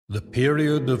The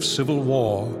period of civil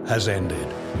war has ended.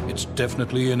 It's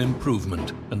definitely an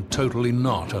improvement and totally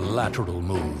not a lateral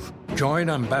move. Join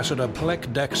Ambassador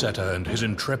Plek Dexeter and his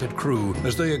intrepid crew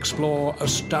as they explore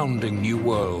astounding new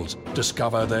worlds,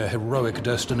 discover their heroic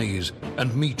destinies,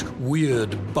 and meet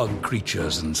weird bug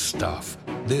creatures and stuff.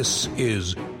 This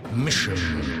is Mission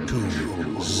to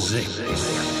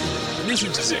Zix.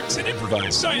 Mission to Zix, an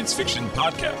improvised science fiction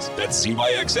podcast. That's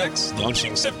ZYXX,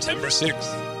 launching September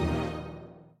 6th.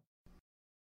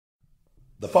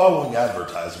 The following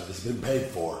advertisement has been paid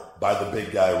for by the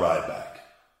Big Guy Rideback.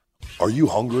 Are you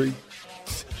hungry?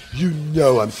 You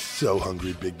know I'm so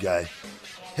hungry, Big Guy.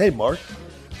 Hey, Mark,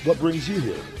 what brings you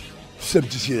here? I'm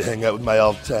just here to hang out with my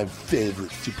all-time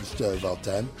favorite superstar of all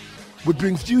time. What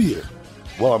brings you here?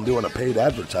 Well, I'm doing a paid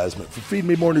advertisement for Feed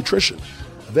Me More Nutrition,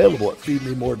 available at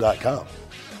feedmemore.com.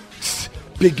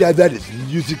 Big Guy, that is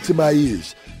music to my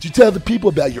ears. Did you tell the people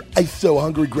about your Ice So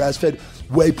Hungry grass-fed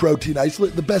whey protein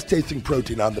isolate, the best tasting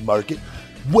protein on the market?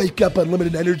 Wake Up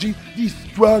Unlimited Energy, the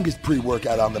strongest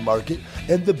pre-workout on the market,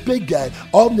 and the Big Guy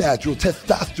all-natural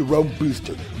testosterone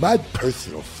booster, my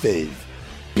personal fave.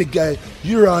 Big Guy,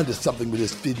 you're on to something with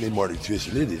this Feed Me More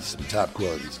Nutrition. It is some top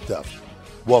quality stuff.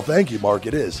 Well, thank you, Mark.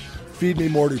 It is Feed Me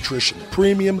More Nutrition,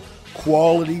 premium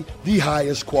quality, the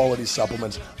highest quality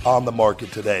supplements on the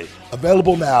market today.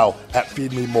 Available now at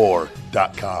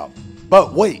feedmemore.com.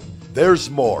 But wait, there's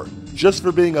more. Just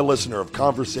for being a listener of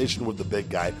Conversation with the Big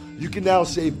Guy, you can now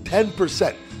save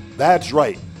 10%. That's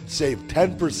right, save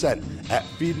 10% at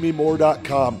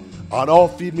feedmemore.com on all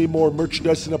Feed Me More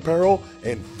merchandise and apparel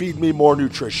and Feed Me More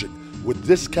Nutrition with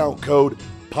discount code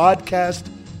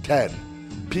PODCAST10.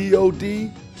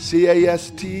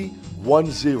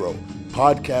 PODCAST10.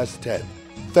 Podcast 10.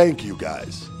 Thank you,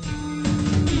 guys.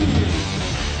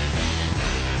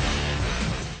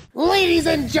 Ladies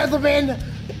and gentlemen,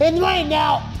 and right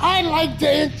now, I'd like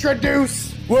to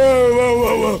introduce...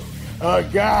 Whoa. A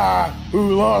guy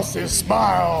who lost his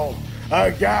smile.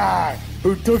 A guy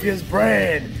who took his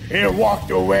brain and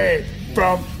walked away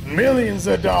from millions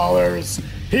of dollars.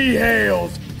 He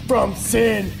hails from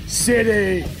Sin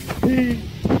City.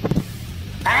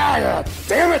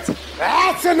 Damn it!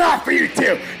 That's enough for you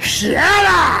two! Shut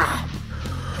up!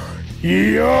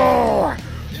 You're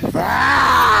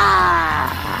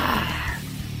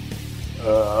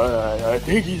I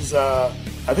think he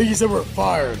said we're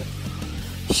fired.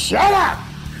 Shut up!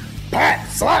 Pat,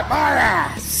 slap my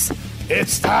ass!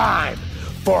 It's time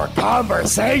for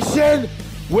Conversation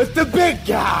with the Big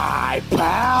Guy,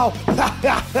 pal!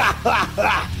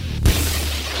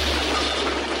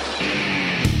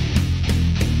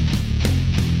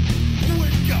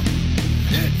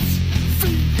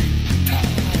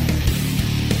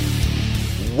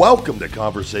 Welcome to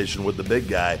Conversation with the Big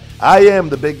Guy. I am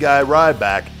the Big Guy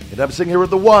Rideback, and I'm sitting here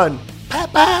with the one,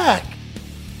 Pat Back.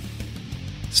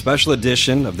 Special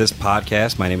edition of this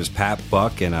podcast. My name is Pat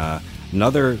Buck, and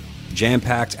another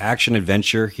jam-packed action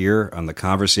adventure here on the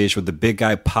Conversation with the Big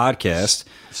Guy podcast.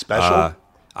 Special?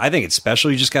 I think it's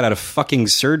special. You just got out of fucking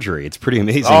surgery. It's pretty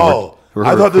amazing. Oh,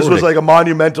 I thought this was like a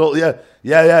monumental. Yeah.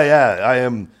 I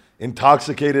am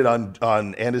intoxicated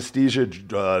on anesthesia,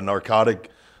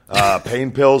 narcotic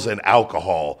pain pills and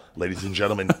alcohol, ladies and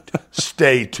gentlemen.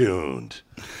 Stay tuned.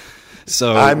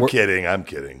 So I'm kidding. I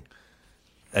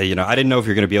didn't know if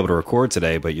you're going to be able to record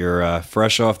today, but you're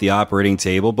fresh off the operating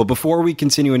table. But before we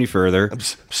continue any further, I'm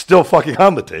still fucking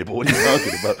on the table. What are you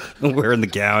talking about? Wearing the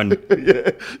gown.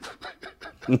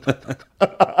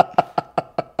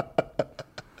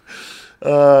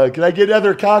 Can I get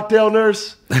another cocktail,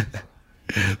 nurse?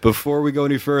 Before we go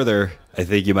any further, I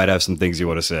think you might have some things you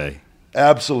want to say.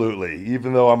 Absolutely.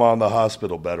 Even though I'm on the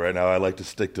hospital bed right now, I like to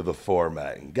stick to the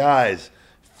format. Guys,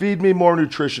 Feed Me More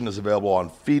Nutrition is available on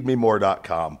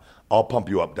feedmemore.com,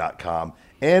 allpumpyouup.com,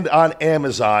 and on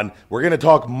Amazon. We're going to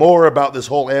talk more about this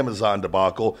whole Amazon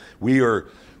debacle. We are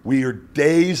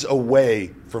days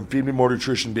away from Feed Me More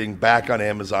Nutrition being back on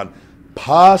Amazon,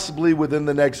 possibly within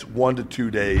the next 1 to 2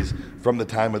 days from the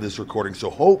time of this recording. So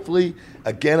hopefully,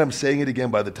 again, I'm saying it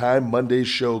again, by the time Monday's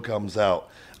show comes out,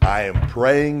 I am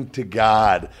praying to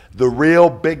God, the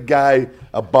real Big Guy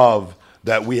above,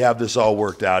 that we have this all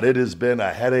worked out. It has been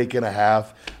a headache and a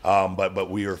half,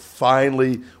 but we have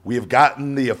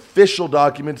gotten the official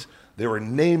documents. There were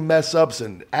name mess-ups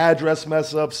and address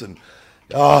mess-ups, and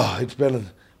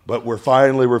but we're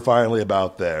finally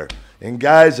about there. And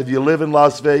guys, if you live in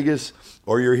Las Vegas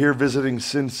or you're here visiting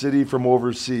Sin City from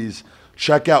overseas,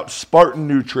 check out Spartan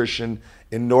Nutrition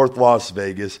in North Las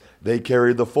Vegas. They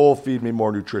carry the full Feed Me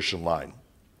More Nutrition line.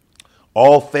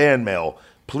 All fan mail,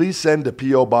 please send to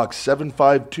P.O. Box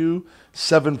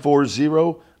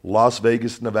 752-740, Las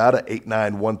Vegas, Nevada,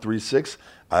 89136.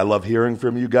 I love hearing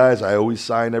from you guys. I always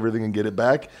sign everything and get it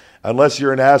back. Unless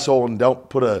you're an asshole and don't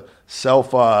put a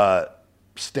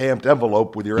self-stamped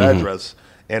envelope with your address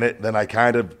in it, then I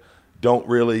kind of don't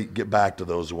really get back to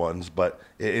those ones. But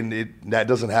that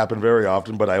doesn't happen very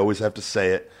often, but I always have to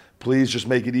say it. Please just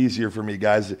make it easier for me,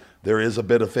 guys. There is a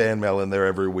bit of fan mail in there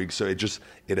every week, so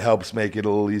it helps make it a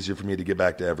little easier for me to get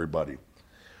back to everybody.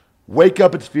 Wake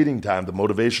Up, It's Feeding Time, the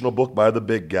motivational book by the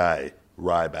big guy,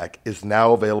 Ryback, is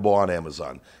now available on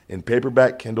Amazon in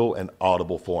paperback, Kindle, and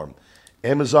Audible form.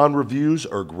 Amazon reviews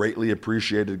are greatly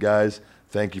appreciated, guys.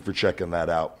 Thank you for checking that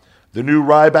out. The new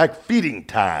Ryback Feeding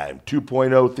Time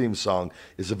 2.0 theme song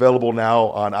is available now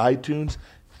on iTunes.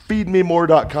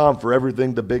 FeedMeMore.com for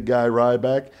everything the big guy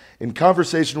Ryback. In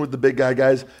conversation with the big guy,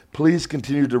 guys, please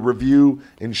continue to review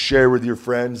and share with your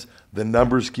friends. The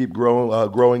numbers keep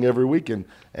growing every week, and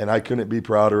I couldn't be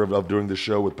prouder of doing the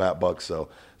show with Pat Buck. So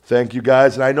thank you,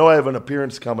 guys. And I know I have an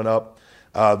appearance coming up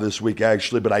this week,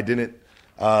 actually, but I didn't,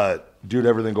 due to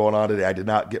everything going on today, I did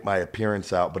not get my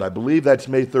appearance out. But I believe that's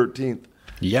May 13th.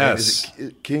 Yes. Is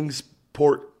it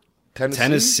Kingsport, Tennessee?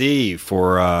 Tennessee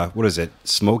for, what is it?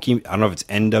 Smoky, I don't know if it's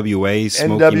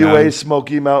NWA.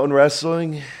 Smoky Mountain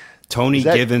Wrestling. Tony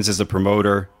Givens is the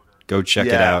promoter. Go check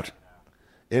it out.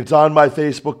 It's on my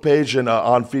Facebook page and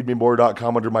on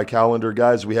feedmemore.com under my calendar,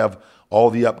 guys. We have all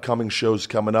the upcoming shows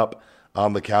coming up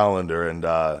on the calendar, and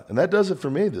that does it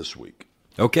for me this week.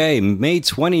 Okay, May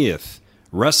 20th,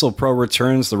 WrestlePro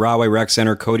returns, the Rahway Rec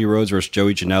Center, Cody Rhodes versus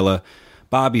Joey Janela,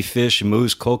 Bobby Fish,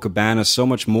 Moose, Colt Cabana, so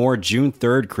much more. June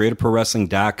 3rd,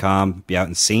 CreativeProWrestling.com. Be out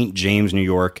in St. James, New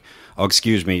York. Oh,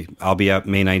 excuse me. I'll be out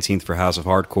May 19th for House of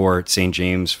Hardcore at St.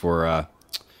 James for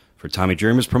Tommy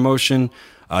Dreamer's promotion.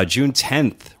 June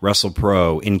 10th,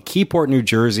 WrestlePro in Keyport, New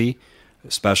Jersey.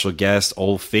 Special guest,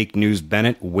 old fake news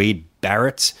Bennett, Wade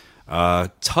Barrett.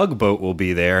 Tugboat will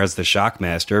be there as the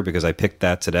Shockmaster because I picked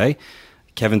that today.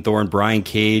 Kevin Thorne, Brian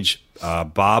Cage,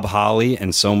 Bob Holly,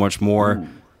 and so much more. Ooh.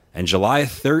 And July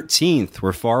 13th,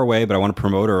 we're far away, but I want to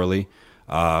promote early.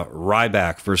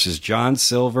 Ryback versus John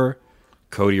Silver.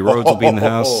 Cody Rhodes will be in the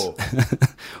house.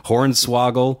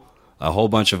 Hornswoggle. A whole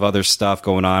bunch of other stuff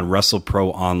going on.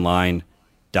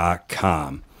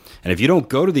 WrestleProOnline.com. And if you don't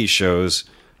go to these shows,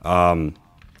 I'm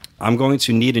going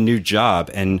to need a new job.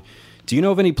 And do you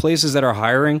know of any places that are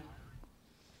hiring?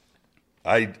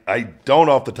 I don't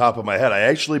off the top of my head. I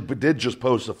actually did just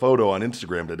post a photo on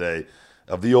Instagram today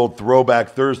of the old Throwback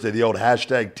Thursday, the old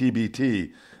hashtag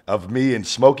TBT of me and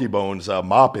Smokey Bones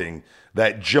mopping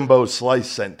that Jimbo Slice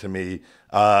sent to me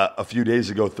a few days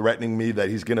ago, threatening me that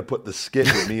he's going to put the skit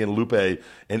with me and Lupe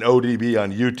and ODB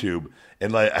on YouTube.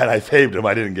 And I faved him.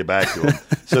 I didn't get back to him.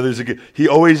 So he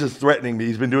always is threatening me.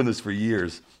 He's been doing this for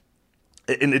years.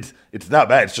 And it's not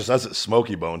bad. It's just us at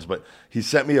Smokey Bones. But he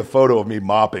sent me a photo of me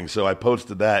mopping, so I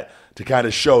posted that to kind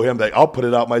of show him that I'll put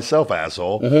it out myself,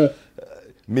 asshole. Mm-hmm.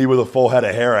 Me with a full head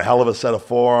of hair, a hell of a set of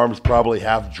forearms, probably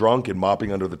half drunk and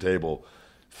mopping under the table.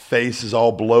 Face is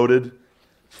all bloated.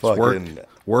 Fucking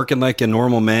working like a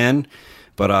normal man.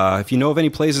 But if you know of any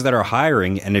places that are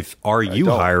hiring, and are you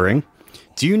hiring,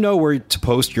 do you know where to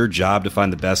post your job to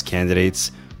find the best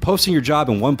candidates? Posting your job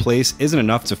in one place isn't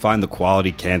enough to find the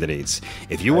quality candidates.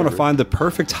 If you want to find the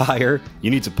perfect hire, you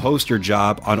need to post your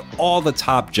job on all the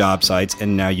top job sites,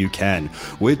 and now you can.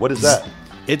 What is that?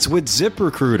 It's with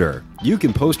ZipRecruiter. You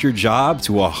can post your job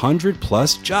to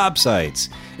 100+ job sites,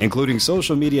 including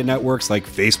social media networks like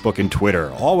Facebook and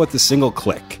Twitter, all with a single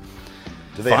click.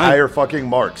 Do they hire fucking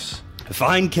marks?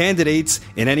 Find candidates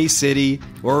in any city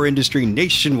or industry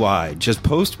nationwide. Just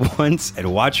post once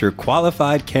and watch your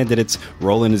qualified candidates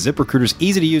roll into ZipRecruiter's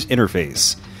easy-to-use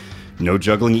interface. No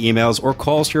juggling emails or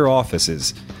calls to your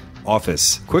office.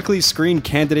 Quickly screen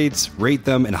candidates, rate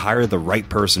them, and hire the right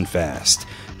person fast.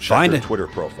 Check their Twitter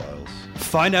profiles.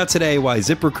 Find out today why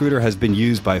ZipRecruiter has been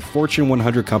used by Fortune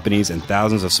 100 companies and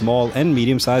thousands of small and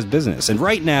medium-sized business. And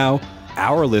right now,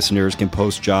 our listeners can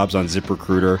post jobs on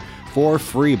ZipRecruiter for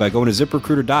free by going to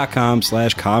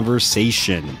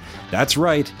ZipRecruiter.com/conversation. That's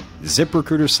right,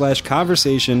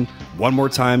 ZipRecruiter/conversation. One more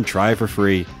time, try it for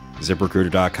free.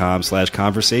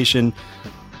 ZipRecruiter.com/conversation.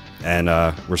 And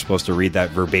we're supposed to read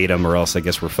that verbatim or else I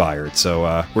guess we're fired.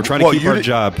 So we're trying to keep our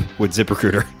job with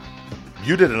ZipRecruiter.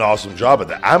 You did an awesome job at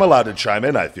that. I'm allowed to chime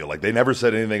in, I feel like. They never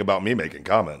said anything about me making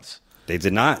comments. They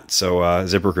did not. So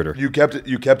ZipRecruiter. You kept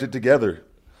it together.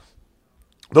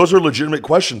 Those are legitimate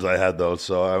questions I had, though.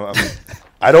 So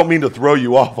I don't mean to throw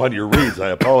you off on your reads. I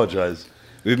apologize.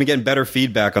 We've been getting better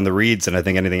feedback on the reads than I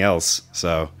think anything else.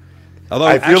 So, although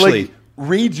I feel like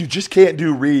reads, you just can't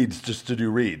do reads just to do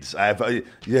reads.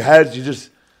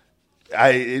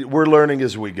 we're learning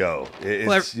as we go.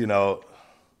 It's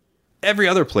every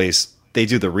other place they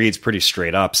do the reads pretty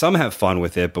straight up. Some have fun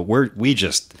with it, but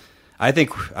I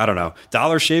don't know.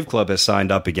 Dollar Shave Club has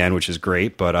signed up again, which is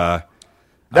great, but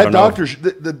that doctor,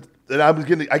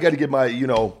 I got to give my,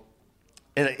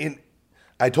 and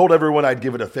I told everyone I'd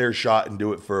give it a fair shot and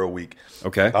do it for a week.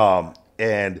 Okay.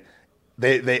 And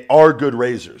they are good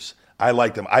razors. I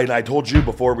like them. I told you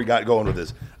before we got going with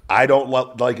this, I don't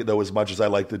like it though as much as I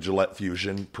like the Gillette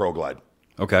Fusion Pro Glide.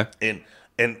 Okay.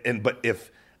 But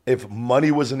if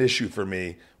money was an issue for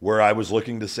me, where I was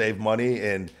looking to save money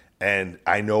and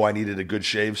I know I needed a good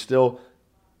shave still,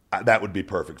 that would be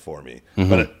perfect for me. Mm-hmm.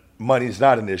 But money's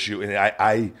not an issue, and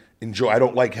I enjoy. I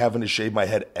don't like having to shave my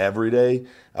head every day.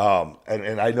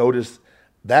 And I noticed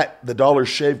that the Dollar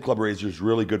Shave Club razor is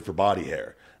really good for body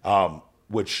hair,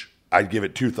 which I'd give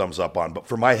it 2 thumbs up on. But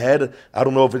for my head, I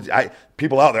don't know if it's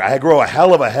people out there. I grow a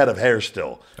hell of a head of hair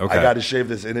still. Okay. I got to shave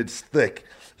this, and it's thick.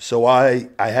 So I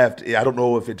have to. I don't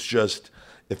know if it's just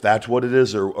if that's what it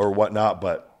is or whatnot,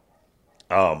 but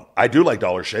I do like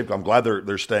Dollar Shave. I'm glad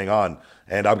they're staying on,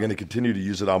 and I'm going to continue to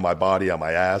use it on my body, on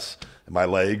my ass, and my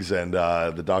legs, and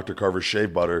the Dr. Carver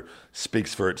shave butter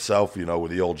speaks for itself,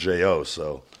 with the old JO.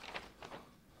 So.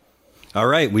 All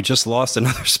right, we just lost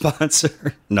another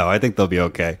sponsor. No, I think they'll be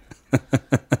okay.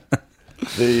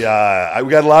 We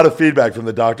got a lot of feedback from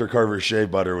the Dr. Carver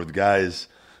shave butter with guys.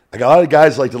 I got a lot of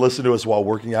guys like to listen to us while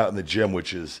working out in the gym,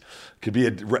 which could be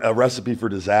a recipe for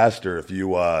disaster if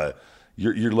you're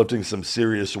lifting some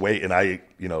serious weight and I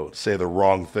say the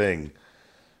wrong thing.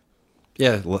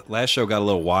 Yeah, last show got a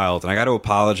little wild, and I got to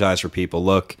apologize for people.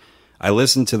 Look, I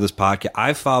listened to this podcast.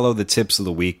 I follow the tips of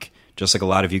the week, just like a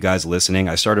lot of you guys listening.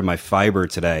 I started my fiber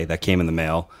today that came in the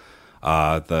mail.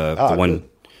 The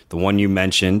one you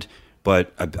mentioned,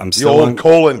 but I'm still the old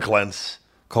colon cleanse.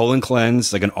 Colon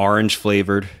cleanse, like an orange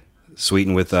flavored,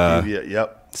 sweetened with stevia.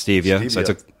 Yep, stevia. So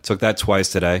I took that twice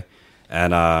today,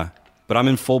 and but I'm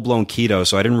in full blown keto,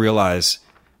 so I didn't realize,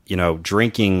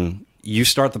 drinking. You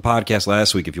start the podcast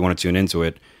last week if you want to tune into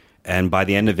it, and by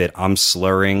the end of it, I'm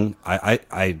slurring.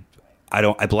 I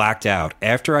blacked out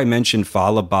after I mentioned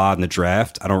Fallah Bah in the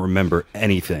draft. I don't remember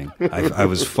anything. I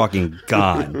was fucking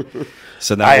gone.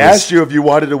 So I asked you if you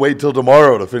wanted to wait till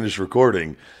tomorrow to finish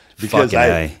recording because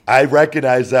I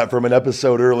recognize that from an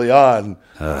episode early on,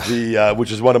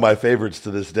 which is one of my favorites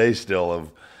to this day.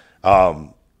 Still,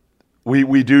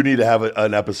 we do need to have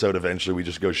an episode eventually. We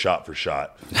just go shot for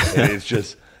shot, and it's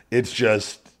just.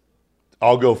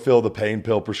 I'll go fill the pain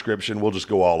pill prescription. We'll just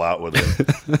go all out with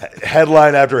it.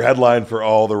 Headline after headline for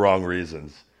all the wrong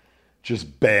reasons.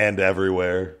 Just banned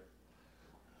everywhere.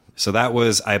 So that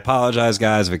was, I apologize,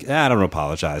 guys. I don't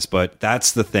apologize, but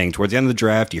that's the thing. Towards the end of the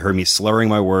draft, you heard me slurring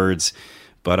my words,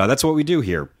 but that's what we do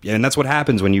here. And that's what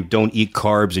happens when you don't eat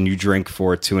carbs and you drink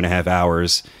for 2.5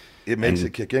 hours. It makes it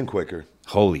kick in quicker.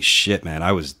 Holy shit, man.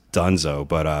 I was donezo,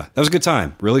 but that was a good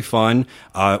time. Really fun.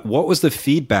 What was the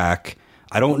feedback?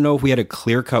 I don't know if we had a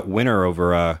clear-cut winner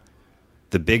over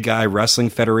the Big Guy Wrestling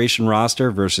Federation roster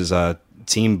versus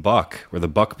Team Buck or the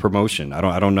Buck promotion.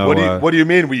 I don't know. What do you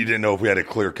mean we didn't know if we had a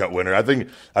clear-cut winner? I think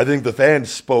the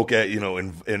fans spoke at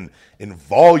in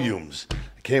volumes.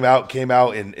 Came out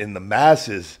in the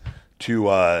masses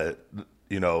to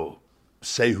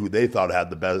say who they thought had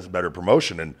the better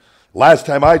promotion. And last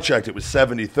time I checked, it was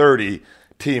 70-30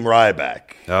 Team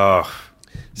Ryback. Oh.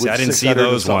 See, I didn't see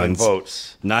those ones.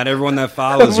 Votes. Not everyone that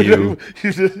follows you.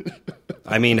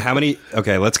 I mean, how many?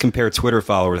 Okay, let's compare Twitter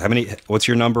followers. What's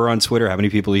your number on Twitter? How many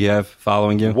people do you have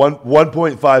following you?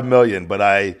 1.5 million. But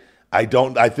I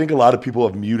think a lot of people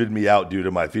have muted me out due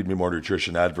to my Feed Me More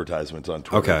Nutrition advertisements on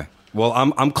Twitter. Okay. Well,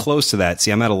 I'm close to that.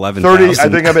 See, I'm at 11,000. 30.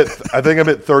 I think I'm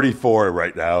at 34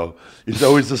 right now. It's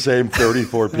always the same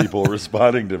 34 people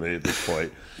responding to me at this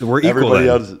point. We're equal. Everybody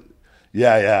else.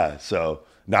 Yeah. So.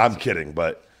 No, I'm kidding,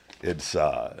 but it's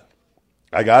I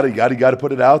got to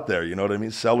put it out there. You know what I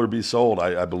mean? Sell or be sold.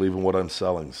 I believe in what I'm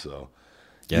selling. So,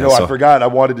 yeah, I forgot. I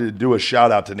wanted to do a shout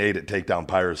out to Nate at Takedown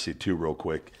Piracy too, real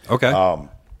quick. Okay.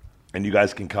 And you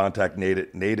guys can contact Nate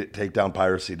at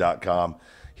takedownpiracy.com.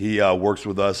 He works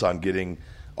with us on getting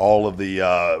all of the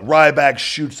Ryback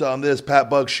shoots on this, Pat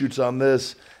Buck shoots on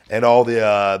this, and all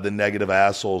the negative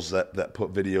assholes that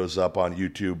put videos up on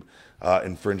YouTube.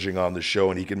 Infringing on the show,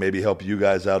 and he can maybe help you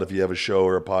guys out if you have a show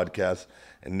or a podcast.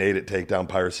 And Nate at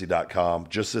takedownpiracy.com.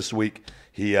 Just this week,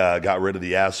 he got rid of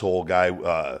the asshole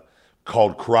guy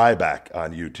called Cryback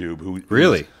on YouTube.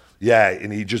 Really? Yeah,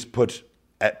 and he just put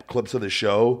clips of the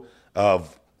show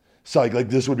of like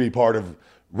this would be part of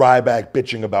Ryback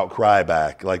bitching about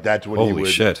Cryback. Like that's what he would. Holy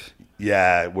shit.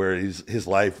 Yeah, where his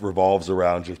life revolves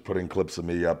around just putting clips of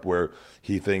me up where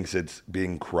he thinks it's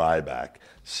being Cryback.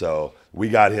 So we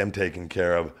got him taken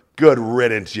care of. Good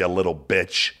riddance, you little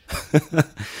bitch.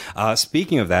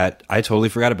 Speaking of that, I totally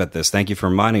forgot about this. Thank you for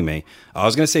reminding me. I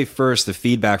was going to say first, the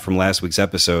feedback from last week's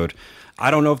episode.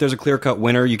 I don't know if there's a clear-cut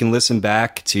winner. You can listen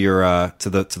back to your to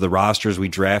the rosters we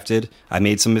drafted. I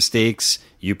made some mistakes.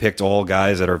 You picked all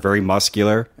guys that are very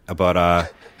muscular, but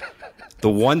the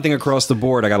one thing across the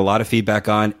board I got a lot of feedback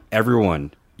on,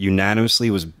 everyone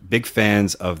unanimously was big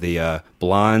fans of the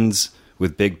blondes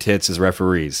with big tits as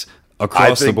referees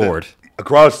across the board.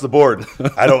 Across the board.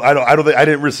 I don't think I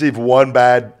didn't receive one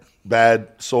bad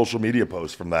social media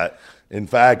post from that. In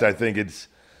fact, I think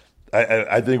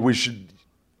I think we should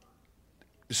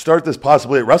start this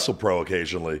possibly at WrestlePro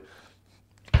occasionally.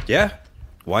 Yeah,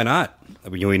 why not?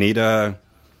 We need They're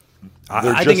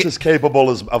just as capable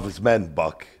as men,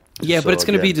 Buck. Yeah, but it's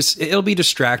going to be it'll be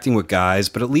distracting with guys,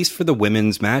 but at least for the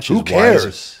women's matches. Who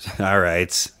cares? All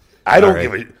right. I don't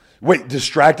give a... Wait,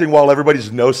 distracting while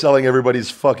everybody's no-selling everybody's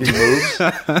fucking moves?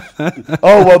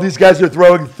 Oh, well, these guys are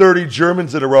throwing 30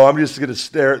 Germans in a row. I'm just going to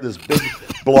stare at this big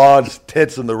blonde's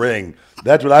tits in the ring.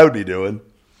 That's what I would be doing.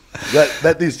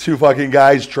 Let these two fucking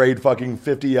guys trade fucking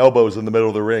 50 elbows in the middle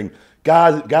of the ring.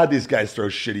 God, these guys throw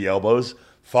shitty elbows.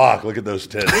 Fuck, look at those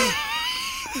tits.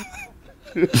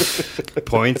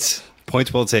 Points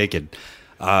well taken.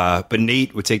 But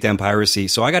Nate would take down piracy.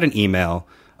 So I got an email,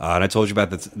 and I told you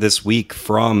about this week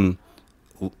from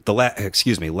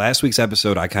last week's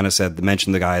episode. I kind of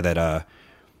mentioned the guy that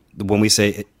when we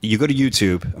say you go to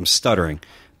YouTube, I'm stuttering.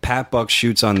 Pat Buck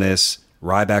shoots on this,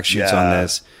 Ryback shoots on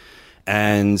this,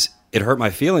 and it hurt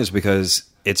my feelings because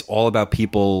it's all about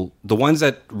people. The ones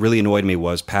that really annoyed me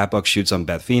was Pat Buck shoots on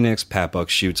Beth Phoenix, Pat Buck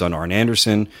shoots on Arn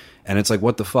Anderson, and it's like,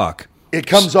 what the fuck? It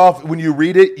comes off, when you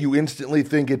read it, you instantly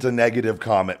think it's a negative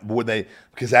comment.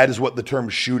 Because that is what the term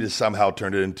shoot is somehow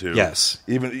turned it into. Yes.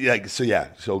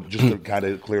 So just to kind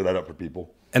of clear that up for people.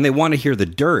 And they want to hear the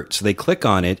dirt, so they click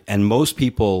on it, and most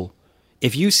people,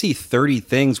 if you see 30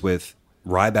 things with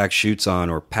Ryback shoots on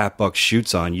or Pat Buck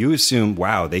shoots on, you assume,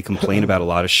 wow, they complain about a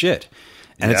lot of shit.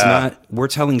 And it's not, we're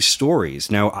telling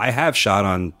stories. Now, I have shot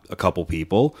on a couple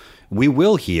people. We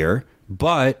will hear,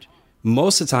 but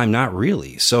most of the time, not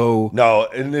really. So no,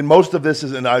 and most of this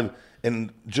is,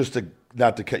 and just to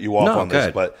not to cut you off on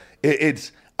this, but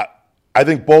it's. I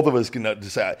think both of us can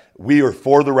decide. We are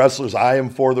for the wrestlers. I am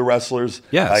for the wrestlers.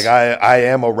 Yes. Like I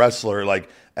am a wrestler. Like,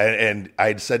 and I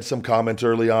had said some comments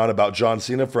early on about John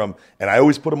Cena and I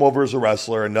always put him over as a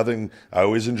wrestler and nothing. I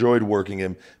always enjoyed working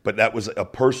him, but that was a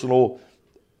personal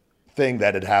thing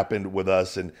that had happened with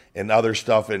us and other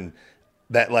stuff and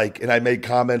that and I made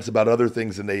comments about other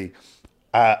things and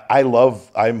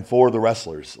I'm for the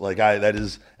wrestlers.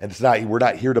 It's not, we're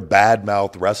not here to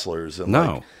badmouth wrestlers. And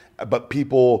no. But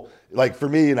people, for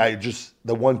me, and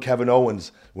the one Kevin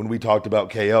Owens, when we talked about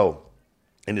KO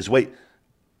and his weight,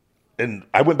 and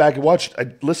I went back and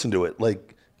I listened to it,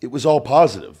 it was all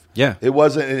positive. Yeah. It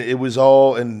was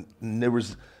all, and there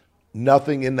was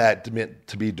nothing in that meant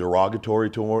to be derogatory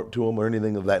to him or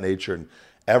anything of that nature. And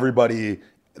everybody,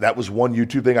 that was one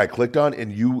YouTube thing I clicked on,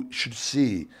 and you should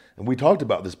see, and we talked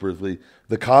about this briefly,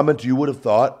 the comment you would have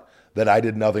thought that I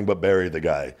did nothing but bury the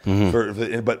guy.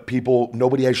 Mm-hmm. But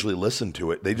nobody actually listened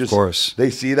to it. They just, they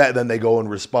see that and then they go and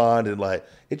respond and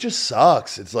it just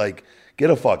sucks. It's get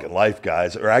a fucking life,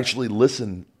 guys, or actually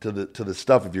listen to the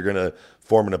stuff if you're going to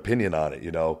form an opinion on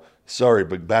it, Sorry,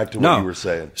 but back to what you were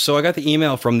saying. So I got the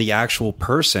email from the actual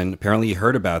person. Apparently he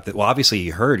heard about that. Well, obviously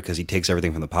he heard because he takes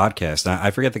everything from the podcast.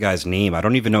 I forget the guy's name. I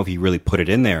don't even know if he really put it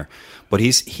in there. But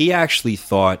he actually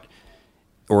thought,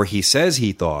 or he says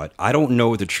he thought, I don't know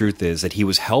what the truth is, that he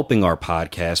was helping our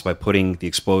podcast by putting the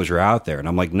exposure out there. And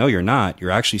I'm like, no, you're not.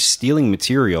 You're actually stealing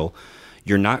material.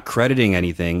 You're not crediting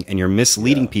anything, and you're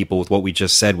misleading people with what we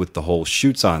just said with the whole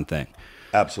shoots on thing.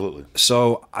 Absolutely.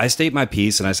 So I state my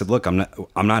piece, and I said, look, I'm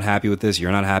not happy with this.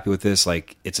 You're not happy with this.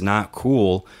 It's not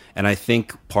cool. And I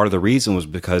think part of the reason was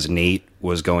because Nate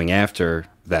was going after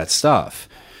that stuff.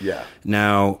 Yeah.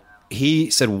 Now, he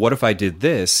said, what if I did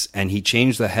this? And he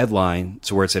changed the headline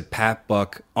to where it said Pat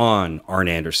Buck on Arn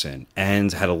Anderson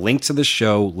and had a link to the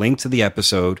show, link to the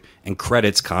episode, and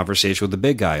credits conversation with the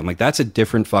big guy. I'm like, that's a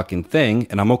different fucking thing,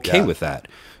 and I'm okay with that.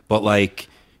 But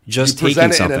just you taking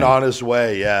present it something in an honest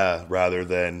way, rather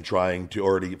than trying to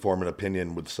already form an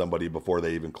opinion with somebody before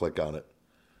they even click on it.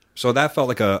 So that felt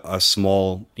like a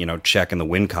small, check in the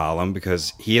win column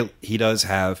because he does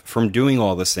have, from doing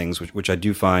all these things, which I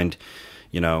do find,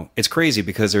 it's crazy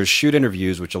because there's shoot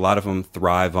interviews, which a lot of them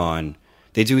thrive on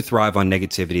they do thrive on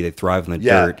negativity. They thrive on the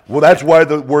Yeah. dirt. Well, that's why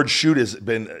the word shoot has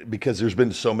been, because there's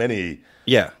been so many,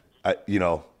 Yeah.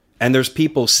 And there's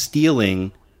people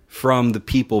stealing from the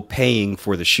people paying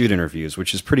for the shoot interviews,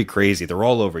 which is pretty crazy. They're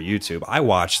all over YouTube. I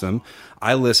watch them.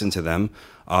 I listen to them.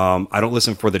 I don't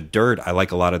listen for the dirt. I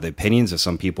like a lot of the opinions of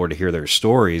some people or to hear their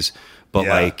stories.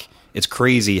 But, it's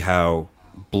crazy how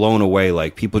blown away,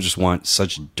 people just want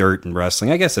such dirt in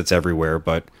wrestling. I guess that's everywhere,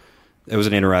 but it was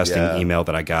an interesting email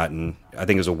that I got, and I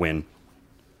think it was a win.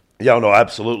 Yeah, no,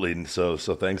 absolutely. And so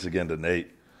thanks again to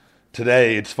Nate.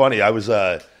 Today, it's funny. I was...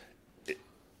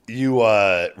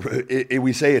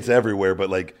 we say it's everywhere,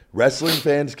 but wrestling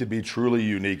fans can be truly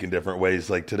unique in different ways.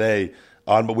 Like today,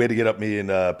 we had to get up, me and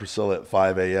Priscilla, at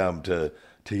 5 a.m. to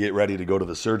get ready to go to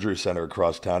the surgery center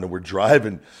across town, and we're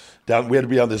driving down. We had to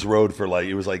be on this road for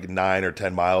it was 9 or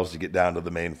 10 miles to get down to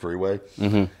the main freeway.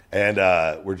 Mm-hmm.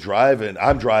 And we're driving.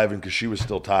 I'm driving because she was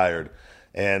still tired,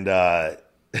 and a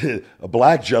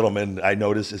black gentleman I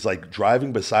noticed is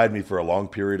driving beside me for a long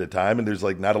period of time, and there's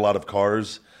not a lot of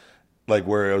cars.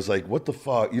 Where I was like, what the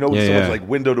fuck? Someone's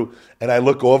window to, and I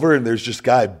look over and there's just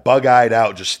guy bug-eyed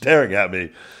out just staring at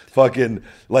me, fucking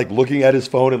looking at his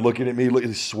phone and looking at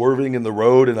me, swerving in the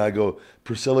road. And I go,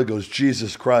 Priscilla goes,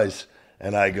 Jesus Christ.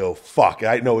 And I go, fuck.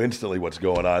 I know instantly what's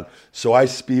going on. So I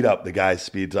speed up. The guy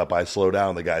speeds up. I slow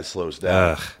down. The guy slows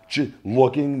down. Just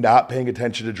looking, not paying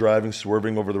attention to driving,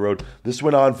 swerving over the road. This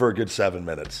went on for a good 7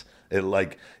 minutes.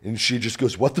 And she just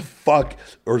goes, what the fuck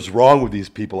is wrong with these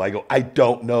people? I go, I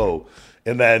don't know.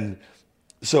 And then,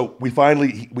 so we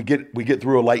finally, we get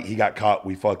through a light. He got caught.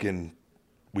 We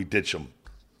ditch him.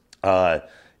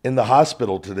 In the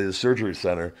hospital to the surgery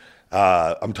center,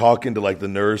 I'm talking to the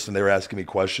nurse, and they were asking me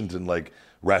questions, and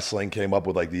wrestling came up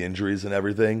with the injuries and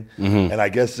everything. Mm-hmm. And I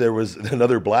guess there was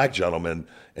another black gentleman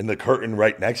in the curtain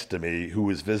right next to me who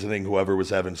was visiting whoever was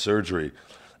having surgery.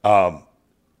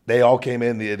 They all came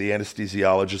in. The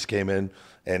anesthesiologist came in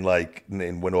and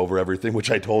went over everything, which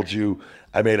I told you.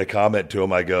 I made a comment to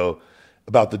him. I go,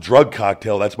 about the drug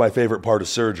cocktail, that's my favorite part of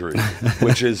surgery,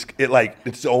 which is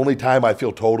it's the only time I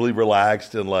feel totally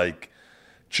relaxed and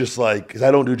because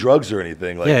I don't do drugs or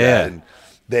anything that. Yeah.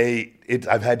 And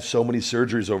I've had so many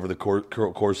surgeries over the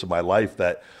course of my life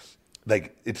that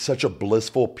it's such a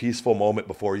blissful, peaceful moment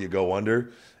before you go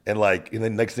under, and and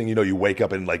then next thing you know, you wake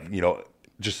up and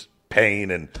just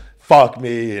pain and fuck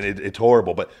me, and it's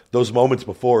horrible. But those moments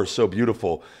before are so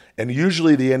beautiful. And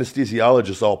usually the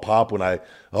anesthesiologists all pop when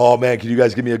oh man, can you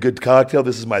guys give me a good cocktail?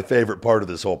 This is my favorite part of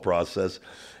this whole process.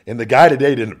 And the guy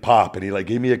today didn't pop, and he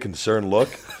gave me a concerned look,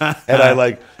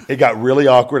 and it got really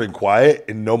awkward and quiet,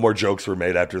 and no more jokes were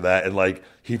made after that. And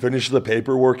he finished the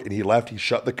paperwork and he left. He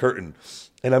shut the curtain,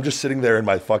 and I'm just sitting there in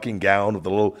my fucking gown with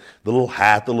the little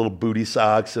hat, the little booty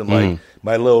socks, and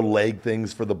my little leg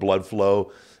things for the blood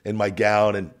flow in my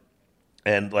gown,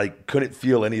 and couldn't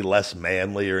feel any less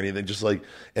manly or anything. Just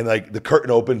the curtain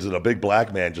opens and a big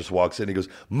black man just walks in. He goes,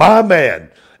 "My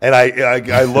man," and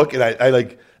I look and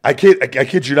I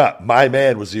kid you not, "My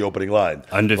man" was the opening line.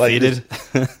 Undefeated?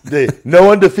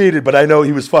 No undefeated, but I know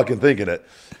he was fucking thinking it.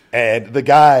 And the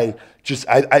guy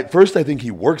at first I think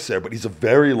he works there, but he's a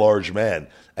very large man.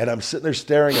 And I'm sitting there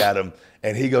staring at him,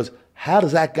 and he goes, "How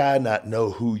does that guy not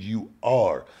know who you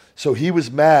are?" So he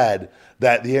was mad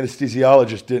that the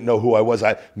anesthesiologist didn't know who I was.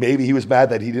 Maybe he was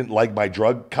mad that he didn't like my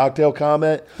drug cocktail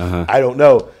comment. Uh-huh. I don't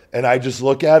know. And I just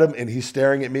look at him, and he's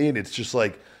staring at me, and it's just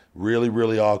really,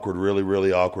 really awkward, really,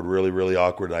 really awkward, really, really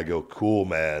awkward. And I go, "Cool,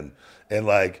 man." And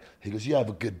he goes, "You have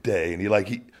a good day." And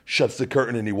he shuts the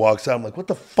curtain and he walks out. I'm like, what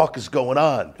the fuck is going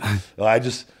on?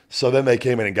 So then they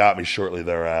came in and got me shortly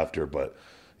thereafter. But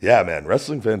yeah, man,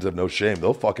 wrestling fans have no shame.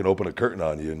 They'll fucking open a curtain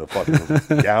on you in a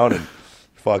fucking gown and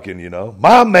fucking,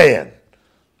 my man,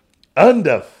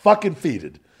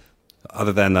 fucking-feated.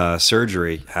 Other than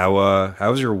surgery, how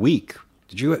was your week?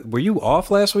 Were you off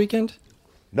last weekend?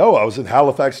 No, I was in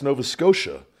Halifax, Nova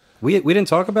Scotia. We didn't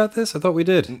talk about this? I thought we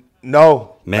did.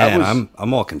 No. Man,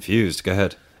 I'm all confused. Go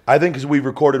ahead. I think because we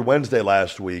recorded Wednesday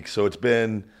last week, so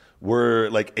we're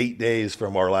 8 days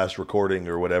from our last recording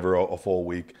or whatever, a full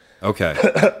week. Okay.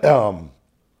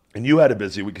 And you had a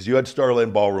busy week because you had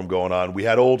Starland Ballroom going on. We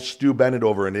had old Stu Bennett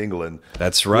over in England.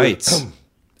 That's right.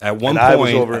 At one point, I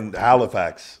was over in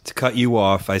Halifax. To cut you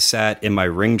off, I sat in my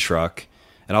ring truck,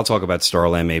 and I'll talk about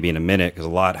Starland maybe in a minute because a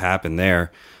lot happened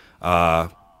there. I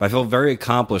felt very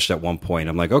accomplished at one point.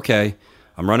 I'm like, okay,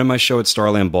 I'm running my show at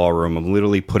Starland Ballroom. I'm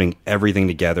literally putting everything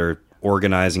together,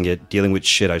 organizing it, dealing with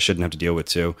shit I shouldn't have to deal with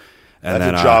too. And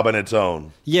that's a job in its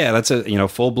own. Yeah, that's a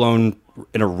full blown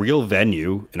in a real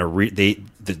venue in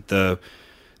the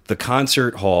the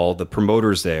concert hall, the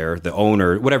promoters there, the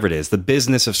owner, whatever it is, the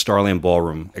business of Starland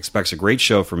Ballroom expects a great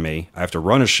show from me. I have to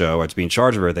run a show. I have to be in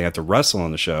charge of everything. I have to wrestle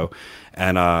on the show.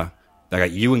 And I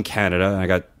got you in Canada. And I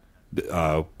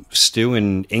got Stu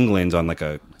in England on like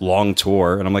a long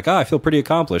tour. And I'm like, I feel pretty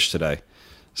accomplished today.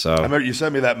 So I remember you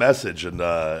sent me that message, and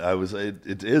that's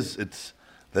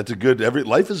a good.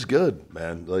 Life is good,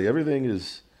 man. Like everything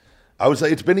is. I was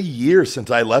like, it's been a year since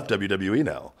I left WWE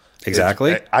now.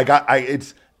 Exactly.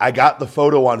 I got the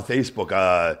photo on Facebook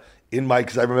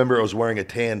because I remember I was wearing a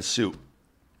tan suit,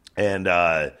 and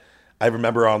I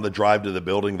remember on the drive to the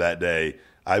building that day,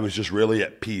 I was just really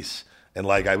at peace, and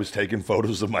like I was taking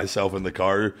photos of myself in the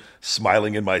car,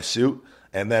 smiling in my suit.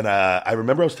 And then I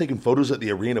remember I was taking photos at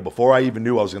the arena before I even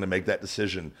knew I was going to make that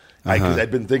decision, because I'd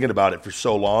been thinking about it for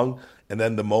so long. And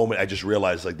then the moment I just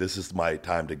realized, like, this is my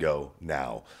time to go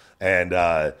now. And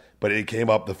but it came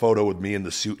up, the photo with me in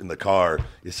the suit in the car.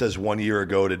 It says 1 year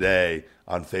ago today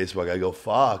on Facebook. I go,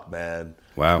 fuck, man.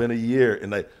 Wow. It's been a year.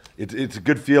 And it's a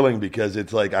good feeling, because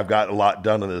it's like I've got a lot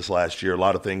done in this last year. A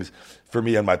lot of things for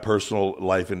me in my personal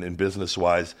life and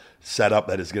business-wise set up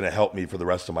that is going to help me for the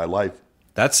rest of my life.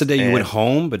 That's the day you went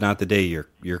home, but not the day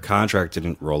your contract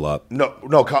didn't roll up.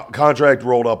 No, contract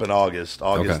rolled up in August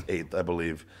 8th, I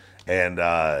believe. And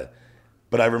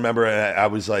but I remember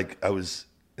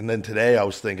and then today I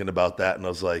was thinking about that, and I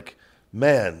was like,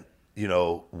 man,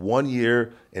 1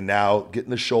 year, and now getting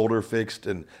the shoulder fixed,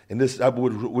 and this,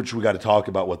 which we got to talk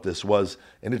about what this was.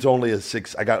 And it's only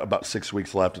I got about 6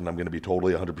 weeks left, and I'm going to be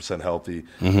totally 100% healthy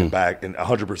and back, and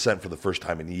 100% for the first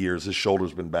time in years. This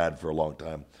shoulder's been bad for a long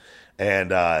time.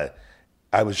 And I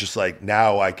was just like,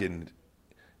 now that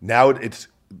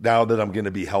I'm going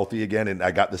to be healthy again, and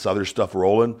I got this other stuff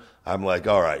rolling, I'm like,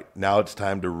 all right, now it's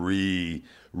time to really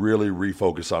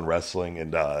refocus on wrestling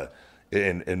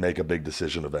and make a big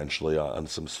decision eventually on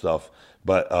some stuff.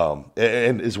 But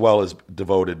and as well as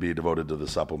be devoted to the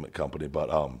supplement company.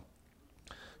 But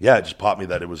yeah, it just popped me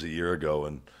that it was a year ago,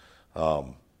 and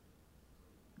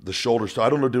the shoulder stuff, I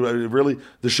don't know,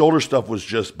 the shoulder stuff was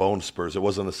just bone spurs. It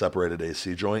wasn't a separated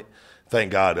AC joint.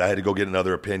 Thank God. I had to go get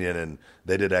another opinion, and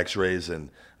they did x-rays.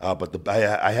 And but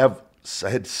I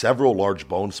had several large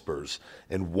bone spurs,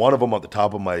 and one of them at the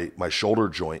top of my shoulder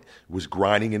joint was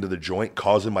grinding into the joint,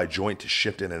 causing my joint to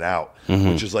shift in and out,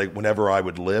 which is like whenever I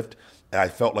would lift, I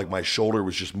felt like my shoulder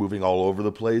was just moving all over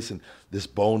the place, and this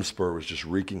bone spur was just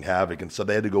wreaking havoc. And so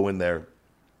they had to go in there,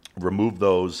 remove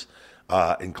those,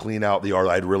 and clean out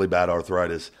I had really bad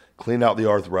arthritis, clean out the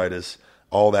arthritis,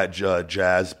 all that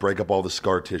jazz, break up all the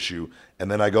scar tissue. And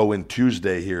then I go in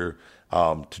Tuesday here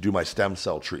to do my stem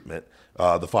cell treatment,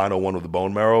 the final one with the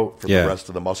bone marrow for the rest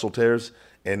of the muscle tears,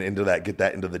 and get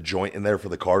that into the joint in there for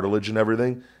the cartilage and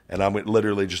everything. And I'm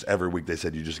literally just every week they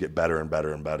said you just get better and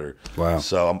better and better. Wow.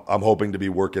 So I'm hoping to be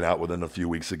working out within a few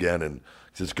weeks again. And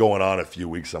it's going on a few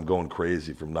weeks. I'm going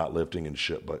crazy from not lifting and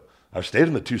shit. But I've stayed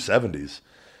in the 270s.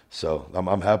 So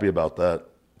I'm happy about that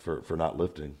for not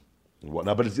lifting and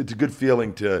whatnot. But it's a good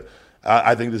feeling to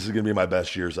I think this is going to be my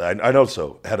best years. I know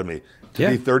so, ahead of me. To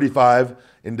be 35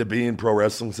 into being pro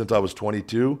wrestling since I was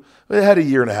 22, I had a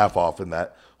year and a half off in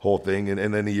that whole thing,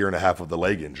 and then a year and a half of the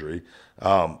leg injury.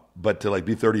 But to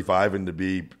be 35 and to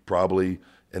be probably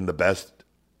in the best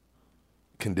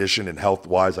condition and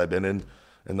health-wise I've been in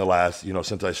the last,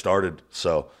 since I started.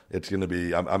 So it's going to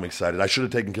be, I'm excited. I should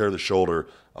have taken care of the shoulder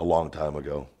a long time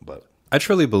ago, but I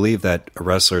truly believe that a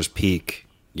wrestler's peak,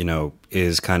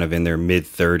 is kind of in their mid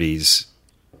 30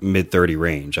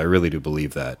 range. I really do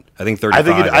believe that. I think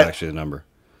 35 is actually the number.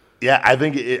 Yeah, I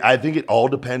think it all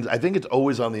depends. I think it's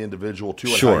always on the individual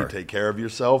too, and how you take care of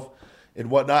yourself and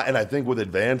whatnot. And I think with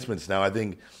advancements now, I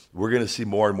think we're going to see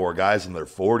more and more guys in their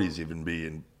 40s even be.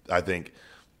 And I think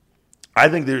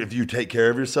that if you take care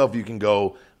of yourself, you can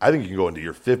go. I think you can go into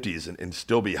your 50s and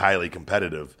still be highly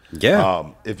competitive.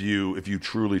 Yeah. If you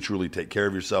truly take care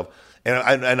of yourself.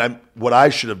 And what I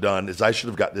should have done is I should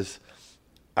have got this.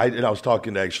 I was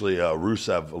talking to actually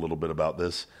Rusev a little bit about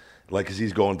this, because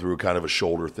he's going through kind of a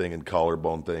shoulder thing and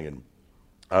collarbone thing, and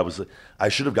I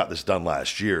should have got this done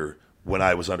last year when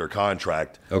I was under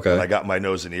contract. Okay. And I got my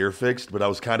nose and ear fixed, but I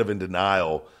was kind of in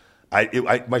denial.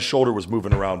 My shoulder was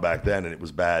moving around back then, and it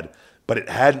was bad, but it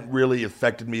hadn't really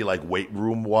affected me like weight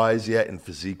room wise yet and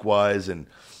physique wise, and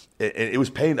it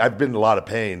was pain. I've been in a lot of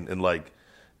pain and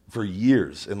for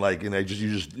years, and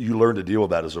you learn to deal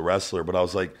with that as a wrestler. But I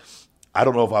was like, I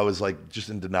don't know if I was just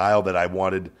in denial that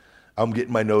I'm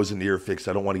getting my nose and ear fixed.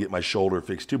 I don't want to get my shoulder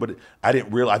fixed too. But I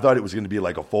didn't realize. I thought it was going to be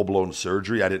like a full blown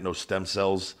surgery. I didn't know stem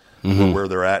cells were where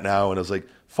they're at now. And I was like,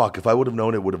 fuck. If I would have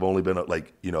known, it would have only been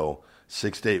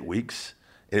 6 to 8 weeks.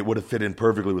 It would have fit in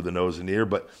perfectly with the nose and ear,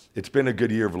 but it's been a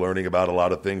good year of learning about a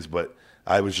lot of things. But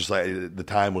I was just like, the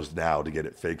time was now to get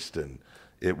it fixed, and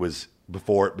it was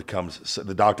before it becomes.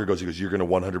 The doctor goes, you're going to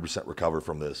 100% recover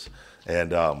from this,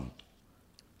 and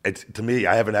it's, to me,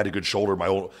 I haven't had a good shoulder.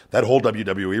 That whole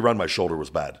WWE run, my shoulder was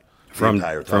bad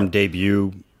from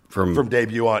debut. From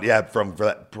debut on, from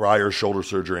that prior shoulder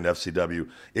surgery in FCW.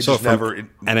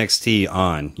 NXT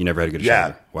on, you never had a good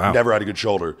shoulder. Wow. Never had a good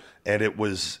shoulder. And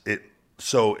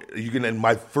so you can, in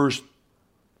my first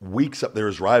weeks up there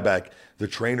as Ryback, the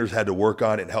trainers had to work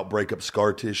on it and help break up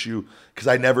scar tissue. Because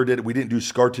we didn't do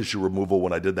scar tissue removal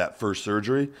when I did that first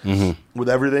surgery with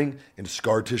everything. And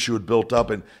scar tissue had built up.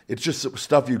 And it's just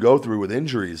stuff you go through with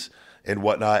injuries and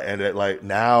whatnot. And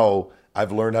now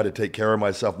I've learned how to take care of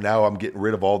myself. Now I'm getting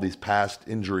rid of all these past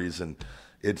injuries. And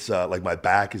it's like my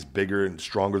back is bigger and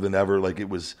stronger than ever. Like it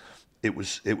was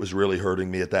really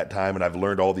hurting me at that time. And I've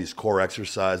learned all these core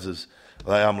exercises.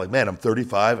 I'm like, man, I'm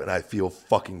 35 and I feel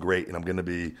fucking great.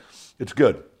 And it's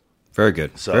good. Very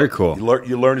good. So very cool.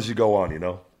 You learn as you go on, you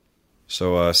know?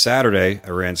 So Saturday, I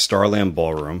ran Starland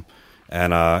Ballroom.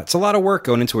 And it's a lot of work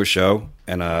going into a show.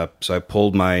 And so I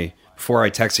pulled before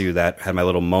I texted you that, had my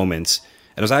little moments.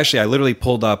 And I literally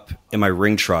pulled up in my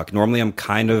ring truck. Normally I'm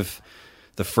kind of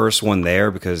the first one there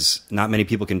because not many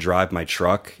people can drive my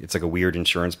truck. It's like a weird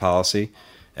insurance policy.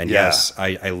 And yes,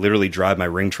 I literally drive my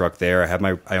ring truck there.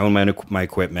 I own my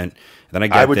equipment. And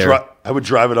then I would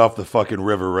drive it off the fucking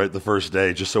river right the first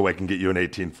day just so I can get you an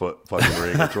 18-foot fucking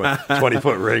ring or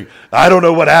 20-foot ring. I don't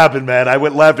know what happened, man. I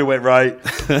went left, it went right.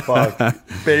 Fuck.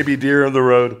 Baby deer on the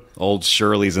road. Old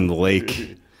Shirley's in the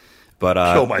lake. But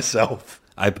kill myself.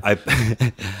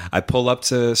 I pull up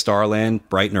to Starland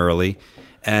bright and early.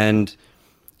 And,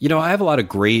 I have a lot of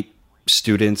great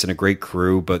students and a great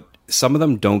crew, but some of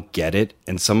them don't get it.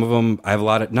 And some of them, I have a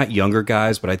lot of, not younger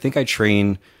guys, but I think I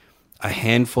train a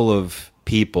handful of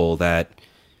people that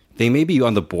they may be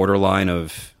on the borderline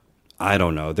of, I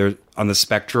don't know, they're on the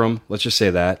spectrum. Let's just say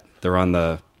that. They're on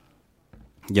the,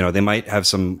 they might have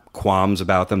some qualms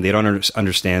about them. They don't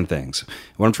understand things.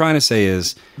 What I'm trying to say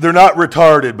is, they're not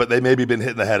retarded, but they maybe been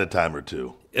hit in the head a time or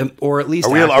two. Or at least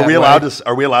are we allowed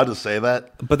to say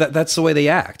that? But that's the way they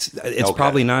act. It's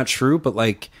probably not true, but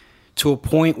to a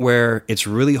point where it's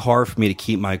really hard for me to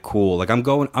keep my cool. Like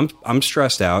I'm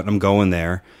stressed out and I'm going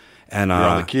there. And you're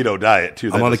on the keto diet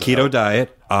too. I'm on the keto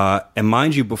diet. And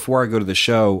mind you, before I go to the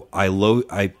show, I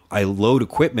load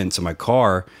equipment to my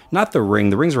car. Not the ring.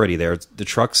 The ring's already there. The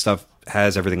truck stuff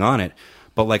has everything on it.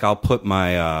 But I'll put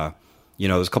my,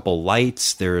 there's a couple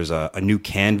lights. There's a new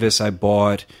canvas I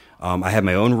bought. I have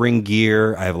my own ring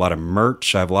gear. I have a lot of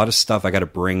merch. I have a lot of stuff I got to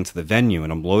bring to the venue.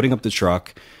 And I'm loading up the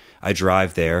truck. I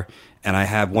drive there, and I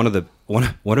have one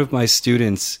of my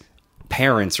students'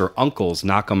 parents or uncles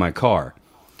knock on my car.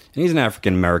 And he's an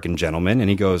African-American gentleman, and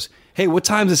he goes, "Hey, what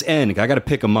time does this end? I got to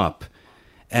pick him up."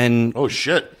 And oh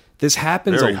shit, this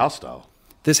happens. Very hostile.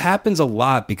 This happens a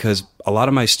lot because a lot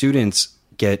of my students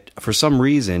for some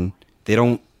reason, they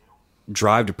don't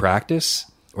drive to practice,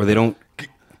 or they don't.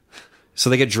 So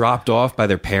they get dropped off by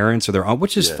their parents or their aunt,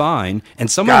 which is fine.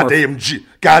 And some goddamn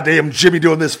Jimmy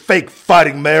doing this fake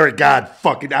fighting merit. God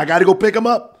fucking, I got to go pick him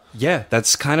up. Yeah,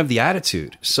 that's kind of the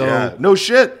attitude. So no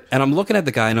shit. And I'm looking at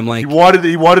the guy and I'm like, he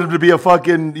wanted him to be a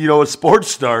fucking a sports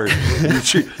star.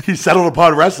 he settled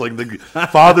upon wrestling. The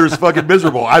father's fucking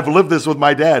miserable. I've lived this with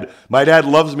my dad. My dad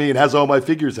loves me and has all my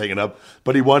figures hanging up,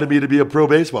 but he wanted me to be a pro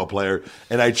baseball player,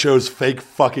 and I chose fake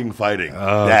fucking fighting.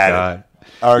 Oh Dad, God.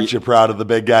 Aren't you proud of the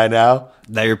big guy now?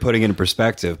 Now you're putting it in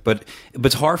perspective. But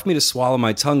it's hard for me to swallow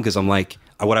my tongue because I'm like,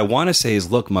 what I want to say is,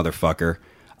 look, motherfucker,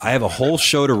 I have a whole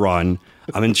show to run.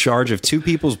 I'm in charge of 2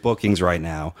 people's bookings right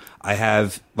now. I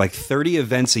have 30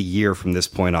 events a year from this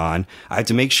point on. I have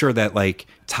to make sure that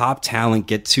top talent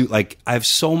get to I have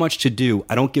so much to do.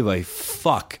 I don't give a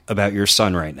fuck about your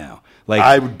son right now.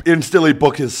 I would instantly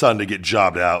book his son to get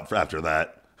jobbed out after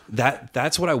that.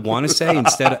 That's what I want to say.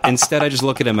 Instead, I just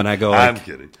look at him and I go, I'm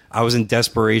kidding. I was in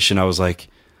desperation. I was like,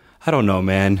 I don't know,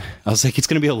 man. I was like, it's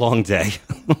going to be a long day.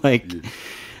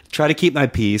 Try to keep my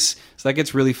peace. So that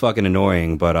gets really fucking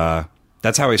annoying. But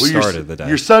that's how I started the day.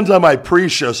 Your son's on my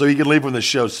pre-show, so he can leave when the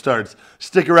show starts.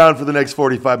 Stick around for the next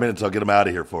 45 minutes. I'll get him out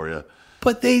of here for you.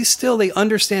 But they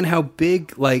understand how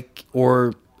big,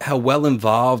 or how well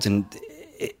involved, and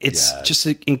it's just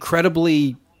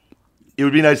incredibly. It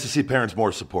would be nice to see parents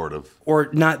more supportive. Or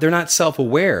not, they're not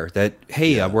self-aware that,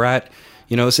 hey, we're at,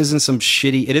 this isn't some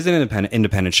shitty, it is an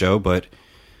independent show, but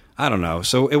I don't know.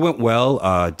 So it went well.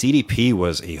 DDP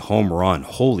was a home run.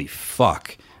 Holy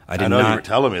fuck. I know you were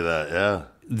telling me that, yeah.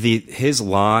 His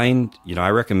line, I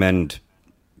recommend,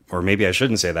 or maybe I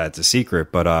shouldn't say that, it's a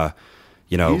secret, but,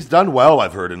 He's done well,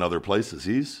 I've heard, in other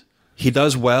places. He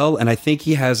does well, and I think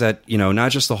he has that,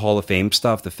 not just the Hall of Fame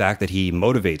stuff, the fact that he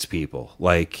motivates people.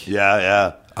 Like,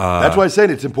 yeah. That's why I'm saying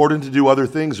it's important to do other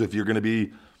things if you're going to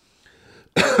be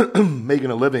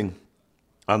making a living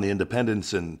on the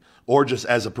independents or just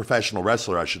as a professional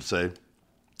wrestler, I should say,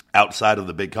 outside of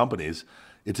the big companies.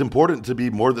 It's important to be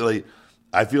more than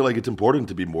I feel like it's important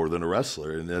to be more than a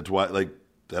wrestler, and that's why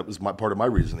that was part of my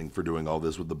reasoning for doing all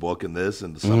this with the book and this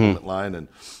and the supplement line, and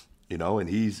and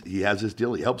he has his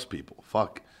deal. He helps people.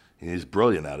 And he's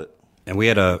brilliant at it. And we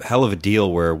had a hell of a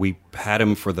deal where we had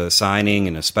him for the signing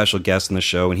and a special guest in the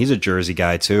show, and he's a Jersey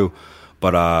guy too,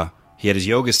 but he had his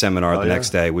yoga seminar the next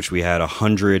day, which we had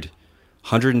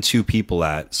 102 people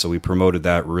at, so we promoted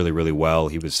that really, really well.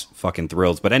 He was fucking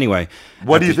thrilled. But anyway.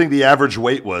 What do you think the average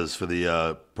weight was for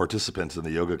the participants in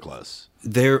the yoga class?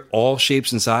 They're all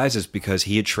shapes and sizes because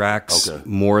he attracts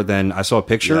more than... I saw a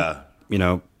picture.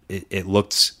 Yeah. It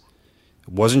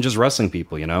wasn't just wrestling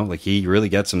people, Like, he really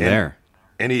gets them there.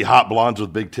 Any hot blondes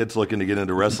with big tits looking to get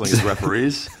into wrestling as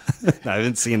referees? I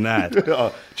haven't seen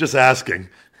that. Just asking.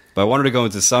 But I wanted to go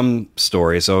into some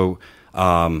story. So...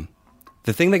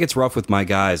 the thing that gets rough with my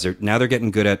guys, they're getting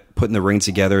good at putting the ring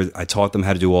together. I taught them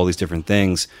how to do all these different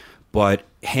things, but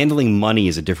handling money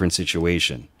is a different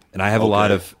situation. And I have a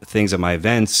lot of things at my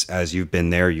events. As you've been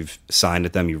there, you've signed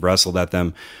at them, you've wrestled at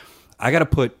them. I got to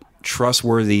put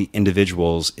trustworthy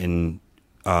individuals in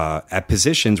at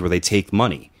positions where they take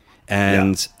money,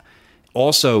 and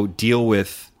also deal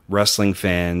with wrestling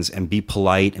fans and be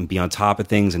polite and be on top of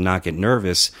things and not get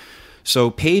nervous.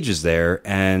 So Paige is there,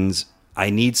 and I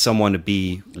need someone to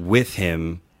be with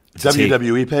him.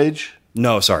 WWE Page?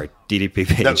 No, sorry, DDP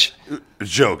Page. A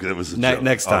joke. It was a joke.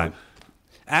 Next time.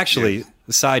 Actually,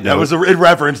 side note. That was in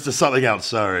reference to something else.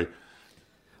 Sorry.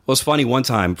 Well, it's funny. One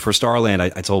time for Starland, I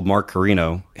told Mark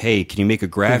Carino, "Hey, can you make a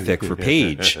graphic for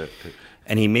Paige?"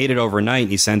 And he made it overnight.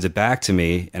 And he sends it back to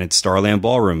me, and it's Starland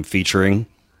Ballroom featuring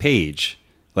Paige,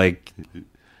 like.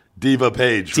 Diva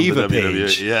Page. Diva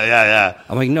Page. Yeah.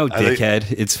 I'm like, no,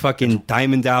 dickhead. It's fucking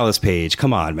Diamond Dallas Page.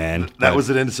 Come on, man. That was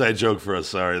an inside joke for us.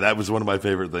 Sorry. That was one of my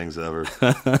favorite things ever.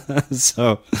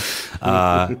 So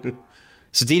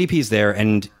DDP's there,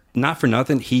 and not for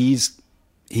nothing, he's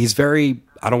very,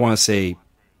 I don't want to say,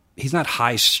 he's not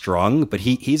high strung, but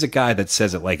he's a guy that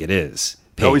says it like it is.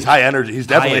 Page. No, he's high energy. He's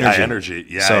definitely high energy.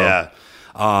 Yeah.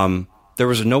 There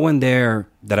was no one there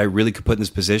that I really could put in this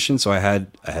position, so I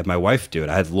had my wife do it.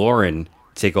 I had Lauren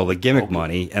take all the gimmick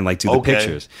money and do the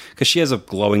pictures, because she has a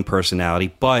glowing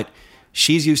personality, but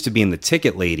she's used to being the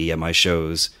ticket lady at my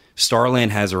shows.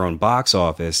 Starland has her own box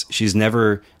office. She's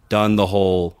never done the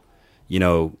whole,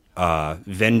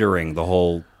 vendoring, the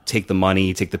whole take the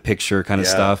money, take the picture kind of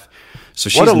stuff. So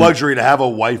what a luxury to have a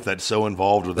wife that's so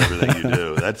involved with everything you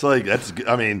do.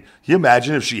 I mean, can you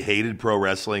imagine if she hated pro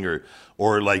wrestling or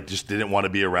just didn't want to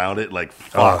be around it?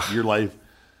 Your life.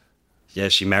 Yeah,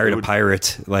 she married a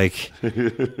pirate.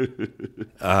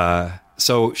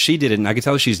 So she did it, and I could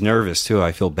tell she's nervous too.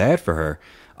 I feel bad for her.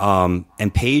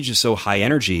 And Paige is so high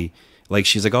energy.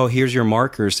 She's like, "Oh, here's your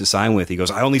markers to sign with." He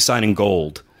goes, "I only sign in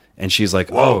gold." And she's like,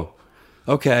 "Whoa.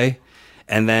 Oh, okay."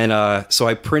 And then, so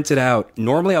I printed out,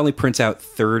 normally I only print out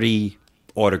 30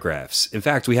 autographs. In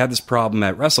fact, we had this problem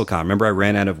at WrestleCon. Remember I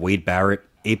ran out of Wade Barrett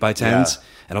 8x10s? Yeah.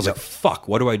 And I was like, fuck,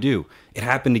 what do I do? It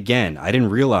happened again. I didn't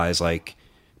realize,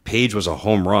 Paige was a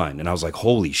home run. And I was like,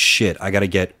 holy shit, I got to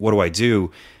get, what do I do?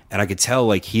 And I could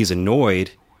tell, he's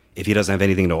annoyed if he doesn't have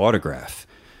anything to autograph.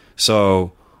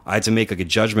 So I had to make, a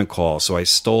judgment call. So I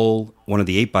stole one of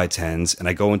the 8x10s, and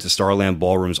I go into Starland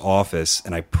Ballroom's office,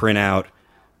 and I print out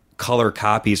color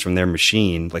copies from their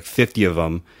machine, 50 of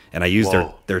them, and I used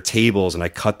their tables, and I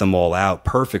cut them all out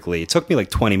perfectly. It took me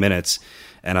 20 minutes,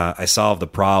 and I solved the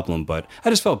problem, but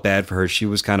I just felt bad for her. She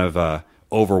was kind of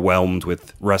overwhelmed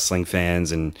with wrestling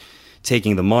fans and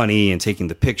taking the money and taking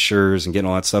the pictures and getting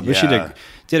all that stuff. But she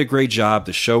did a great job.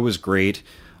 The show was great.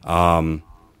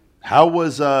 How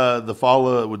was the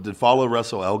Fala? Did Fala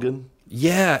wrestle Elgin?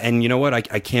 Yeah, and you know what?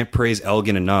 I can't praise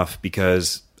Elgin enough,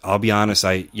 because I'll be honest,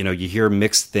 you hear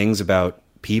mixed things about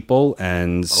people,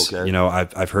 and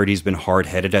I've heard he's been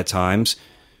hard-headed at times.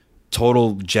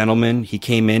 Total gentleman. He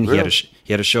came in. Really?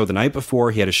 He had a show the night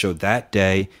before. He had a show that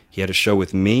day. He had a show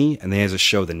with me, and then he has a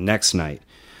show the next night.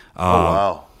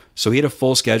 Wow! So he had a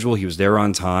full schedule. He was there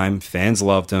on time. Fans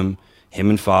loved him. Him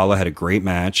and Fala had a great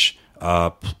match.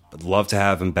 I'd love to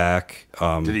have him back.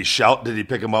 Did he shout? Did he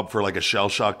pick him up for a shell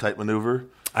shock type maneuver?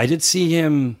 I did see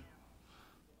him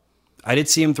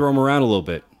throw him around a little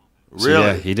bit. Really? So,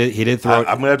 yeah, he did throw.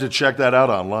 I'm gonna have to check that out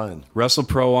online.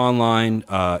 WrestlePro online.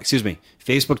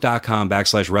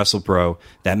 Facebook.com/WrestlePro.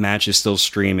 That match is still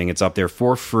streaming. It's up there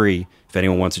for free if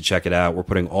anyone wants to check it out. We're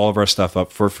putting all of our stuff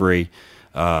up for free,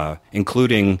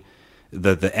 including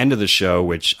the end of the show,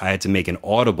 which I had to make an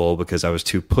audible because I was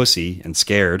too pussy and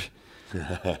scared.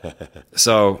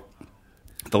 So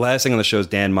the last thing on the show is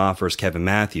Dan Moff versus Kevin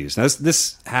Matthews. Now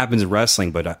this happens in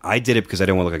wrestling, but I did it because I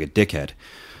didn't want to look like a dickhead.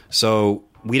 So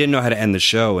we didn't know how to end the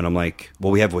show, and I'm like,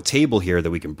 well, we have a table here that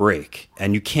we can break,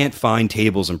 and you can't find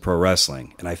tables in pro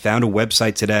wrestling. And I found a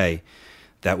website today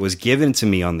that was given to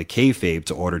me on the kayfabe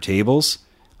to order tables.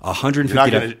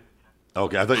 $150.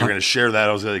 Okay, I thought you were going to share that.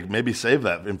 I was like, maybe save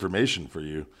that information for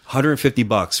you.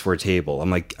 $150 for a table.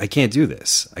 I'm like, I can't do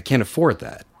this. I can't afford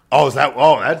that. Oh,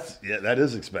 that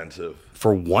is expensive.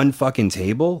 For one fucking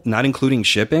table, not including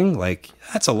shipping, like,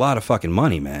 that's a lot of fucking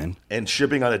money, man. And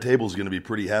shipping on a table is going to be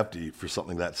pretty hefty for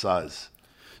something that size.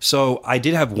 So I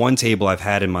did have one table I've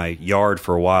had in my yard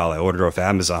for a while. I ordered off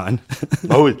Amazon.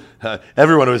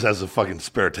 Everyone always has a fucking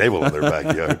spare table in their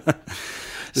backyard.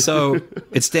 So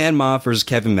it's Dan Moff versus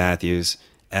Kevin Matthews.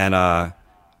 And,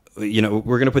 we're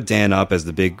going to put Dan up as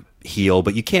the big heel,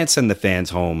 but you can't send the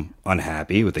fans home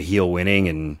unhappy with the heel winning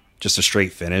and just a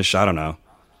straight finish. I don't know.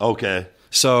 Okay.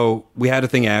 So we had a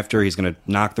thing after. He's going to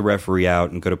knock the referee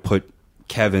out and going to put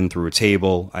Kevin through a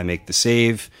table. I make the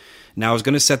save. Now I was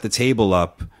going to set the table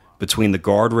up between the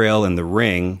guardrail and the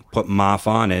ring, put Moff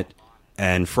on it,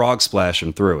 and frog splash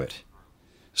him through it.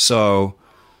 So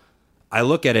I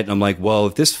look at it and I'm like, well,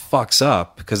 if this fucks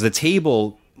up, because the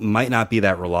table might not be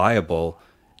that reliable,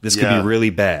 this could be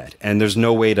really bad. And there's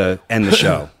no way to end the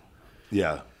show.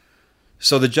 Yeah.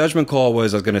 So the judgment call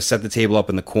was I was going to set the table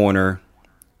up in the corner,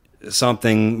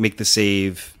 something, make the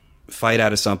save, fight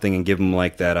out of something, and give him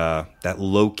like that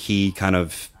low-key kind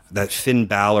of, that Finn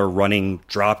Balor running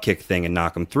dropkick thing and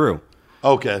knock him through.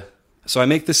 Okay. So I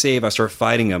make the save, I start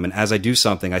fighting him, and as I do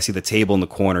something, I see the table in the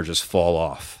corner just fall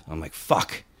off. I'm like,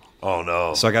 fuck. Oh,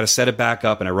 no. So I got to set it back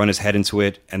up, and I run his head into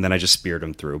it, and then I just speared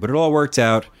him through. But it all worked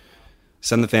out.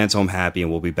 Send the fans home happy,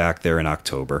 and we'll be back there in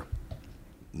October.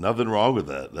 Nothing wrong with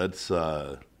that. That's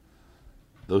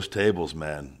those tables,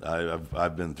 man.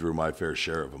 I've been through my fair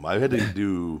share of them. I had to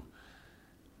do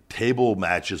table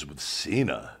matches with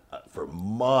Cena for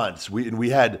months.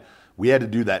 We had to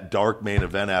do that dark main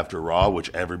event after Raw, which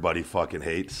everybody fucking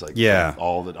hates. Like,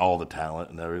 all the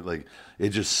talent and everything. Like, it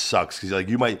just sucks because like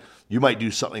you might do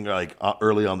something like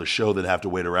early on the show that have to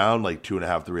wait around like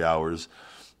 2.5, 3 hours.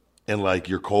 And like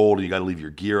you're cold and you got to leave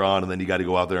your gear on, and then you got to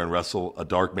go out there and wrestle a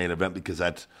dark main event because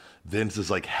that's Vince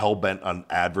is like hell bent on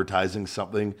advertising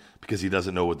something because he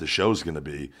doesn't know what the show's going to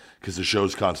be because the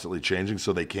show's constantly changing,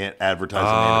 so they can't advertise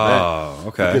the main event.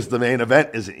 Okay. Because the main event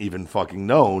isn't even fucking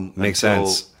known. Makes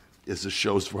sense. As the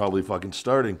show's probably fucking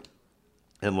starting,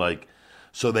 and like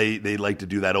so they like to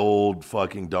do that old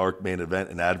fucking dark main event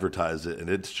and advertise it, and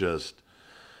it's just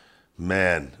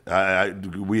man,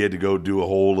 we had to go do a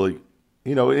whole like.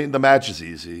 You know, the match is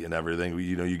easy and everything.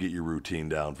 You know, you get your routine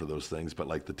down for those things. But,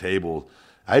 like, the table,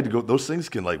 I had to go – those things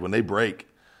can, like, when they break,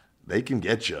 they can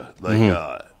get you. Like,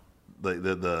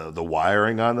 the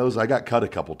wiring on those, I got cut a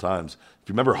couple times. If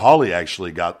you remember, Holly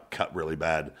actually got cut really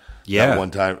bad. Yeah. That one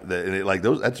time. And it, like,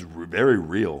 those, that's very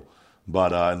real.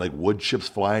 But, and, like, wood chips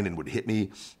flying and would hit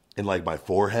me in, like, my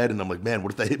forehead. And I'm like, man,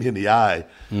 what if they hit me in the eye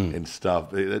and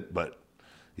stuff? But,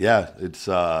 yeah, it's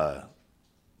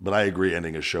but I agree,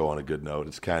 ending a show on a good note.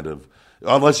 It's kind of,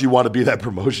 unless you want to be that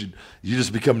promotion, you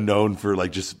just become known for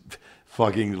like just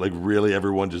fucking like really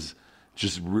everyone just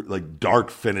like dark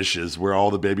finishes where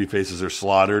all the baby faces are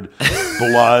slaughtered,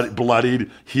 bloodied,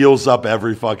 heels up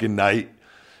every fucking night.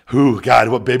 God,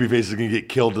 what baby face is going to get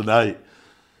killed tonight?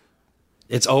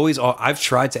 It's always, I've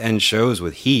tried to end shows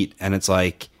with heat, and it's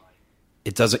like,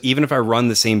 it doesn't, even if I run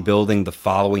the same building the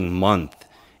following month,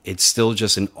 it's still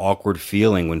just an awkward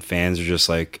feeling when fans are just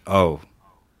like, oh,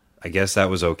 I guess that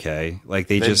was okay. Like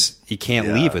you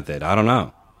can't leave with it. I don't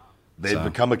know. They've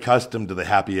become accustomed to the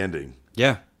happy ending.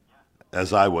 Yeah.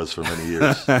 As I was for many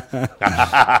years.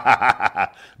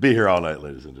 Be here all night,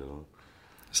 ladies and gentlemen.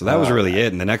 So that was really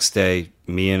it. And the next day,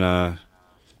 me and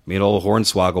old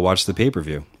Hornswoggle watched the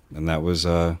pay-per-view. And that was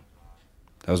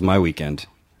my weekend.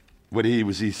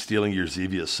 Was he stealing your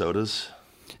Zevia sodas?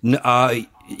 No,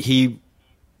 he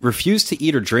refused to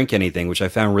eat or drink anything, which I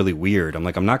found really weird. I'm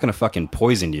like, I'm not going to fucking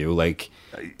poison you. Like,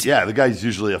 yeah, the guy's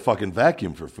usually a fucking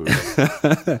vacuum for food.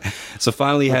 So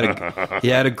finally, he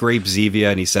had a grape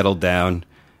Zevia, and he settled down,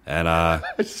 and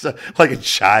like a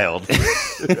child.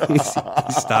 he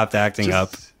stopped acting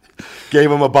up.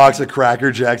 Gave him a box of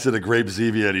Cracker Jacks and a grape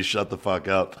Zevia, and he shut the fuck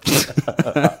up.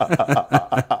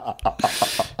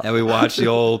 And we watched the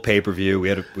old pay-per-view. We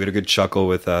had a good chuckle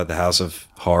with the House of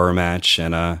Horror match.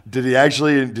 And did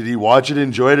he watch it,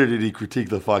 enjoy it, or did he critique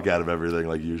the fuck out of everything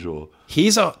like usual?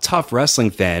 He's a tough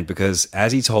wrestling fan because,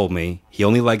 as he told me, he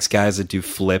only likes guys that do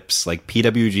flips, like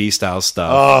PWG style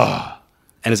stuff.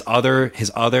 And his other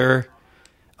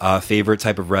favorite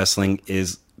type of wrestling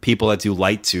is people that do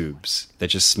light tubes, that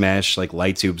just smash like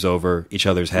light tubes over each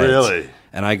other's heads. Really?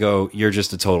 And I go, you're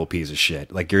just a total piece of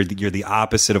shit. Like you're the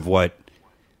opposite of what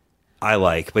I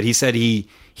like. But he said he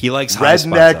likes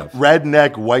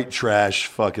redneck, white trash,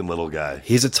 fucking little guy.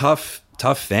 He's a tough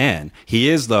fan. He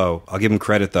is, though. I'll give him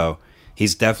credit, though.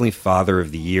 He's definitely father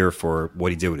of the year for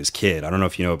what he did with his kid. I don't know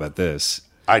if you know about this.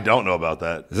 I don't know about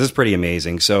that. This is pretty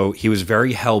amazing. So he was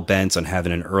very hell-bent on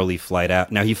having an early flight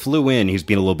out. Now, he flew in. He was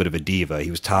being a little bit of a diva.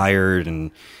 He was tired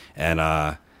and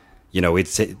I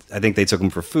think they took him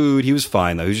for food. He was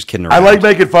fine, though. He was just kidding around. I like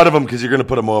making fun of him because you're going to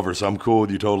put him over, so I'm cool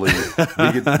with you totally.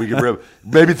 we could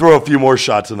maybe throw a few more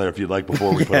shots in there if you'd like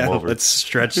before we put him over. Let's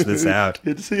stretch this out.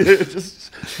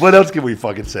 What else can we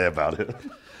fucking say about it?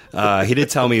 He did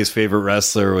tell me his favorite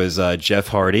wrestler was Jeff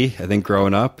Hardy, I think,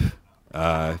 growing up.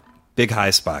 Big high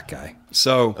spot guy.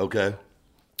 So okay.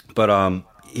 But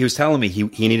he was telling me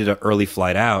he needed an early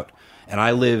flight out. And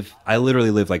I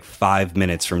literally live like 5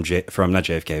 minutes from not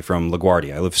JFK, from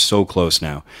LaGuardia. I live so close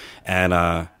now.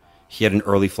 And he had an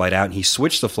early flight out, and he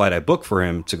switched the flight I booked for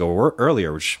him to go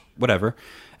earlier, which, whatever.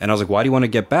 And I was like, why do you want to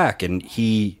get back? And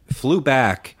he flew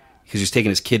back because he was taking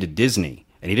his kid to Disney,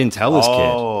 and he didn't tell his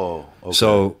kid. Okay.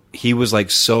 So he was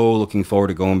like so looking forward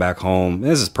to going back home.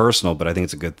 This is personal, but I think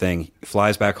it's a good thing. He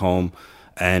flies back home.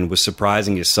 And was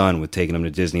surprising his son with taking him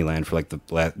to Disneyland for like the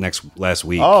last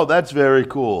week. Oh, that's very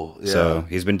cool. Yeah. So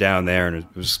he's been down there, and it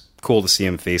was cool to see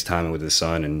him FaceTiming with his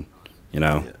son. And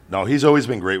Yeah. No, he's always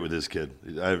been great with his kid.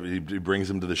 He brings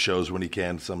him to the shows when he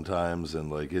can sometimes,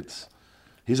 and like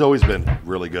he's always been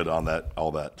really good on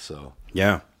all that. So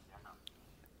yeah,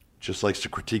 just likes to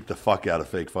critique the fuck out of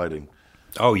fake fighting.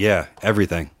 Oh yeah,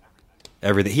 everything.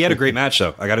 He had a great match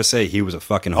though. I got to say, he was a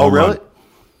fucking home run. Oh really? Run.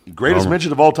 Greatest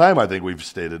mention of all time, I think we've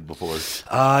stated before.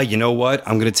 You know what?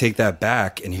 I'm going to take that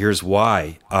back, and here's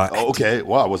why. Okay.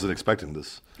 Wow, I wasn't expecting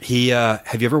this.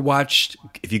 Have you ever watched,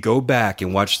 if you go back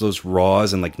and watch those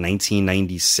Raws in like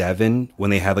 1997 when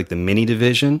they had like the mini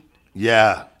division?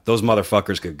 Yeah. Those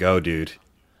motherfuckers could go, dude.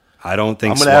 I don't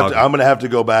think I'm gonna have to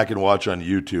go back and watch on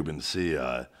YouTube and see.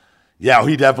 Yeah,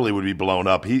 he definitely would be blown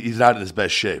up. He's not in his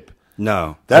best shape.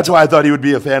 No. That's why I thought he would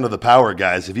be a fan of the power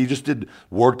guys. If he just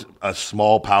worked a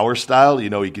small power style, he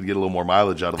could get a little more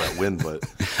mileage out of that win. But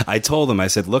I told him, I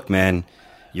said, look, man,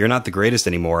 you're not the greatest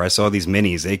anymore. I saw these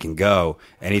minis, they can go.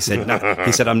 And he said, no.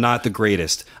 He said, I'm not the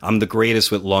greatest. I'm the greatest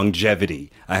with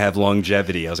longevity. I have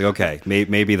longevity. I was like, okay,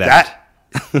 maybe that.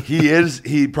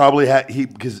 He probably had,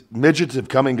 because midgets have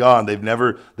come and gone.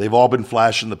 They've all been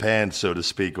flash in the pan, so to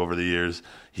speak, over the years.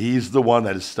 He's the one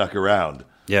that has stuck around.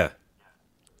 Yeah.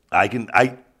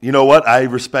 You know what? I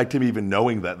respect him even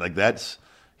knowing that. Like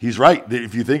he's right.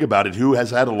 If you think about it, who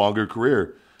has had a longer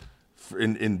career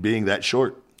in being that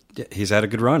short? Yeah, he's had a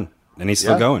good run, and he's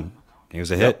still going. He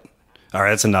was a hit. All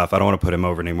right, that's enough. I don't want to put him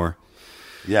over anymore.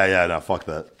 Yeah, no, fuck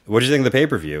that. What did you think of the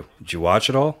pay-per-view? Did you watch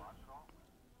it all?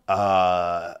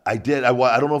 I did. I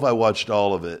don't know if I watched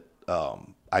all of it.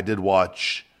 I did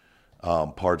watch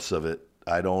parts of it.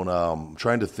 I'm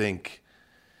trying to think.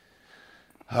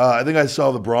 I think I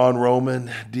saw the Braun Roman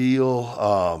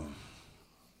deal,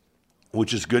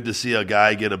 which is good to see a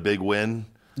guy get a big win.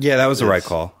 Yeah, that was the right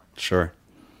call. Sure.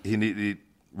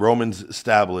 Roman's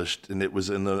established, and it was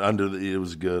it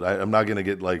was good. I'm not gonna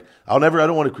get like I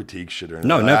don't want to critique shit or anything.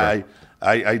 No, never.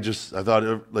 I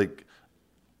thought like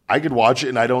I could watch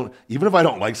it, and even if I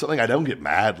don't like something, I don't get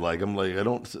mad. Like I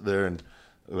don't sit there and.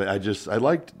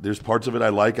 There's parts of it I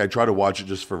like. I try to watch it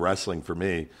just for wrestling for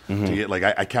me to get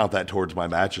I count that towards my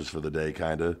matches for the day,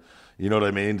 kind of. You know what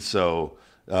I mean? So,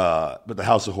 but the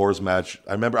House of Horrors match,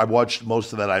 I remember I watched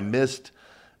most of that. I missed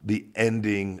the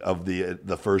ending of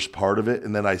the first part of it,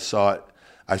 and then I saw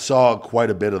quite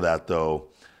a bit of that though,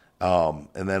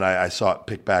 and then I saw it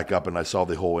pick back up, and I saw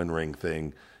the whole in-ring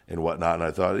thing and whatnot, and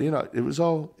I thought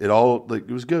it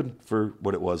was good for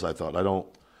what it was. I thought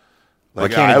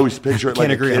I always picture it like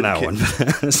a kid. I can't agree on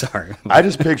that one. Sorry. I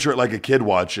just picture it like a kid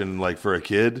watching, like for a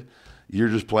kid, you're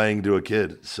just playing to a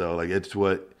kid. So like it's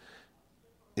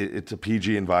a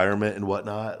PG environment and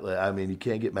whatnot. I mean, you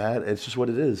can't get mad. It's just what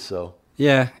it is. So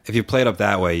yeah, if you play it up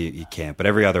that way, you can't. But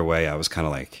every other way, I was kind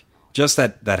of like, just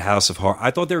that House of Horror.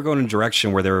 I thought they were going in a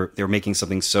direction where they were making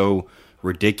something so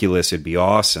ridiculous it'd be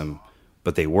awesome.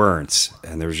 but they weren't,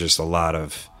 and there was just a lot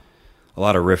of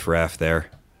riffraff there.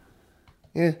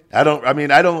 Yeah, I don't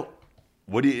know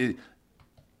what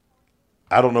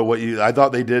you. I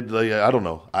thought they did. Like, I don't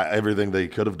know everything they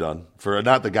could have done for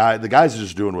not the guy. The guys are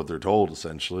just doing what they're told,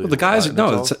 essentially. Well, the guys,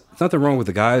 it's nothing wrong with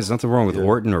the guys. Nothing wrong with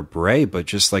Orton or Bray, but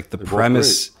just like the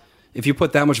premise. If you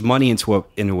put that much money into a,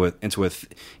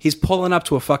 he's pulling up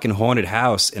to a fucking haunted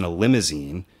house in a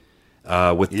limousine,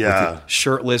 with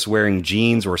shirtless, wearing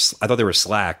jeans, or I thought they were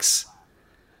slacks.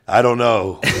 I don't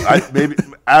know.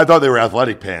 I thought they were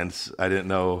athletic pants. I didn't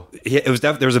know. Yeah, it was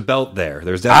there was a belt there.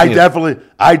 There was definitely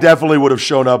I definitely would have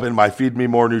shown up in my Feed Me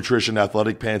More Nutrition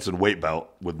athletic pants and weight belt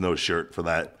with no shirt for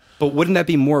that. But wouldn't that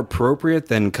be more appropriate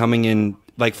than coming in?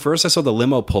 Like, first I saw the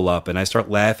limo pull up and I start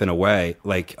laughing away.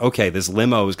 Like, okay, this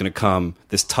limo is going to come.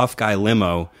 This tough guy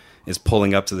limo is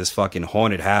pulling up to this fucking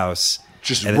haunted house.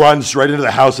 Just runs right into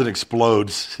the house and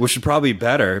explodes. Which would probably be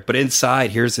better. But inside,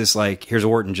 here's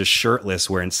Orton just shirtless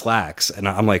wearing slacks. And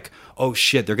I'm like, oh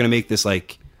shit, they're going to make this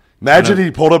like... Imagine he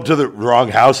pulled up to the wrong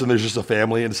house and there's just a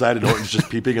family inside and Orton's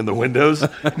just peeping in the windows,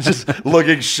 just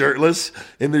looking shirtless.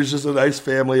 And there's just a nice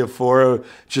family of four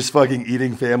just fucking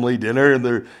eating family dinner. And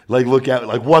they're like, look out,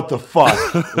 like, what the fuck?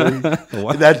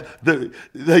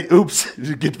 Oops,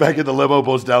 get back in the limo,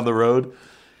 goes down the road.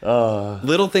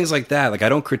 Little things like that. Like, I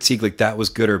don't critique like that was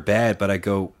good or bad, but I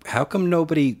go, how come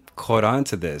nobody caught on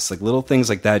to this? Like, little things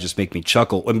like that just make me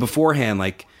chuckle. And beforehand,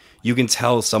 like, you can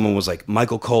tell someone was like,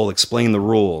 Michael Cole, explain the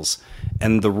rules.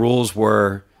 And the rules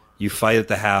were you fight at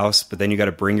the house, but then you got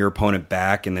to bring your opponent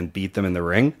back and then beat them in the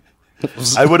ring.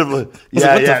 I would have,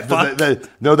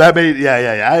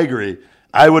 I agree.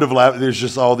 I would have laughed. There's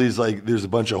just all these, like, there's a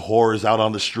bunch of whores out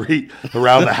on the street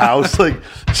around the house, like,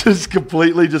 just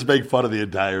completely just make fun of the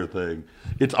entire thing.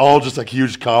 It's all just a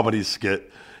huge comedy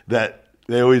skit that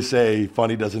they always say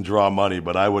funny doesn't draw money,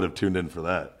 but I would have tuned in for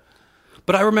that.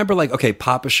 But I remember, like, okay,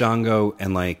 Papa Shango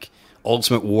and, like,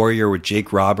 Ultimate Warrior with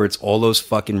Jake Roberts, all those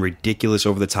fucking ridiculous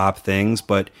over-the-top things,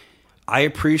 but I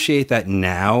appreciate that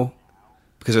now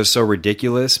because it was so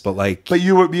ridiculous, but, like... But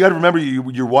you got to remember,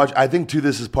 you're watch. I think, too,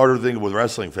 this is part of the thing with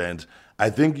wrestling fans. I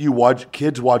think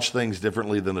kids watch things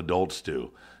differently than adults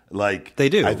do. Like, they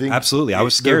do, I think absolutely. I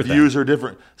was scared. Their views are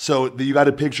different. So you got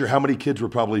to picture how many kids were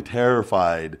probably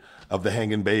terrified of the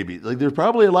hanging baby. Like, there's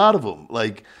probably a lot of them.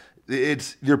 Like...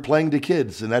 You're playing to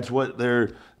kids, and that's what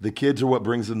the kids are what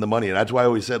brings in the money. And that's why I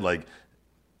always said, like,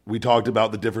 we talked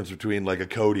about the difference between like a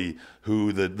Cody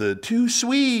who the too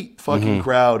sweet fucking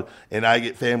crowd, and I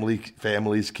get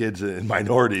families, kids, and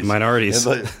minorities. And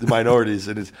the minorities.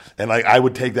 And like I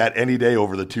would take that any day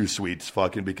over the too sweets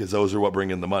fucking because those are what bring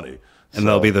in the money. And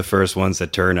they'll be the first ones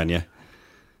that turn on you.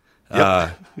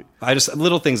 Yep.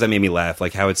 Little things that made me laugh,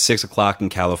 like how it's 6:00 in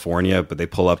California, but they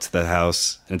pull up to the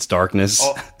house and it's darkness.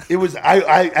 It was.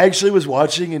 I actually was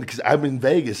watching, and because I'm in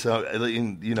Vegas, so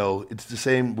it's the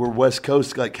same. We're West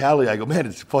Coast, like Cali. I go, man,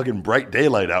 it's fucking bright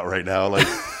daylight out right now. Like,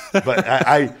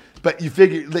 but but you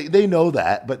figure they know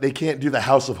that, but they can't do the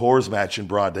House of Horrors match in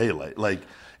broad daylight. Like,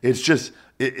 it's just.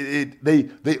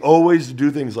 They always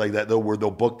do things like that though, where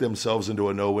they'll book themselves into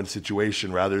a no-win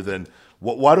situation rather than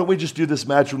why don't we just do this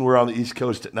match when we're on the East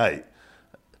Coast at night?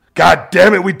 God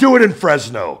damn it, we do it in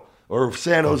Fresno or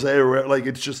San Jose or like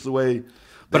it's just the way.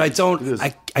 But I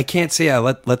can't say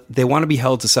they want to be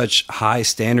held to such high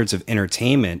standards of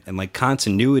entertainment and like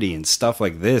continuity and stuff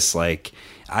like this. Like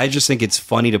I just think it's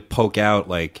funny to poke out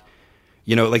like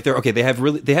like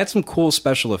they had some cool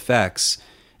special effects.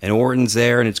 And Orton's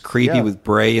there, and it's creepy with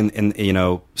Bray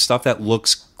and stuff that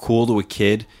looks cool to a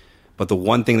kid. But the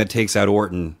one thing that takes out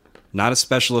Orton, not a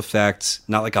special effect,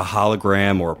 not like a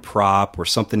hologram or a prop or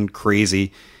something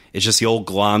crazy. It's just the old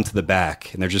glom to the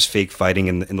back, and they're just fake fighting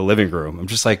in the living room. I'm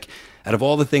just like, out of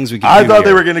all the things we could do I thought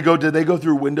they were going to go, did they go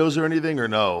through windows or anything, or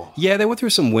no? Yeah, they went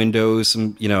through some windows,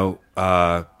 some,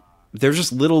 there's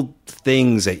just little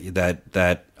things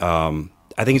that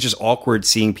I think it's just awkward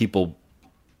seeing people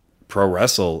pro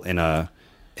wrestle in a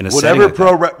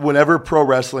whenever pro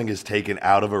wrestling is taken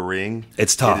out of a ring,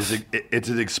 it's tough. It's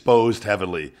exposed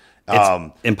heavily.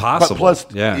 It's impossible. But plus,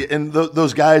 and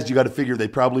those guys, you got to figure they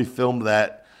probably filmed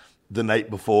that the night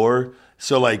before.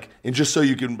 So like, and just so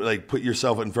you can like put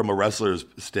yourself in from a wrestler's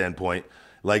standpoint,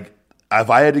 like if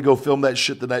I had to go film that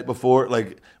shit the night before,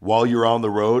 like while you're on the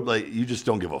road, like you just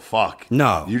don't give a fuck.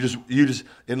 No, you just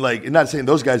and like, and not saying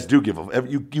those guys do give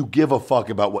you give a fuck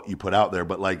about what you put out there,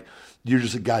 but like you're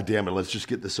just like, God damn it, let's just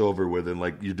get this over with, and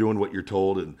like you're doing what you're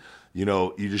told, and you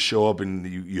just show up and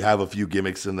you have a few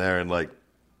gimmicks in there, and like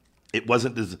it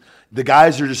wasn't the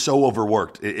guys are just so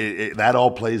overworked. That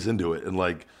all plays into it, and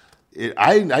like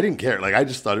I didn't care. Like I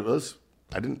just thought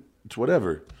it's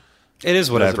whatever. It is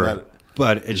whatever.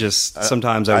 But it just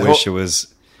sometimes I wish it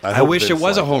was. I wish it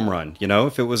was a home run. You know,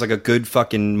 if it was like a good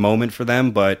fucking moment for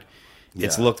them. But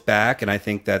it's looked back, and I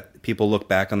think that people look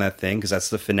back on that thing because that's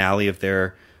the finale of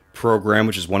their program,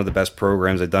 which is one of the best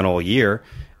programs they've done all year.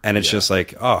 And it's just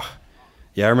like, oh,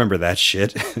 yeah, I remember that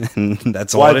shit. And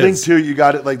that's all it is. Well, I think, too, you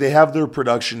got it. Like, they have their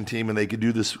production team, and they could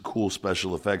do this cool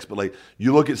special effects. But, like,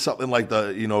 you look at something like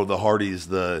the Hardys,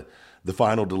 the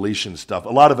final deletion stuff. A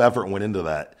lot of effort went into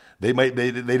that. They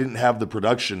didn't have the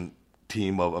production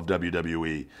team of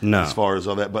WWE as far as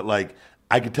all that. But, like,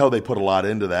 I could tell they put a lot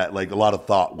into that. Like, a lot of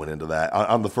thought went into that,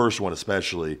 on the first one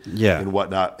especially, and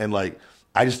whatnot. And, like,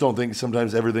 I just don't think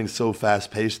sometimes everything's so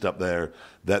fast-paced up there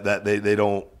that they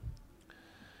don't –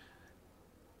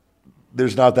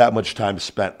 there's not that much time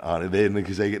spent on it.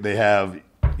 Because they have,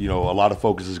 a lot of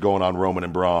focus is going on Roman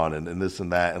and Braun and this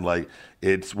and that. And, like,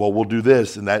 it's, well, we'll do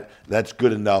this, and that's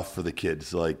good enough for the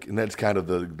kids. Like, and that's kind of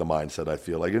the mindset I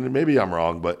feel like. And maybe I'm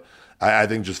wrong, but I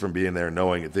think just from being there and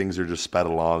knowing it, things are just sped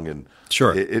along. And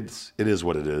sure, it is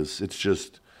what it is. It's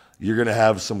just – you're going to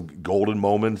have some golden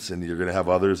moments, and you're going to have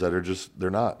others that are just,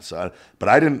 they're not. So, but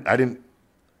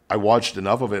I watched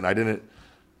enough of it, and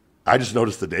I just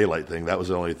noticed the daylight thing. That was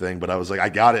the only thing. But I was like, I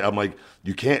got it. I'm like,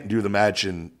 you can't do the match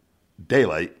in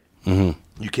daylight.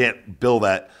 Mm-hmm. You can't bill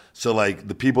that. So, like,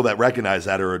 the people that recognize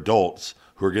that are adults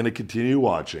who are going to continue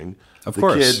watching. Of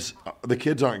course. The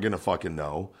kids aren't going to fucking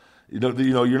know.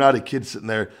 You're not a kid sitting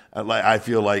there. Like, I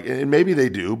feel like, and maybe they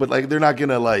do, but, like, they're not going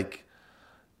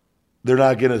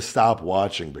to stop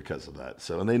watching because of that.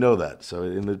 So, and they know that. So,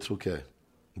 and it's okay.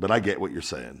 But I get what you're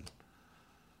saying.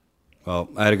 Well,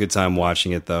 I had a good time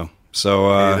watching it, though.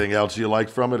 So, anything else you liked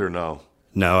from it, or no?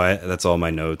 No, that's all my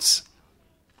notes.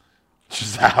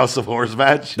 Just a House of Horrors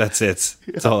match? That's it.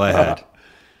 That's all I had.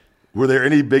 Were there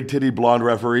any big titty blonde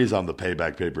referees on the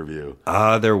Payback pay-per-view?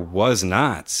 There was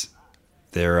not.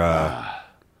 Gosh,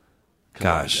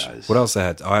 on, what else I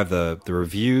had? I have the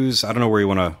reviews. I don't know where you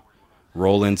want to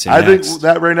roll into I next. think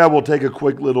that right now we'll take a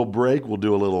quick little break. We'll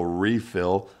do a little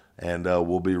refill, and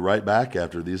we'll be right back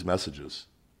after these messages.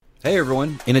 Hey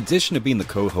everyone, in addition to being the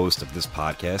co-host of this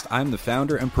podcast, I'm the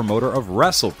founder and promoter of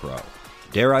WrestlePro.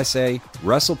 Dare I say,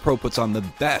 WrestlePro puts on the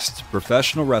best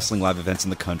professional wrestling live events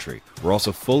in the country. We're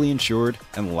also fully insured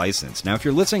and licensed. Now, if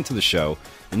you're listening to the show,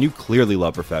 then you clearly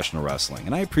love professional wrestling,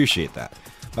 and I appreciate that.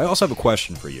 But I also have a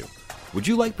question for you. Would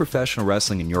you like professional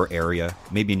wrestling in your area,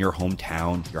 maybe in your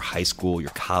hometown, your high school, your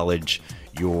college,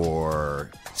 your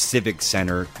civic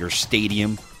center, your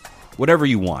stadium? Whatever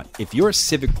you want. If you're a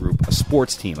civic group, a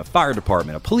sports team, a fire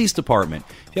department, a police department,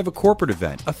 if you have a corporate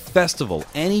event, a festival,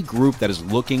 any group that is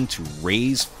looking to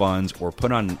raise funds or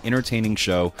put on an entertaining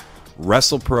show,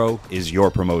 WrestlePro is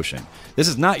your promotion. This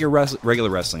is not your regular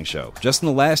wrestling show. Just in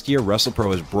the last year,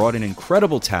 WrestlePro has brought in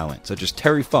incredible talent such as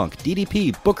Terry Funk,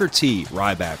 DDP, Booker T,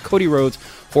 Ryback, Cody Rhodes,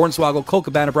 Hornswoggle, Colt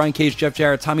Cabana, Brian Cage, Jeff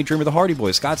Jarrett, Tommy Dreamer, the Hardy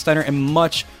Boys, Scott Steiner, and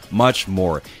much, much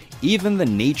more. Even the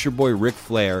Nature Boy Ric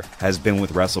Flair has been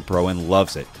with WrestlePro and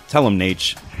loves it. Tell him,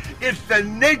 Nate. It's the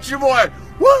Nature Boy.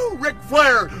 Woo! Ric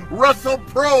Flair,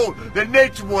 WrestlePro, the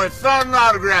Nature Boy, signing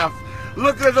autographs.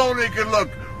 Look as only can look.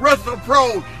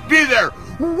 WrestlePro, be there.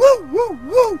 Woo, woo,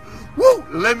 woo, woo.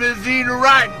 Limousine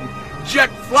riding, jet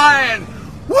flying.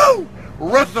 Woo!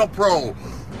 WrestlePro.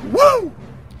 Woo!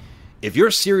 If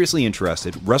you're seriously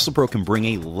interested, WrestlePro can bring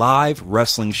a live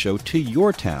wrestling show to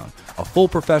your town. A full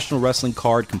professional wrestling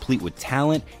card complete with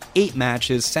talent, 8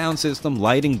 matches, sound system,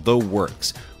 lighting, the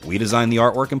works. We design the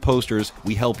artwork and posters.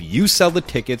 We help you sell the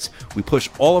tickets. We push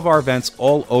all of our events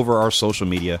all over our social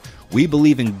media. We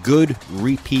believe in good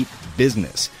repeat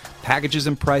business. Packages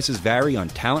and prices vary on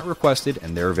talent requested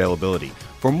and their availability.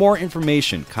 For more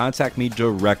information, contact me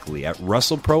directly at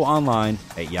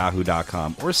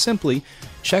WrestleProOnline@yahoo.com or simply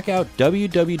check out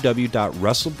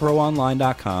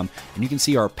www.WrestleProOnline.com and you can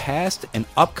see our past and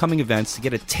upcoming events to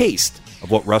get a taste of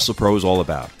what WrestlePro is all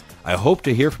about. I hope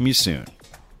to hear from you soon.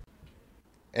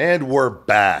 And we're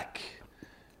back.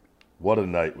 What a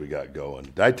night we got going.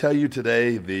 Did I tell you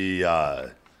today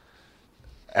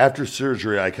after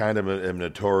surgery, I kind of am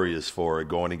notorious for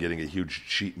going and getting a huge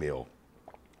cheat meal.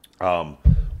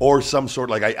 Or some sort,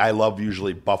 like I love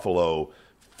usually buffalo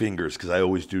fingers because I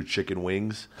always do chicken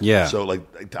wings. Yeah. So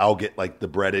like I'll get like the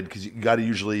breaded because you got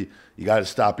to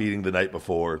stop eating the night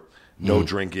before. No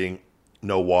drinking,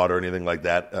 no water, anything like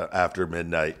that after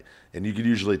midnight. And you could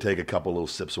usually take a couple little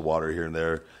sips of water here and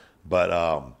there. But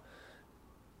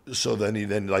so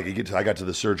then I got to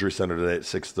the surgery center today at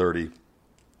 6:30,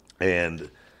 and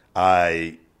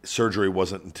surgery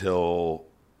wasn't until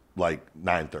like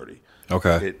 9:30.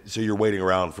 Okay. So you're waiting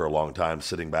around for a long time,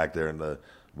 sitting back there in the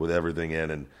with everything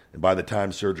in. And by the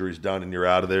time surgery's done and you're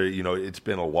out of there, it's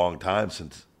been a long time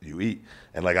since you eat.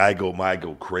 And like I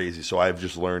go crazy. So I've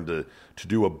just learned to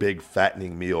do a big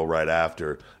fattening meal right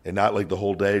after, and not like the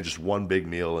whole day, just one big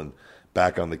meal and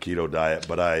back on the keto diet.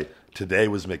 But today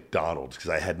was McDonald's because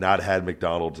I had not had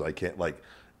McDonald's. I can't like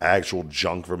actual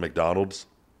junk from McDonald's.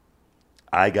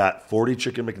 I got 40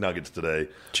 chicken McNuggets today.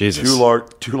 Jesus.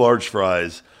 Two large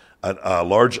fries, a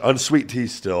large unsweet tea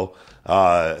still,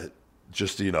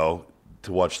 just to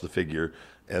watch the figure,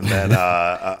 and then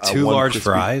two large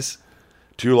fries.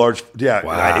 Two large, yeah.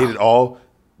 Wow. I ate it all.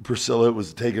 Priscilla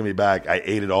was taking me back. I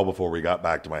ate it all before we got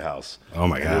back to my house. Oh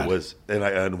my God! It was,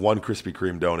 and one Krispy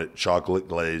Kreme donut, chocolate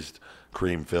glazed,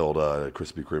 cream filled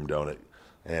Krispy Kreme donut,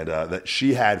 and that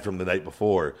she had from the night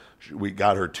before. We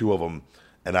got her 2 of them,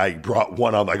 and I brought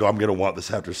one. I'm going to want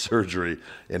this after surgery,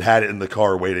 and had it in the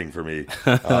car waiting for me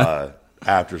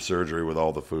after surgery with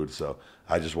all the food. So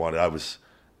I just wanted.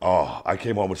 I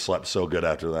came home and slept so good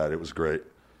after that. It was great.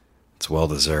 It's well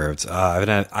deserved.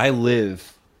 I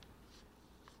live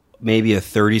maybe a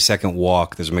 30-second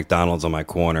walk. There's a McDonald's on my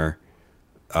corner.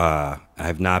 I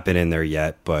have not been in there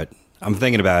yet, but I'm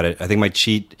thinking about it. I think my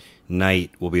cheat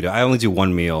night will be. I only do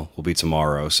one meal. Will be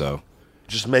tomorrow. So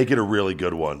just make it a really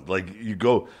good one. Like you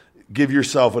go, give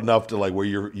yourself enough to like where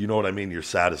you know what I mean. You're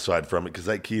satisfied from it because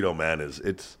that keto, man,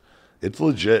 it's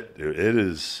legit.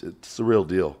 It's the real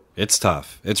deal. It's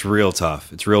tough. It's real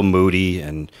tough. It's real moody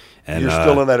and you're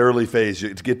still in that early phase.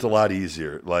 It gets a lot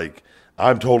easier. Like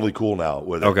I'm totally cool now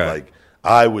with it. Okay. Like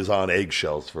I was on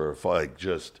eggshells for like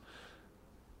just.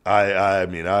 I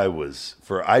mean I was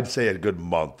for I'd say a good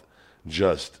month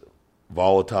just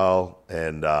volatile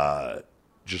and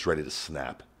just ready to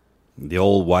snap. The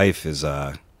old wife is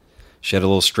she had a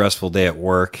little stressful day at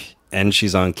work and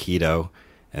she's on keto.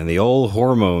 And the old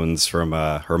hormones from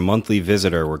her monthly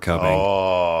visitor were coming.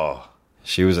 Oh.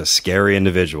 She was a scary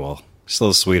individual. Still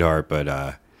a sweetheart, but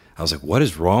I was like, what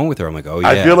is wrong with her? I'm like, oh, yeah.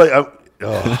 I feel like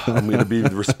I'm going to be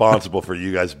responsible for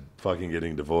you guys fucking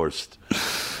getting divorced.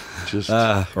 Just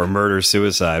or murder,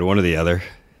 suicide, one or the other.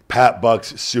 Pat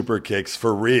Buck's super kicks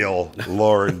for real.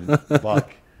 Lauren Buck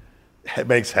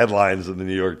makes headlines in the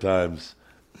New York Times.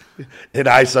 And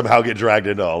I somehow get dragged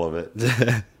into all of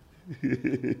it.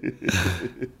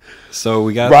 So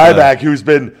we got Ryback,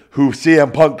 who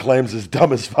CM Punk claims is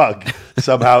dumb as fuck,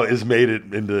 somehow is made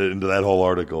it into that whole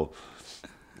article.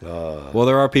 Well,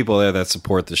 there are people there that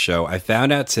support the show. I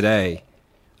found out today.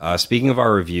 Speaking of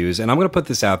our reviews, and I'm going to put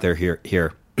this out there here.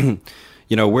 We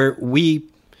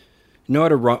know how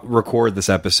to record this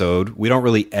episode. We don't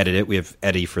really edit it. We have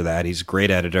Eddie for that. He's a great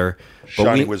editor.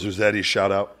 Shiny Wizards Eddie,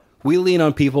 shout out. We lean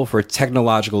on people for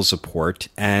technological support,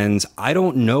 and I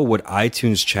don't know what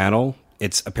iTunes channel.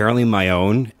 It's apparently my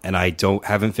own, and I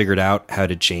haven't figured out how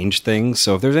to change things.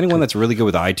 So if there's anyone that's really good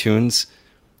with iTunes,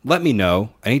 let me know.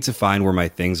 I need to find where my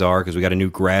things are because we got a new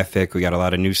graphic. We got a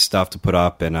lot of new stuff to put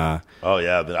up, and oh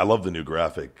yeah, I love the new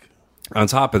graphic. On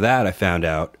top of that, I found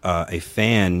out a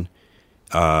fan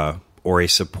or a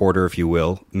supporter, if you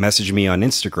will, messaged me on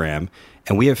Instagram.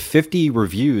 And we have 50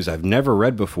 reviews I've never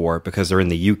read before because they're in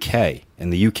the UK.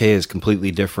 And the UK is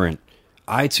completely different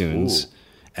iTunes. Ooh.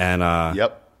 And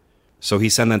yep. So he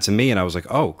sent that to me, and I was like,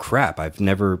 oh, crap. I've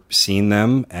never seen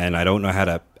them, and I don't know how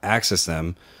to access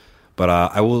them. But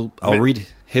I'll read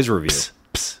his review.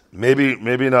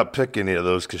 Maybe not pick any of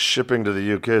those because shipping to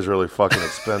the UK is really fucking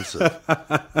expensive.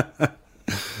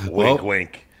 Wink,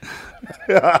 wink.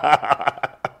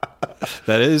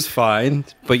 That is fine,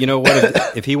 but you know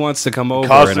what? If he wants to come over,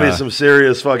 cost me some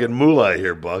serious fucking moolah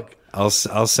here, Buck. I'll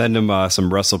send him some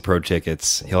WrestlePro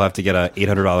tickets. He'll have to get a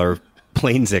 $800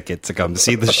 plane ticket to come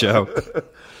see the show.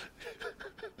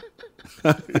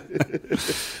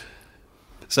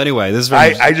 So anyway, this is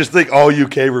I just think all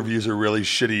UK reviews are really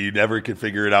shitty. You never can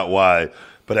figure it out why.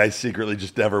 But I secretly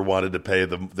just never wanted to pay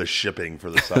the shipping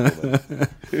for the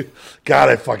supplement. God,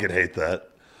 I fucking hate that.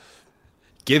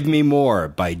 Give Me More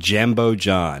by Jambo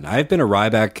John. I've been a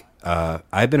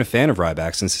fan of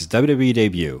Ryback since his WWE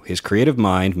debut. His creative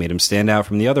mind made him stand out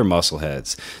from the other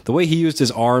muscleheads. The way he used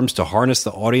his arms to harness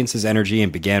the audience's energy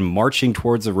and began marching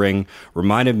towards the ring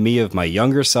reminded me of my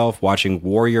younger self watching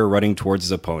Warrior running towards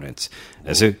his opponents.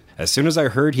 As soon as I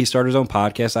heard he started his own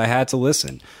podcast, I had to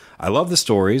listen. I love the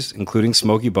stories, including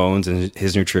Smokey Bones and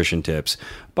his nutrition tips.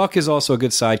 Buck is also a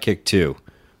good sidekick, too.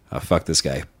 Fuck this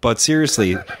guy. But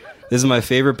seriously, this is my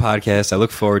favorite podcast. I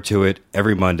look forward to it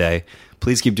every Monday.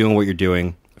 Please keep doing what you're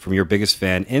doing. From your biggest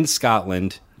fan in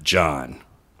Scotland, John.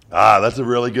 That's a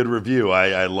really good review.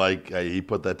 He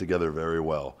put that together very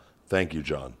well. Thank you,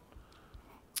 John.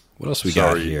 What else we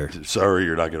got here? Sorry,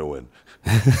 you're not going to win.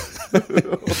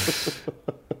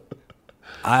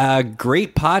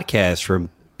 Great podcast from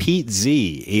Pete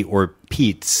Z, or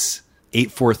Pete's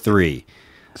 843.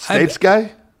 States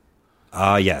guy?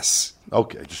 Yes.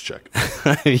 Okay, just check.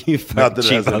 You Not that it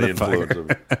cheap has any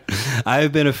motherfucker. influence.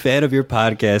 I've been a fan of your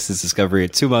podcast since discovering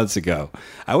it 2 months ago.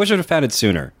 I wish I'd have found it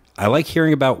sooner. I like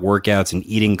hearing about workouts and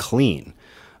eating clean.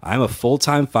 I'm a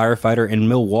full-time firefighter in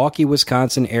Milwaukee,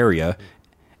 Wisconsin area,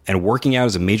 and working out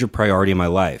is a major priority in my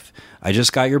life. I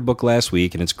just got your book last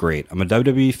week, and it's great. I'm a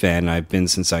WWE fan, and I've been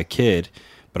since I kid,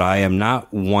 but I am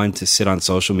not one to sit on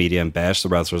social media and bash the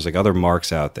wrestlers like other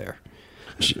marks out there.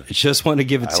 Just want to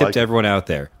give a tip to everyone out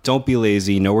there. Don't be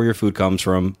lazy. Know where your food comes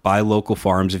from. Buy local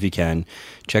farms if you can.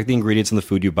 Check the ingredients in the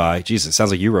food you buy. Jesus, it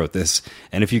sounds like you wrote this.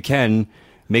 And if you can,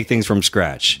 make things from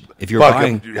scratch. If you're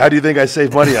buying, how do you think I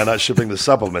save money on not shipping the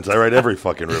supplements? I write every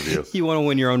fucking review. You want to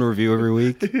win your own review every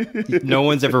week? No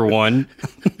one's ever won.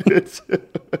 It's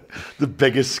the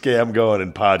biggest scam going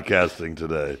in podcasting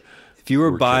today. If you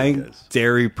were buying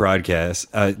dairy products,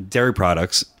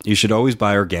 you should always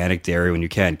buy organic dairy when you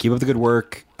can. Keep up the good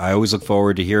work. I always look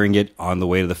forward to hearing it on the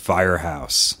way to the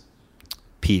firehouse.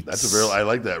 Pete. I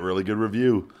like that. Really good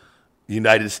review.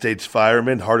 United States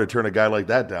fireman. Hard to turn a guy like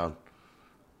that down.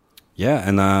 Yeah,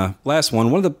 and last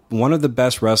one of the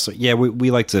best wrestler. Yeah, we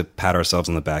like to pat ourselves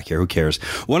on the back here. Who cares?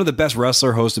 One of the best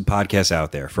wrestler hosted podcasts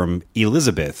out there from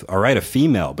Elizabeth. All right, a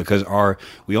female, because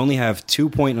we only have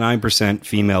 2.9%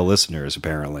 female listeners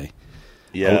apparently.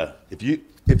 Yeah, if you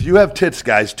have tits,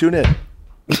 guys, tune in.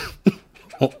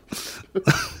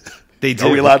 They do.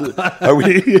 Are we allowed to? Are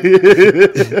we?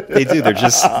 They do.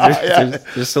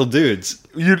 They're still dudes.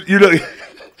 You know.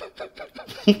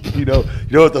 You know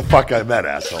what the fuck I meant,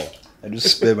 asshole. I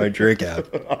just spit my drink out.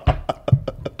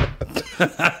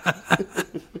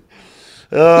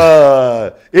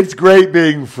 It's great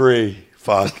being free.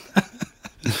 Fuck.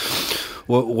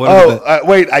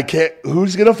 Wait, I can't.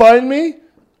 Who's gonna find me?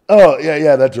 Oh,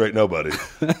 yeah, that's right. Nobody.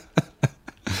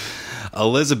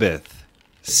 Elizabeth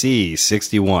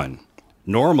C61.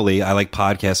 Normally, I like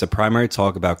podcasts that primarily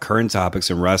talk about current topics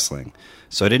in wrestling,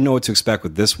 so I didn't know what to expect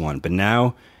with this one, but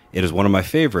now it is one of my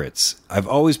favorites. I've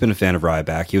always been a fan of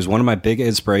Ryback. He was one of my big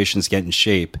inspirations to get in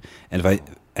shape, and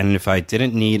if I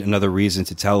didn't need another reason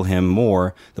to tell him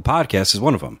more, the podcast is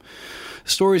one of them.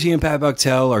 Stories he and Pat Buck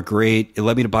tell are great. It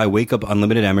led me to buy Wake Up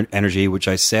Unlimited Energy, which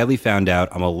I sadly found out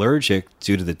I'm allergic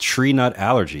due to the tree nut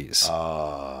allergies.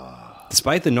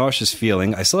 Despite the nauseous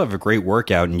feeling, I still have a great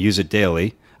workout and use it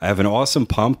daily. I have an awesome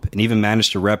pump and even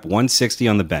managed to rep 160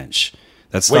 on the bench.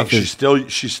 She's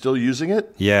still using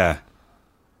it? Yeah.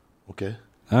 Okay.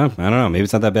 I don't know. Maybe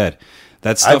it's not that bad.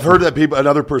 I've heard that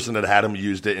another person that had him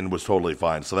used it and was totally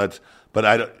fine. So it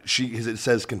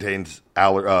says contains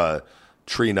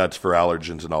tree nuts for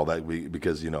allergens and all that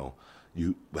because you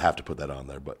have to put that on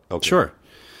there. But okay. Sure,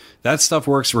 that stuff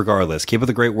works regardless. Keep up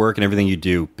the great work and everything you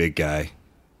do, big guy.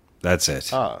 That's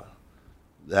it.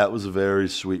 That was a very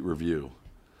sweet review.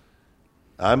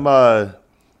 I'm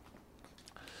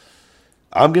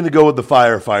going to go with the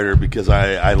firefighter because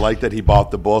I like that he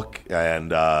bought the book, and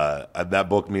that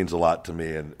book means a lot to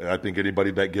me. And I think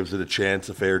anybody that gives it a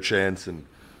fair chance, and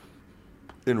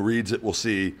reads it will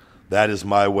see that is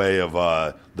my way of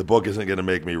the book isn't going to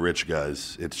make me rich,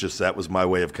 guys. It's just that was my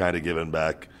way of kind of giving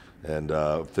back and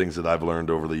things that I've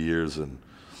learned over the years. And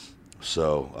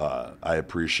so I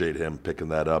appreciate him picking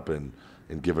that up and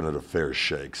giving it a fair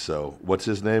shake. So what's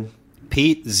his name?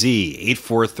 Pete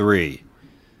Z843.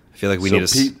 I feel like we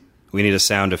need a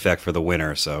sound effect for the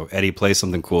winner. So Eddie, play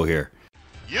something cool here.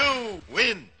 You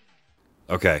win.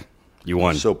 Okay, you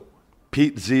won. So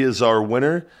Pete Z is our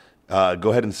winner.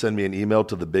 Go ahead and send me an email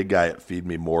to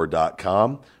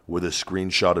thebigguy@feedmemore.com with a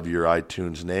screenshot of your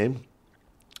iTunes name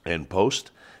and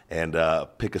post, and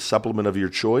pick a supplement of your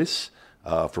choice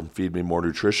from Feed Me More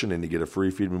Nutrition, and you get a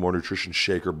free Feed Me More Nutrition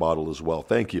shaker bottle as well.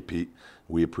 Thank you, Pete.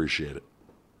 We appreciate it.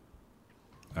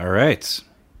 All right.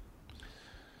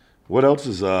 What else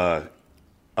is I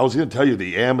was going to tell you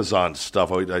the Amazon stuff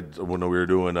when we were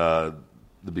doing the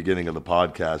beginning of the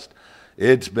podcast.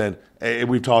 It's been,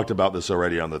 we've talked about this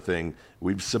already on the thing.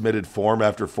 We've submitted form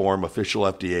after form, official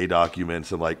FDA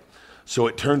documents, and so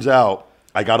it turns out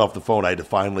I got off the phone. I had to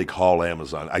finally call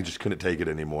Amazon. I just couldn't take it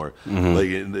anymore.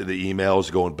 Mm-hmm. The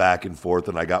emails going back and forth,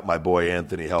 and I got my boy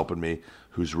Anthony helping me,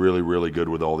 who's really, really good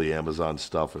with all the Amazon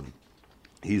stuff, and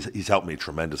he's helped me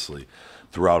tremendously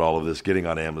throughout all of this, getting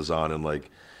on Amazon, and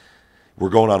we're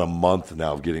going on a month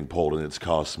now of getting pulled, and it's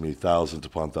cost me thousands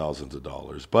upon thousands of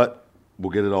dollars. But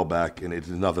we'll get it all back, and there's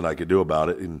nothing I can do about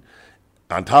it. And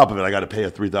on top of it, I got to pay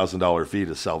a $3,000 fee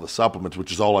to sell the supplements,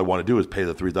 which is all I want to do is pay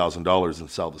the $3,000 and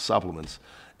sell the supplements.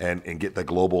 and get the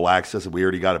global access. And we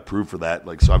already got approved for that.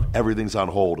 Like, so everything's on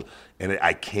hold, and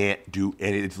I can't do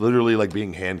any. It's literally like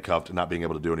being handcuffed and not being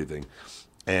able to do anything.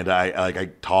 And I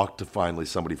talked to finally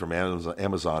somebody from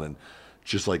Amazon and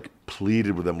just like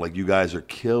pleaded with them, like, you guys are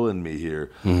killing me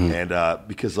here. And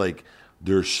because like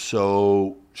they're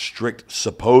so strict,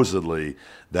 supposedly,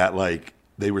 that like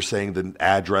they were saying the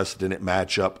address didn't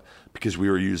match up because we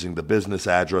were using the business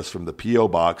address from the P.O.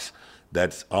 box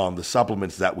that's on the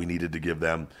supplements that we needed to give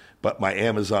them. But my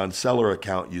Amazon seller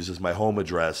account uses my home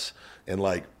address, and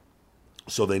like,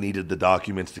 so they needed the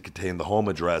documents to contain the home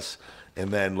address.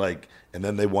 And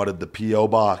then they wanted the P.O.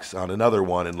 box on another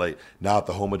one, and like not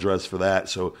the home address for that.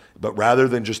 So, but rather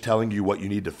than just telling you what you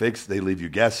need to fix, they leave you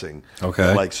guessing. Okay.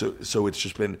 And like, so it's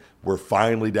just been, we're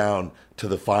finally down to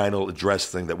the final address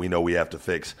thing that we know we have to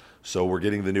fix. So we're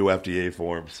getting the new FDA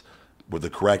forms with the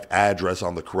correct address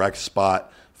on the correct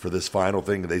spot for this final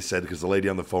thing. They said, because the lady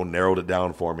on the phone narrowed it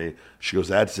down for me. She goes,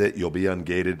 "That's it. You'll be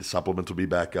ungated. The supplements will be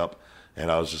back up."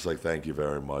 And I was just like, "Thank you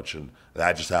very much." And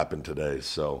that just happened today.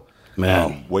 So.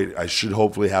 Man. Wait, I should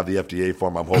hopefully have the FDA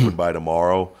form. I'm hoping by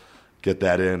tomorrow, get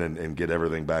that in and get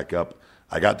everything back up.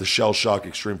 I got the Shell Shock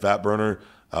Extreme Fat Burner.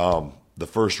 The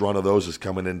first run of those is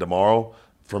coming in tomorrow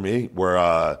for me,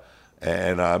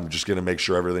 and I'm just going to make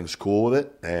sure everything's cool with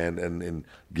it and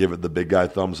give it the big guy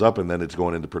thumbs up, and then it's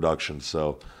going into production.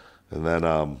 So, and then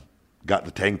got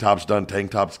the tank tops done.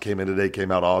 Tank tops came in today, came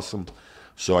out awesome.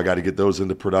 So I got to get those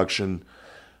into production.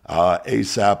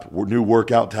 ASAP, new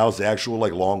workout towels, the actual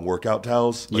like long workout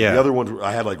towels. Like, yeah. The other ones,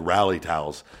 I had like rally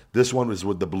towels. This one was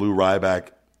with the blue Ryback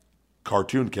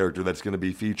cartoon character that's going to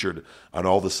be featured on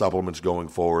all the supplements going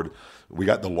forward. We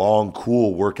got the long,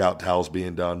 cool workout towels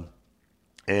being done,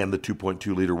 and the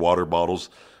 2.2 liter water bottles.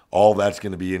 All that's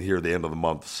going to be in here at the end of the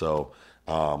month. So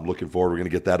looking forward. We're going to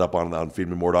get that up on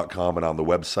feedmemore.com and on the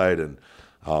website. And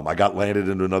I got landed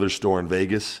into another store in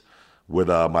Vegas with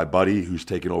my buddy who's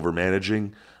taking over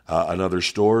managing another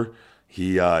store.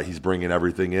 He's bringing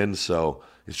everything in, so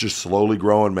it's just slowly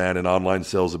growing, man. And online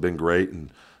sales have been great, and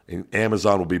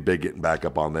Amazon will be big getting back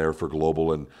up on there for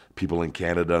global, and people in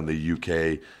Canada and the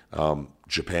UK,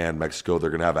 Japan, Mexico. They're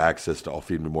going to have access to all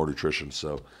Feed Me More nutrition.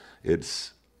 So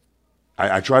it's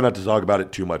I try not to talk about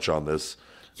it too much on this.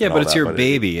 Yeah, but it's your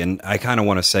baby, and I kind of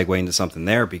want to segue into something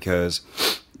there because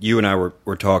you and I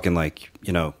were talking like,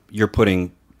 you know, you're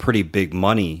putting pretty big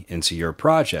money into your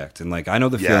project, and like I know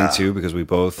the feeling too because we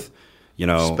both, you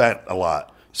know, spent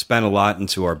a lot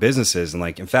into our businesses. And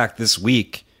like, in fact, this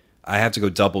week I have to go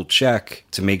double check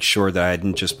to make sure that I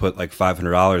didn't just put like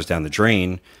 $500 down the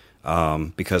drain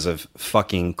because of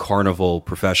fucking carnival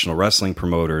professional wrestling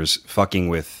promoters fucking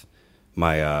with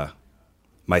my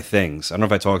my things. I don't know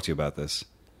if I talked to you about this.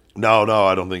 No,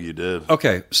 I don't think you did.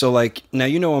 Okay, so like now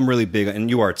you know I'm really big, and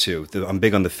you are too. I'm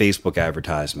big on the Facebook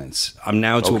advertisements. I'm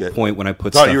now to a point when I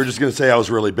put. I thought you were just going to say I was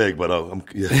really big, but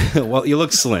yeah. Well, you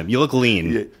look slim. You look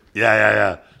lean.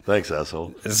 Yeah. Thanks,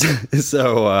 asshole.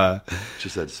 So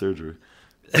just had surgery.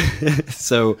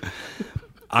 So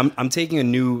I'm taking a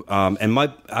new and I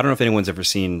don't know if anyone's ever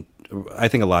seen. I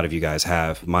think a lot of you guys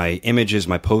have my images,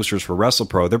 my posters for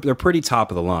WrestlePro. They're pretty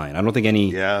top of the line. I don't think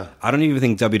any. Yeah. I don't even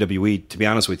think WWE. To be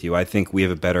honest with you, I think we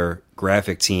have a better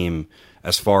graphic team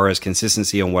as far as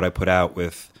consistency on what I put out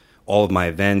with all of my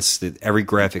events. That every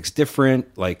graphic's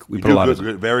different. Like we put a lot of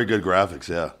very good graphics.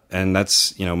 Yeah. And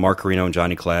that's, you know, Mark Carino and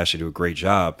Johnny Clash. They do a great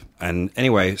job. And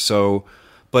anyway,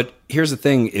 but here's the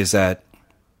thing: is that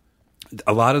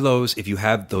a lot of those, if you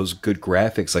have those good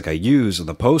graphics like I use on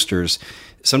the posters,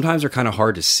 sometimes they're kind of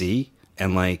hard to see.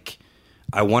 And like,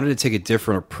 I wanted to take a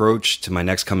different approach to my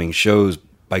next coming shows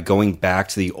by going back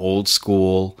to the old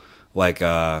school, like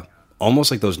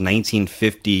almost like those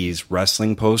 1950s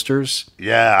wrestling posters.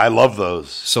 Yeah, I love those.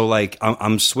 So like,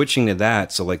 I'm switching to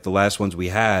that. So like the last ones we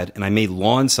had, and I made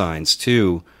lawn signs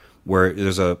too, where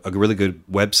there's a really good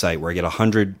website where I get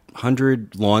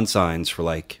 100 lawn signs for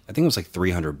like, I think it was like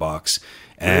 $300.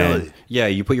 And really? Yeah,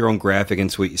 you put your own graphic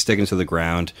into it, you stick it into the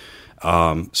ground.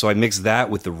 So I mixed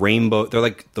that with the rainbow. They're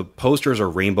like, the posters are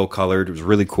rainbow colored. It was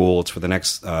really cool. It's for the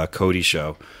next Cody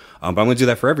show. But I'm going to do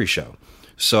that for every show.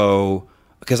 So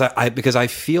because I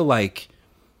feel like,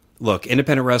 look,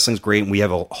 independent wrestling's great, and we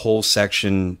have a whole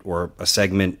section or a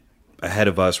segment ahead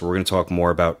of us where we're going to talk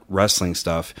more about wrestling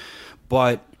stuff.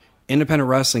 But independent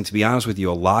wrestling, to be honest with you,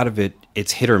 a lot of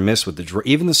it's hit or miss with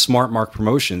even the Smart Mark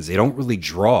promotions. They don't really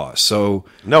draw. So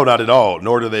no, not at all.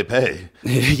 Nor do they pay.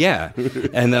 Yeah,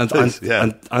 and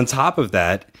on top of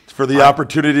that, for the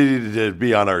opportunity to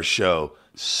be on our show,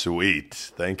 sweet.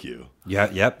 Thank you. Yeah,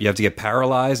 yep. You have to get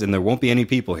paralyzed, and there won't be any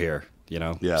people here. You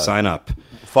know, sign up.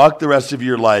 Fuck the rest of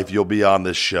your life. You'll be on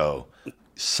this show.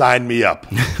 Sign me up.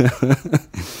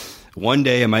 One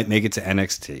day I might make it to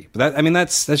NXT. But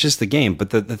that's just the game.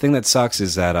 But the thing that sucks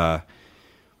is that,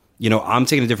 I'm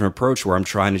taking a different approach where I'm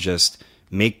trying to just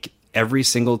make every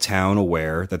single town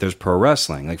aware that there's pro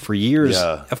wrestling. Like for years,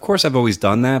 of course I've always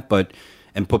done that,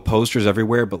 and put posters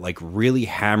everywhere, but like really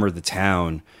hammer the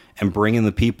town and bring in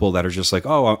the people that are just like,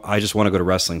 oh, I just want to go to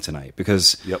wrestling tonight.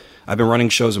 Because I've been running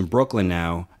shows in Brooklyn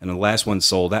now, and the last one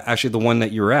sold out. Actually, the one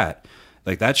that you were at,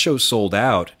 like that show sold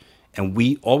out, and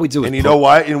all we do is... And you know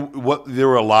why? There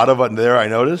were a lot of them there, I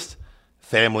noticed.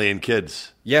 Family and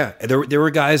kids. Yeah, there were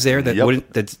guys there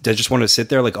that that just wanted to sit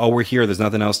there like, oh, we're here, there's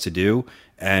nothing else to do,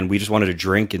 and we just wanted to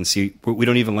drink and see. We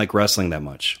don't even like wrestling that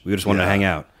much. We just wanted to hang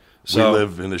out. So, we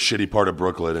live in a shitty part of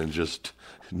Brooklyn and just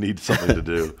need something to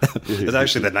do. It's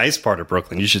actually the nice part of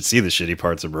Brooklyn. You should see the shitty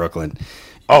parts of Brooklyn.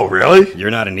 Oh, really?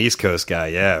 You're not an East Coast guy,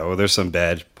 yeah. Oh, there's some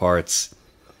bad parts.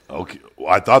 Okay, well,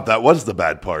 I thought that was the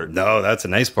bad part. No, that's a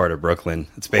nice part of Brooklyn.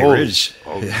 It's Bay Ridge.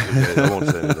 Okay, I won't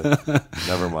say anything.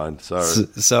 Never mind. Sorry.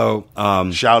 So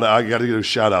shout out. I got to do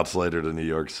shout outs later to New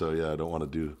York. So yeah, I don't want to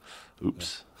do.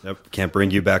 Oops. Yep. Can't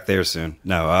bring you back there soon.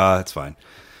 No, that's fine.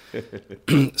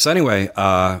 So anyway,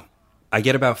 I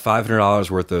get about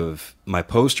 $500 worth of my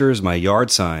posters, my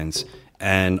yard signs,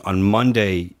 and on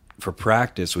Monday for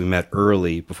practice, we met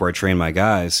early before I trained my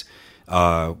guys.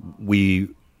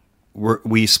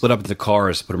 We split up into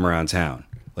cars, put them around town.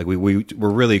 Like we were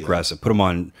really aggressive. Put them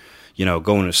on,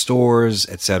 going to stores,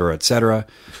 et cetera, et cetera.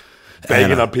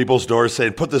 Banging on people's doors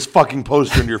saying, put this fucking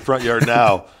poster in your front yard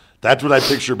now. That's what I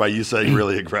picture by you saying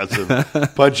really aggressive.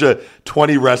 Bunch of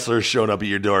 20 wrestlers showing up at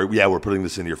your door. Yeah, we're putting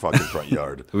this in your fucking front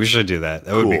yard. We should do that.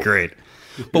 That would be great.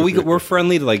 But we're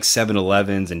friendly to like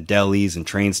 7-Elevens and delis and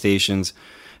train stations.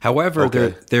 However,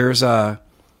 there's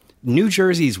New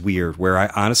Jersey's weird, where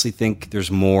I honestly think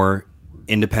there's more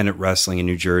independent wrestling in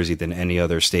New Jersey than any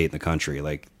other state in the country.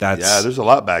 Like there's a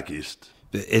lot back east.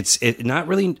 It's not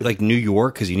really like New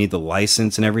York because you need the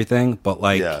license and everything, but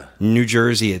like New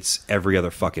Jersey, it's every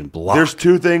other fucking block. There's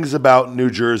two things about New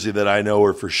Jersey that I know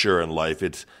are for sure in life.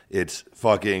 It's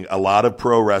fucking a lot of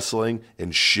pro wrestling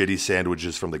and shitty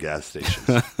sandwiches from the gas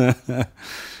stations.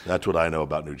 That's what I know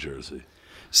about New Jersey.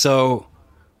 So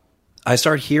I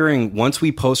start hearing, once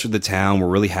we posted the town, we're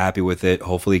really happy with it.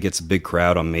 Hopefully it gets a big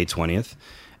crowd on May 20th.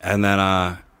 And then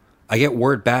I get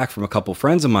word back from a couple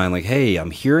friends of mine like, hey,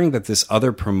 I'm hearing that this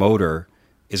other promoter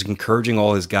is encouraging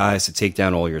all his guys to take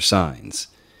down all your signs.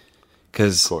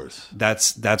 Because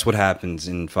that's what happens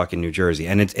in fucking New Jersey.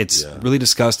 And it's really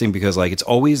disgusting because like it's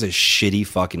always a shitty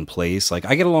fucking place. Like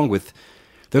I get along with,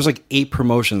 there's like 8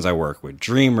 promotions I work with.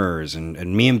 Dreamers and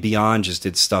me and Beyond just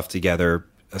did stuff together,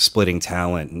 splitting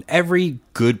talent. And every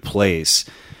good place.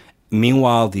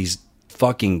 Meanwhile, these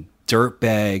fucking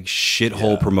dirtbag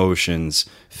shithole promotions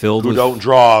filled who with don't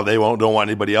draw, don't want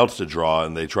anybody else to draw,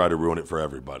 and they try to ruin it for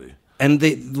everybody. And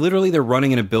they're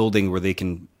running in a building where they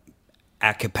can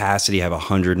at capacity have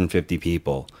 150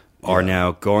 people are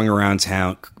now going around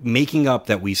town making up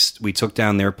that we took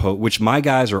down their post, which my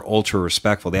guys are ultra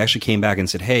respectful. They actually came back and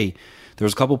said, hey, there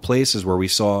was a couple places where we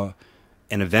saw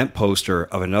an event poster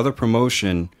of another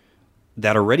promotion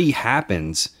that already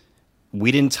happens. We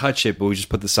didn't touch it, but we just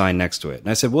put the sign next to it. And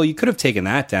I said, well, you could have taken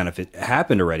that down if it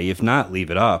happened already. If not,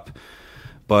 leave it up.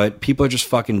 But people are just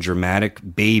fucking dramatic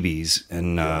babies.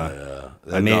 And no,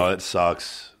 it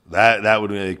sucks. That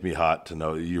would make me hot to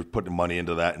know you're putting money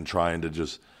into that and trying to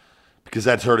just, because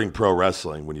that's hurting pro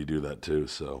wrestling when you do that too.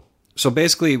 So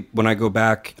basically, when I go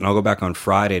back, and I'll go back on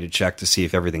Friday to check to see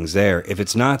if everything's there. If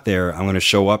it's not there, I'm going to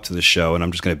show up to the show and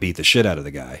I'm just going to beat the shit out of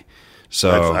the guy.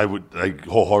 So I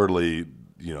wholeheartly,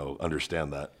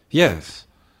 understand that. Yes.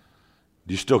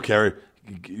 Do you still carry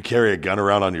a gun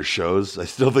around on your shows? I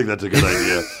still think that's a good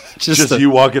idea. just you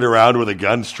walking around with a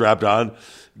gun strapped on.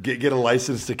 Get a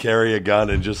license to carry a gun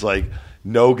and just like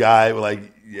no guy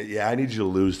like, yeah, I need you to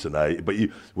lose tonight. But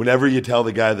whenever you tell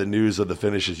the guy the news of the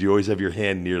finishes, you always have your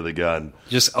hand near the gun.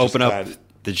 Just open up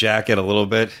the jacket a little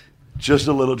bit. Just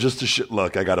a little, just to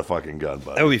look, I got a fucking gun,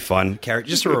 buddy. That would be fun. Carry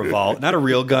just a revolver, not a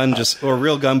real gun, or a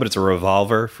real gun, but it's a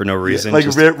revolver for no reason. Like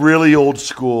really old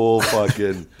school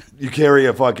fucking. You carry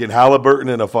a fucking Halliburton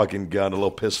and a fucking gun, a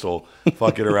little pistol,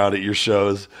 fucking around at your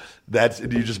shows.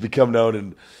 You just become known,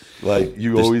 and like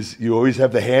you always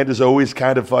have the hand is always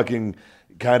kind of fucking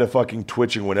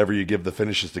twitching whenever you give the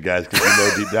finishes to guys because you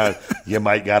know deep down you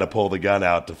might got to pull the gun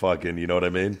out to fucking, you know what I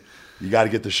mean? You got to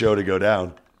get the show to go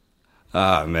down.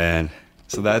 Ah, man.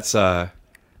 So that's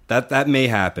that may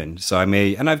happen. So I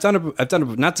may, and I've done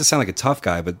not to sound like a tough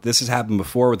guy, but this has happened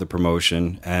before with the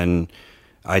promotion. And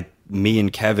me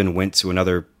and Kevin went to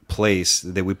another place.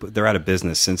 They're out of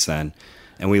business since then,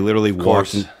 and we literally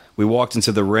we walked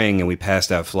into the ring and we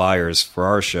passed out flyers for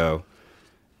our show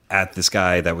at this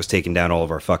guy that was taking down all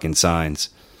of our fucking signs.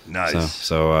 Nice.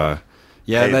 So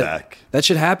yeah, Payback. that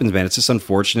shit happens, man. It's just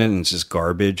unfortunate and it's just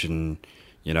garbage. And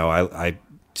I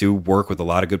do work with a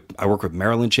lot of good. I work with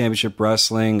Maryland Championship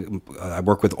Wrestling. I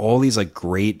work with all these like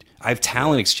great. I have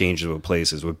talent exchanges with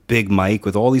places, with Big Mike,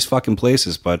 with all these fucking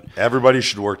places. But everybody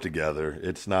should work together.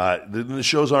 It's not the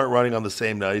shows aren't running on the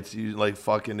same nights. You like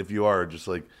fucking if you are just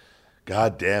like,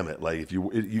 God damn it! Like if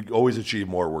you always achieve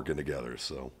more working together.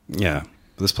 So yeah,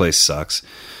 this place sucks.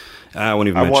 I won't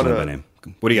even mention the name.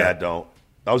 What do you got? Don't.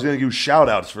 I was going to give shout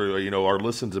outs for our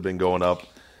listens have been going up.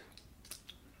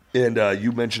 And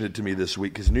you mentioned it to me this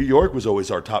week because New York was always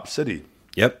our top city.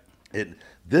 Yep. And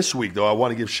this week, though, I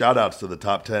want to give shout-outs to the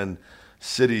top 10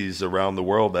 cities around the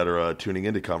world that are tuning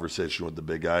into Conversation with the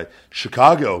Big Guy.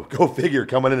 Chicago, go figure,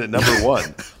 coming in at number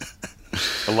 1.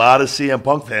 A lot of CM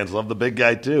Punk fans love the Big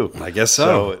Guy, too. I guess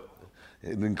so.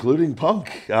 Including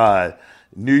Punk.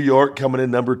 New York coming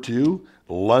in number 2.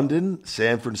 London,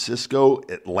 San Francisco,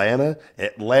 Atlanta.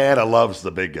 Atlanta loves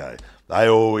the Big Guy. I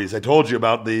told you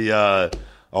about the...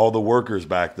 all the workers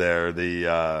back there,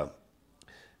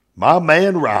 my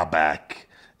man Ryback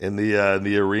in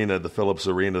the arena, the Phillips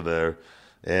Arena there,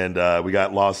 and we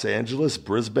got Los Angeles,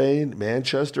 Brisbane,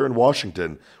 Manchester, and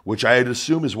Washington, which I'd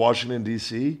assume is Washington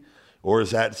D.C. or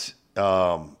is that?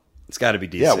 It's got to be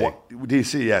D.C. Yeah,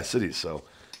 D.C. Yeah, cities. So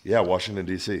yeah, Washington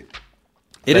D.C.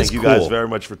 Thank you guys very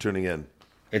much for tuning in.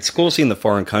 It's cool seeing the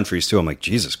foreign countries too. I'm like,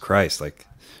 Jesus Christ! Like,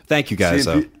 thank you guys.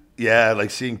 Yeah, like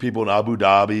seeing people in Abu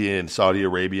Dhabi and Saudi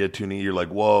Arabia tuning, you're like,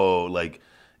 whoa, like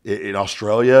in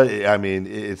Australia, I mean,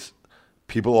 it's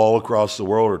people all across the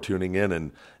world are tuning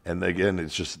in, and again,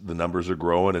 it's just the numbers are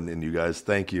growing, and you guys,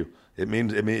 thank you. It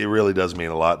really does mean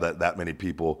a lot that many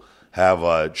people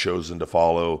have chosen to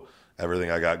follow everything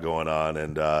I got going on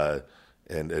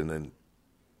and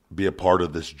be a part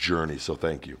of this journey. So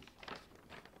thank you.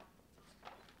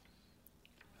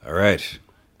 All right.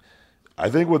 I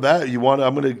think with that, I'm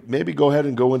going to maybe go ahead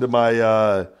and go into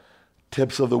my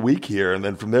tips of the week here, and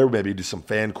then from there maybe do some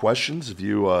fan questions if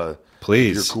you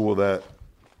please. If you're cool with that.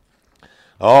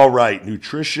 All right,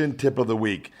 nutrition tip of the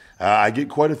week. I get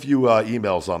quite a few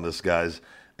emails on this, guys,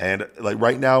 and like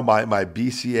right now, my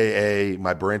BCAA,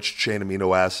 my branched chain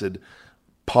amino acid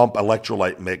pump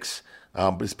electrolyte mix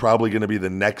is probably going to be the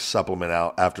next supplement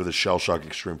out after the Shell Shock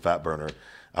Extreme Fat Burner.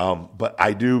 But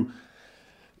I do.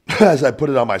 As I put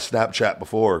it on my Snapchat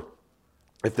before,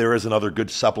 if there is another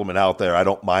good supplement out there, I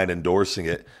don't mind endorsing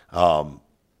it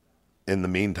in the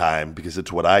meantime because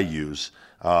it's what I use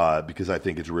because I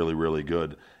think it's really, really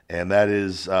good. And that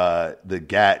is the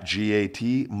GAT,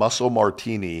 G-A-T, Muscle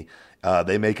Martini.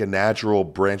 They make a natural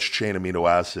branched chain amino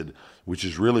acid, which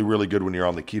is really, really good when you're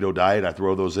on the keto diet. I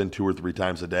throw those in 2 or 3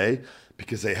 times a day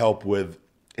because they help with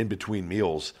in-between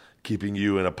meals, keeping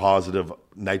you in a positive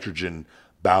nitrogen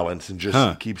balance and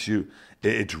just keeps you.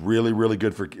 It's really, really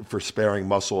good for sparing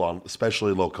muscle on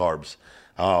especially low carbs.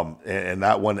 And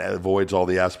that one avoids all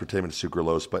the aspartame and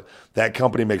sucralose. But that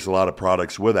company makes a lot of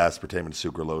products with aspartame and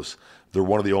sucralose. They're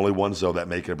one of the only ones though that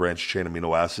make a branched chain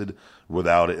amino acid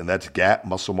without it, and that's GAT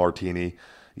Muscle Martini.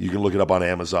 You can look it up on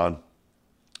Amazon.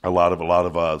 A lot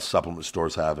of supplement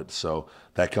stores have it. So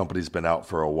that company's been out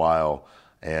for a while.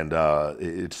 And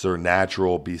it's their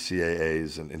natural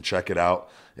BCAAs, and check it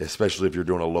out, especially if you're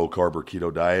doing a low-carb or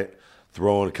keto diet.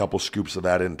 Throwing a couple scoops of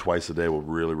that in twice a day will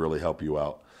really, really help you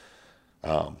out.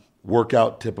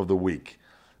 Workout tip of the week.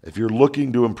 If you're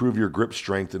looking to improve your grip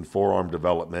strength and forearm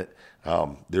development,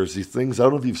 there's these things, I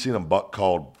don't know if you've seen them,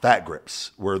 called fat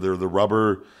grips, where they're the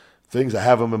rubber things. I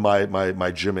have them in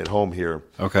my gym at home here.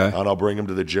 Okay. And I'll bring them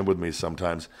to the gym with me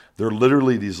sometimes. They're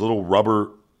literally these little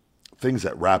rubber things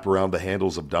that wrap around the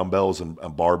handles of dumbbells and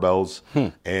barbells,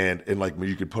 and like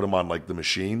you could put them on like the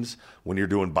machines when you're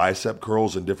doing bicep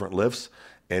curls and different lifts.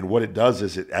 And what it does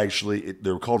is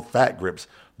they're called fat grips.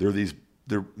 They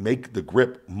make the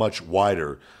grip much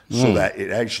wider so that it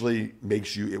actually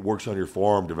it works on your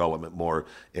forearm development more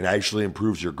and actually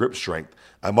improves your grip strength.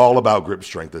 I'm all about grip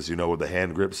strength, as you know, with the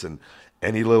hand grips and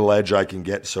any little edge I can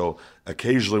get. So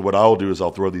occasionally what I'll do is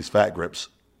I'll throw these fat grips.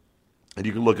 And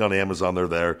you can look on Amazon, they're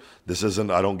there.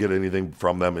 I don't get anything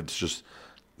from them. It's just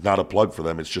not a plug for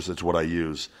them. It's what I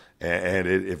use. And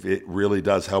it really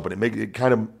does help. And it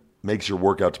kind of makes your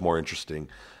workouts more interesting.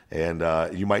 And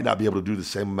you might not be able to do the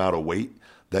same amount of weight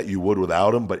that you would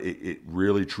without them, but it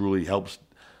really, truly helps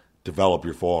develop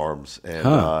your forearms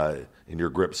and in your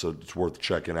grip. So it's worth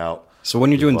checking out. So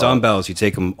when you're doing dumbbells, you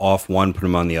take them off one, put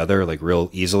them on the other, like real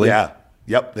easily? Yeah.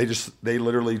 Yep, they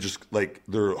literally just like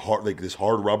they're hard, like this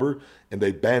hard rubber, and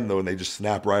they bend though, and they just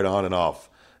snap right on and off.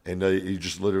 and you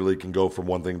just literally can go from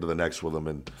one thing to the next with them.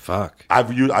 And Fuck.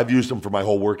 I've used them for my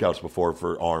whole workouts before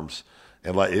for arms,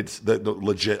 and like it's the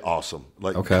legit awesome.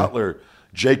 Like Okay.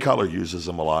 Jay Cutler uses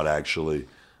them a lot actually,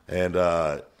 and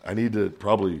I need to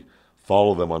probably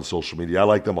follow them on social media. I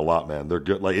like them a lot, man. They're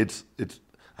good. Like it's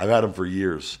I've had them for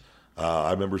years.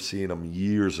 I remember seeing them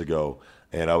years ago,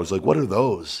 and I was like, "What are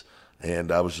those?"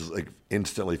 And I was just like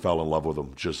instantly fell in love with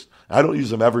them. Just I don't use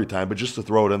them every time, but just to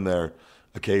throw it in there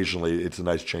occasionally, it's a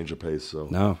nice change of pace. So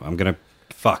No, I'm gonna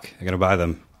buy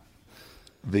them.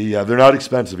 they're not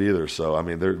expensive either. So I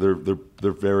mean they're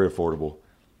very affordable.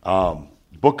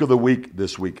 Book of the week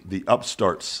this week: The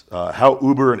Upstarts, How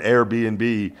Uber and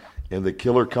Airbnb and the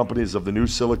Killer Companies of the New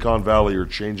Silicon Valley Are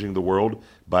Changing the World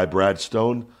by Brad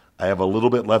Stone. I have a little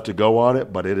bit left to go on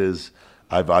it, but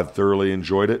I've thoroughly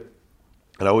enjoyed it.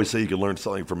 And I always say you can learn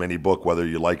something from any book, whether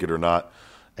you like it or not.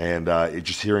 And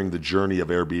just hearing the journey of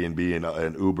Airbnb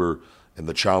and Uber and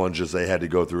the challenges they had to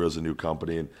go through as a new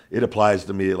company. And it applies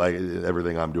to me like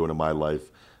everything I'm doing in my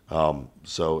life.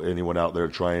 So anyone out there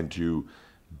trying to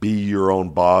be your own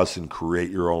boss and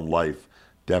create your own life,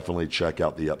 definitely check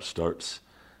out The Upstarts.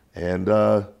 And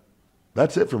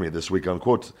that's it for me this week on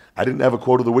quotes. I didn't have a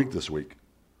quote of the week this week.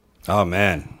 Oh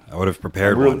man, I would have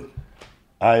prepared one.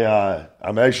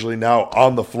 I'm actually now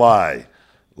on the fly.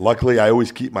 Luckily, I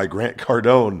always keep my Grant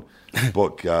Cardone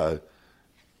book. I'm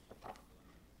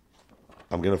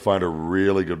going to find a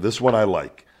really good. This one I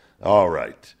like. All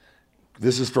right.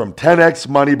 This is from 10X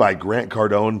Money by Grant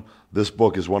Cardone. This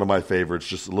book is one of my favorites.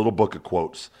 Just a little book of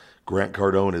quotes. Grant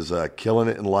Cardone is killing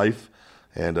it in life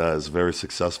and is a very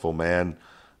successful man.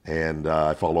 And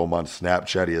I follow him on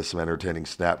Snapchat. He has some entertaining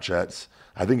Snapchats.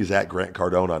 I think he's at Grant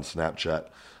Cardone on Snapchat.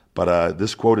 But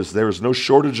this quote is, "There is no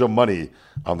shortage of money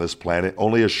on this planet,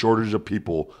 only a shortage of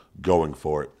people going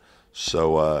for it."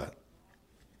 So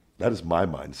that is my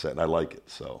mindset, and I like it.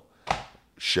 So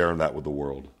sharing that with the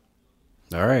world.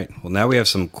 All right. Well, now we have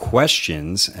some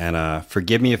questions, and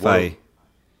forgive me if I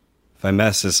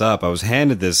mess this up. I was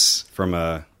handed this from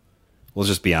a. We'll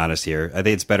just be honest here. I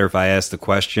think it's better if I ask the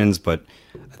questions, but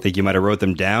I think you might have wrote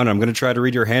them down. I'm going to try to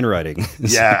read your handwriting.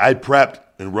 Yeah, I prepped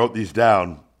and wrote these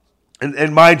down.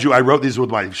 And mind you, I wrote these with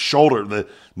my shoulder,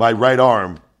 my right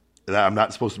arm, that I'm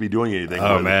not supposed to be doing anything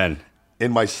Oh, with. man.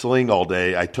 In my sling all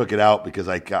day. I took it out because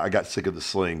I got sick of the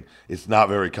sling. It's not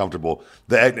very comfortable.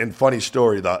 And funny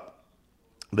story,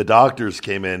 the doctors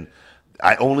came in.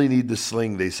 I only need the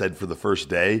sling, they said, for the first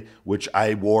day, which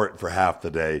I wore it for half the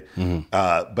day. Mm-hmm.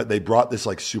 But they brought this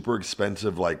like super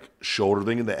expensive like shoulder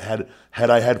thing that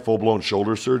had I had full-blown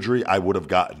shoulder surgery, I would have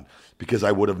gotten, because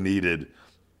I would have needed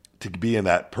to be in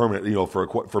that permanent,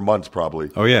 for months probably.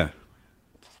 Oh, yeah.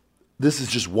 This is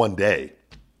just one day.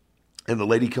 And the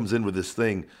lady comes in with this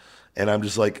thing, and I'm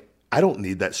just like, I don't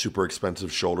need that super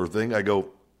expensive shoulder thing. I go,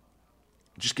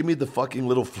 just give me the fucking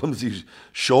little flimsy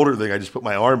shoulder thing I just put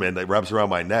my arm in that wraps around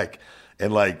my neck.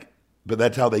 And but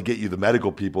that's how they get you, the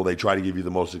medical people. They try to give you the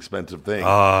most expensive thing.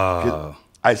 Oh.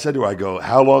 I said to her, I go,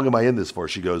 how long am I in this for?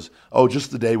 She goes, oh,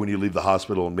 just the day when you leave the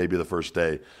hospital and maybe the first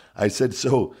day. I said,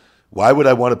 so why would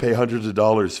I want to pay hundreds of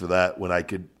dollars for that when I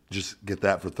could just get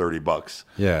that for $30?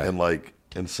 Yeah.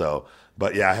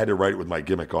 But yeah, I had to write it with my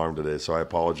gimmick arm today, so I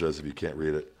apologize if you can't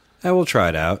read it. I will try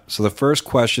it out. So the first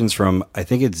question's from, I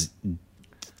think it's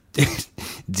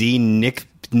D. Nick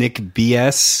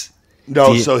BS.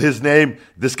 No, so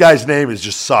this guy's name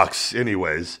just sucks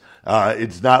anyways.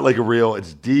 It's not like a real,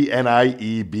 it's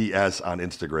DNIEBS on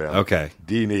Instagram. Okay.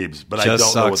 D Neebs, but Just I don't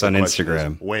sucks know what the on question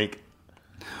Instagram. is. Wink.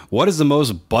 What is the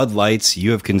most Bud Lights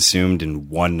you have consumed in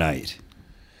one night?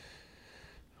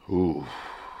 Ooh.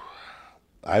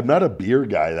 I'm not a beer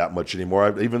guy that much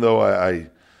anymore, even though I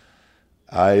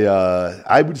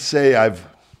would say I've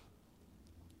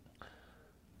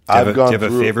gone through. Do you have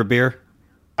a favorite beer?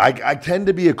 I tend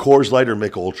to be a Coors Light or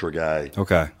Mick Ultra guy.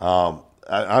 Okay.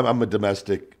 I'm a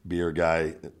domestic beer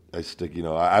guy.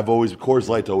 I've always, Coors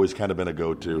Light's always kind of been a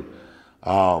go-to.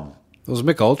 Was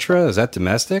Mick Ultra, is that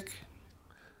domestic?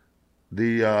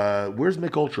 Where's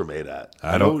Mick Ultra made at?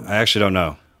 I actually don't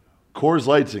know. Coors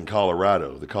Light's in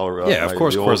Colorado. Yeah, of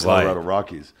course, the Coors Light. Colorado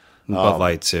Rockies. Bud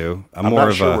Light too. I'm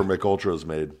not sure where Mick Ultra is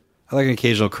made. I like an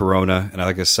occasional Corona, and I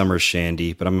like a summer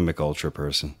shandy, but I'm a Mick Ultra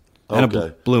person. And a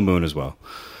Blue Moon as well.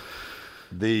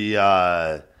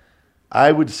 I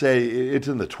would say it's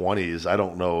in the 20s. I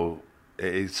don't know.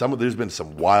 There's been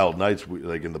some wild nights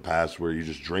like in the past where you're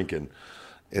just drinking.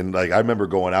 And like I remember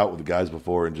going out with the guys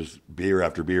before and just beer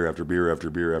after beer after beer after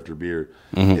beer after beer.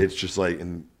 Mm-hmm. It's just like,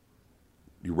 and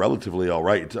you're relatively all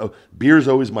right. Beer's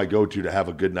always my go-to to have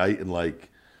a good night, and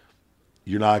like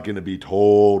you're not going to be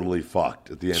totally fucked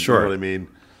at the end. Sure. You know what I mean?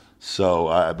 So,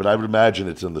 but I would imagine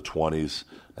it's in the 20s.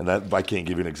 And that I can't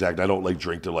give you an exact. I don't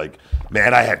drink to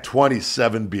man, I had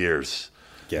 27 beers.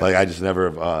 Yeah. I just never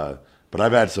have. But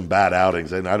I've had some bad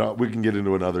outings, and we can get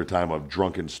into another time of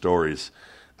drunken stories.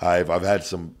 I've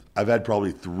had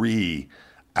probably 3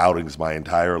 outings my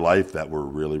entire life that were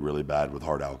really, really bad with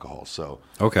hard alcohol. So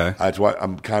okay, that's why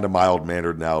I'm kind of mild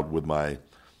mannered now with my.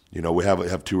 We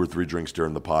have 2 or 3 drinks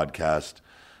during the podcast,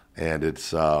 and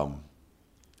it's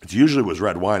usually was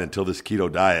red wine until this keto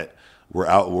diet.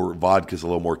 Where vodka's a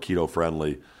little more keto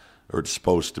friendly, or it's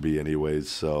supposed to be anyways.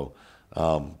 So,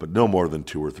 but no more than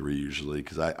 2 or 3 usually,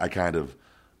 because I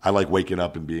like waking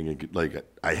up and being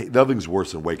nothing's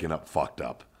worse than waking up fucked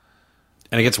up.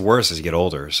 And it gets worse as you get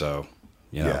older, so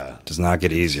it does not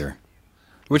get easier.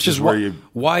 Which is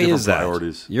why is that?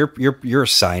 Priorities. You're a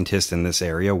scientist in this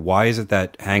area. Why is it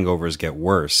that hangovers get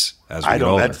worse as we get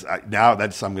older? I'm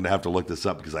going to have to look this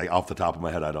up because off the top of my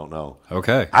head I don't know.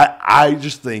 Okay. I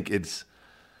just think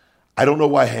I don't know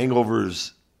why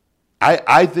hangovers.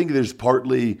 I think there's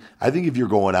partly. I think if you're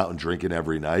going out and drinking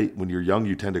every night, when you're young,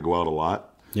 you tend to go out a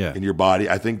lot. Yeah. In your body,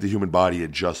 I think the human body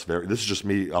adjusts this is just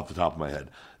me off the top of my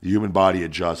head. The human body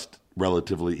adjusts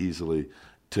relatively easily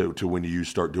to when you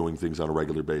start doing things on a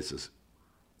regular basis.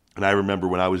 And I remember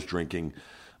when I was drinking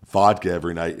vodka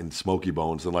every night and Smoky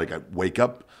Bones, and I wake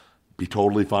up, be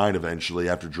totally fine eventually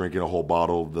after drinking a whole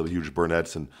bottle of the huge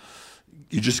Burnett's, and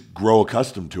you just grow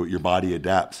accustomed to it. Your body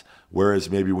adapts. Whereas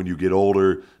maybe when you get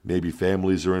older, maybe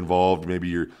families are involved, maybe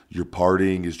your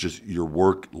partying is just your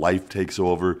work life takes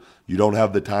over. You don't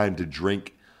have the time to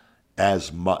drink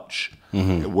as much.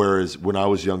 Mm-hmm. Whereas when I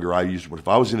was younger, if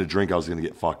I was going to drink, I was going to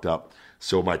get fucked up.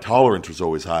 So my tolerance was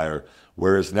always higher.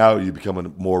 Whereas now you become a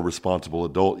more responsible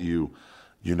adult. You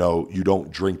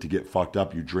don't drink to get fucked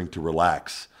up. You drink to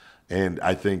relax. And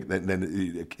I think that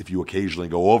then if you occasionally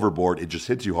go overboard, it just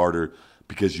hits you harder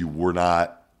because your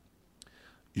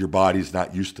body's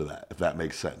not used to that, if that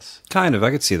makes sense. Kind of. I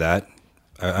could see that.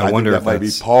 I wonder think that might be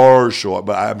partial,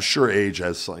 but I'm sure age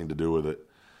has something to do with it.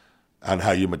 And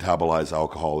how you metabolize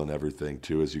alcohol and everything,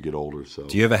 too, as you get older. So,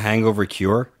 do you have a hangover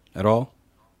cure at all?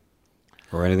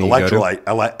 Or anything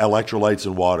electrolytes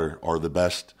and water are the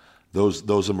best.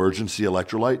 Those emergency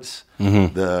electrolytes,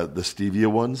 mm-hmm. the stevia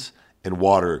ones, and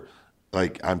water.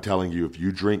 I'm telling you, if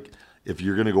you're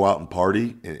going to go out and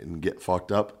party and get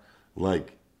fucked up,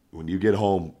 when you get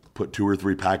home, put 2 or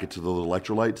 3 packets of those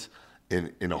electrolytes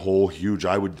in a whole huge.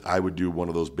 I would do one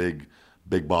of those big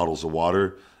bottles of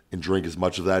water and drink as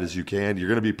much of that as you can. You're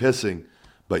going to be pissing,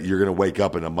 but you're going to wake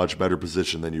up in a much better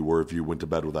position than you were if you went to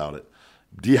bed without it.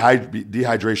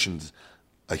 Dehydration's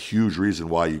a huge reason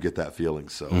why you get that feeling.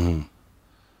 So, mm-hmm.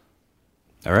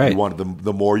 All right, you want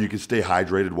the more you can stay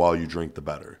hydrated while you drink, the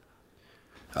better.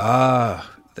 I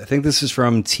think this is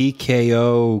from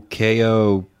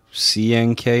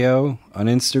TKOKOCNKO on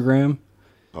Instagram.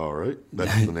 All right,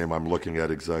 that's the name I'm looking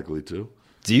at exactly too.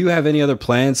 Do you have any other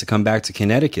plans to come back to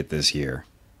Connecticut this year?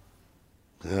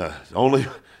 Yeah, only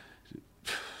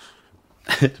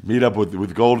to meet up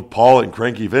with Gold Paul and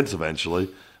Cranky Vince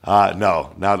eventually.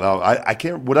 No. I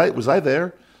can't. Was I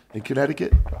there in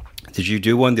Connecticut? Did you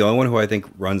do one? The only one who I think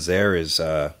runs there is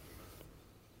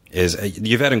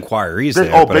you've had inquiries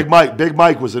there. Oh, Big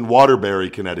Mike was in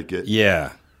Waterbury, Connecticut.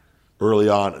 Yeah, early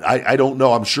on. I don't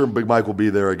know. I'm sure Big Mike will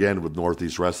be there again with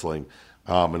Northeast Wrestling,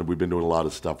 and we've been doing a lot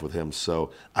of stuff with him.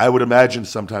 So I would imagine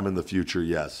sometime in the future,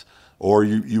 yes. Or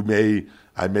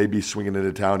I may be swinging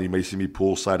into town. You may see me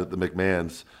poolside at the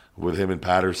McMahon's with him and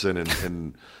Patterson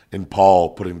and Paul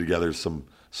putting together some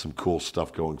cool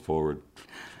stuff going forward.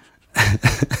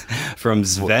 From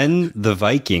Sven the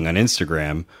Viking on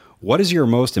Instagram, what is your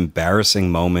most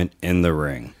embarrassing moment in the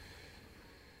ring?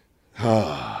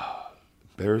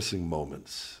 Embarrassing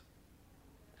moments.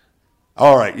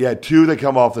 All right, yeah, 2 that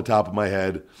come off the top of my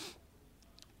head.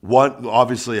 One,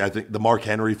 obviously, I think the Mark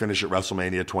Henry finish at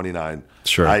WrestleMania 29.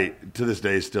 Sure. To this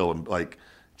day, still,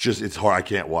 it's hard. I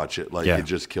can't watch it. It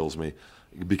just kills me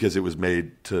because it was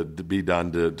made to be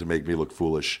done to make me look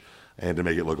foolish and to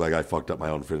make it look like I fucked up my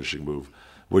own finishing move,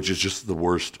 which is just the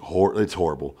worst. It's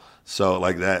horrible. So,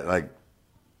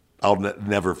 I'll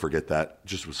never forget that.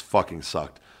 Just was fucking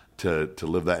sucked to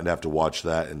live that and have to watch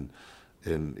that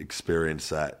and experience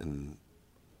that and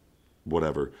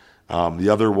whatever. The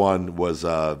other one was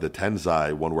the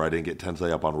Tenzai one where I didn't get Tenzai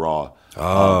up on Raw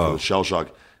for the Shell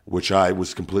Shock, which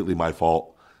was completely my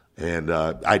fault. And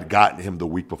I'd gotten him the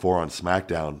week before on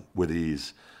SmackDown with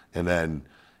ease. And then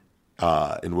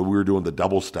and when we were doing the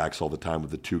double stacks all the time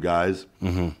with the 2 guys,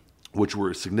 mm-hmm. which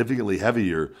were significantly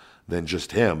heavier than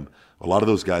just him, a lot of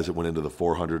those guys that went into the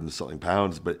 400 and something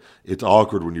pounds, but it's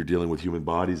awkward when you're dealing with human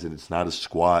bodies and it's not a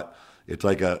squat. It's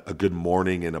like a good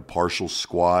morning and a partial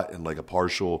squat and like a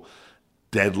partial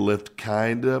deadlift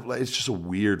kind of. Like, it's just a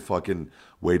weird fucking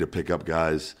way to pick up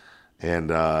guys. And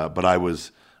but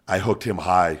I hooked him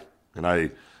high,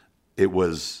 and it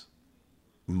was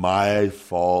my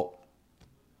fault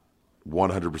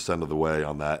 100% of the way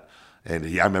on that. And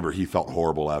I remember he felt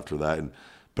horrible after that.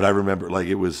 But I remember like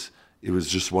it was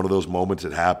just one of those moments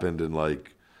that happened, and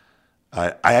like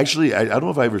I don't know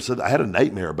if I ever said that. I had a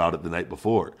nightmare about it the night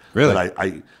before. Really?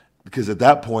 But because at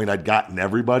that point I'd gotten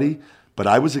everybody, but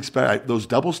I was expecting those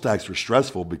double stacks were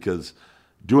stressful because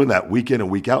doing that week in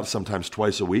and week out, sometimes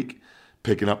twice a week,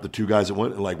 picking up the two guys that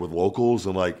went and like with locals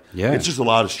and like it's just a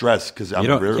lot of stress because I'm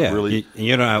really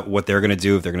you don't know what they're going to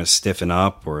do, if they're going to stiffen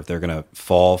up or if they're going to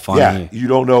fall funny. Yeah, you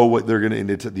don't know what they're going to. And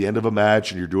it's at the end of a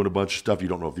match and you're doing a bunch of stuff. You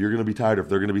don't know if you're going to be tired or if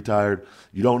they're going to be tired.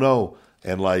 You don't know,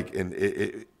 and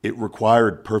it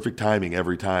required perfect timing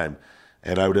every time.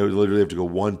 And I would literally have to go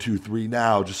 1, 2, 3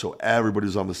 now, just so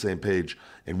everybody's on the same page.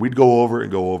 And we'd go over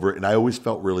it, and I always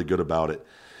felt really good about it.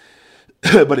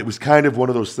 But it was kind of one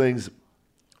of those things.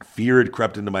 Fear had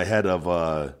crept into my head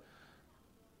of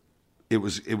it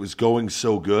was going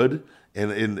so good,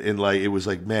 and like it was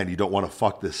like, man, you don't want to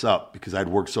fuck this up, because I'd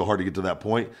worked so hard to get to that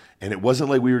point, and it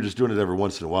wasn't like we were just doing it every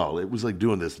once in a while. It was like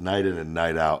doing this night in and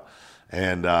night out,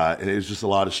 and it was just a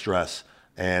lot of stress.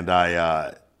 And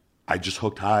I just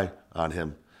hooked high on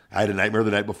him. I had a nightmare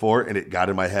the night before, and it got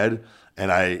in my head,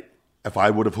 and if I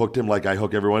would have hooked him like I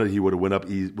hook everyone, he would have went up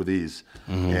with ease.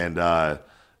 Mm-hmm.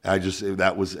 And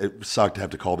it sucked to have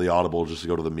to call the audible just to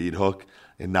go to the meat hook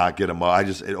and not get him up.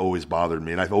 It always bothered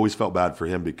me, and I've always felt bad for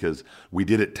him because we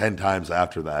did it 10 times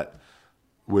after that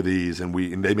with ease, and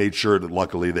they made sure that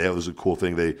luckily it was a cool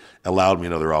thing. They allowed me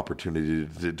another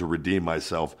opportunity to redeem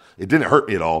myself. It didn't hurt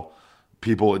me at all.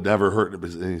 People, it never hurt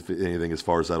anything as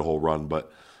far as that whole run,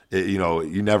 but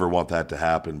you never want that to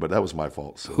happen. But that was my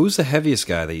fault. So. Who's the heaviest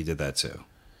guy that you did that to?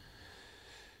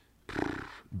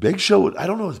 Big Show, I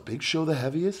don't know. Is Big Show the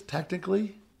heaviest,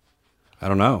 technically? I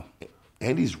don't know.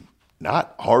 Andy's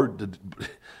not hard.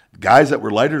 Guys that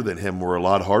were lighter than him were a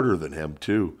lot harder than him,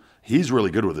 too. He's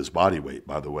really good with his body weight,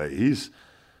 by the way.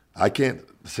 I can't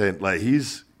say, like,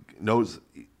 knows,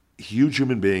 huge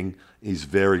human being. He's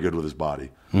very good with his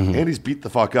body. Mm-hmm. And he's beat the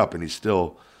fuck up, and he's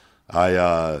still,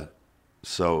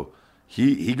 so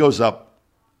he goes up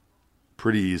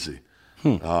pretty easy.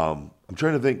 I'm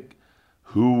trying to think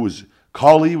who was.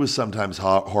 Kali was sometimes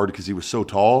hard because he was so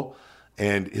tall,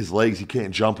 and his legs, he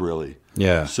can't jump really.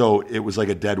 Yeah. So it was like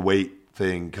a dead weight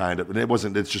thing, kind of. And it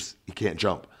wasn't, it's just, he can't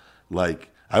jump. Like,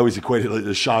 I always equate it, like,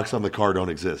 the shocks on the car don't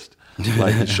exist.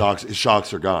 Like, his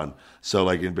shocks are gone. So,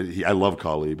 like, I love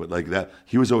Kali, but like that,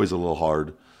 he was always a little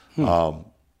hard. But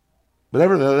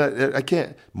ever that, I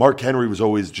can't. Mark Henry was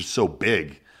always just so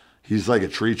big. He's like a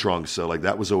tree trunk, so like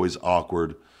that was always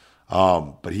awkward.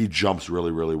 But he jumps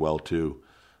really, really well too,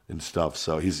 and stuff.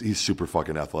 So he's super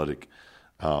fucking athletic,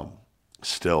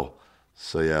 still.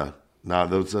 So yeah,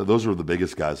 those were the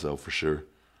biggest guys though, for sure.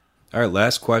 All right,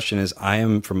 last question is I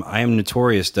am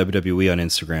Notorious WWE on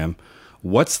Instagram.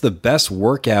 What's the best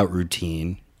workout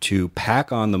routine to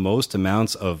pack on the most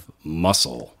amounts of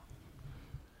muscle?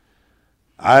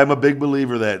 I'm a big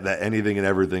believer that anything and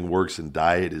everything works, and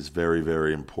diet is very,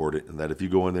 very important. And that if you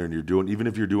go in there and even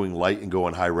if you're doing light and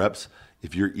going high reps,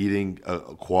 if you're eating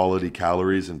quality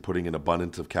calories and putting an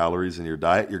abundance of calories in your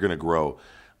diet, you're going to grow.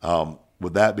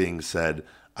 With that being said,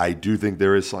 I do think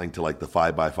there is something to like the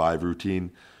 5x5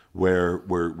 routine where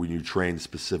when you train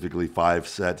specifically 5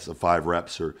 sets of 5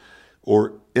 reps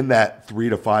or in that 3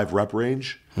 to 5 rep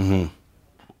range, mm-hmm.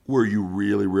 where you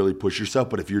really, really push yourself.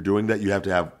 But if you're doing that, you have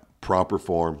to have proper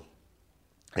form,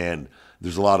 and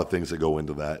there's a lot of things that go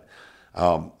into that.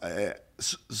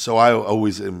 So I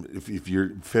always am, if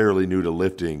you're fairly new to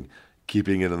lifting,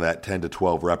 keeping it in that 10 to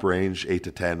 12 rep range, 8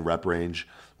 to 10 rep range,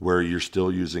 where you're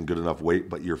still using good enough weight,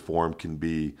 but your form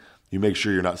you make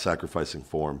sure you're not sacrificing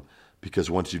form, because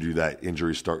once you do that,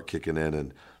 injuries start kicking in,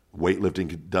 and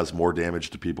weightlifting does more damage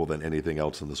to people than anything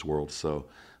else in this world. So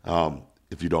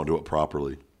if you don't do it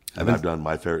properly. I've done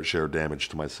my fair share of damage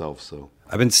to myself. So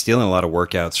I've been stealing a lot of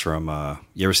workouts from.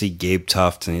 You ever see Gabe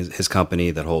Tuft and his company?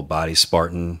 That whole Body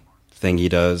Spartan thing he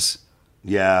does.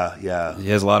 Yeah. He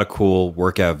has a lot of cool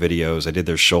workout videos. I did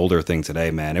their shoulder thing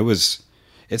today, man.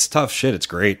 It's tough shit. It's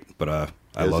great, but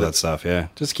I love that stuff. Yeah,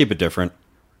 just keep it different.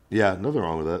 Yeah, nothing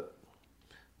wrong with that.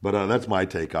 But that's my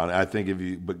take on it. I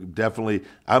think but definitely,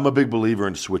 I'm a big believer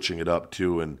in switching it up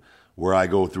too, and where I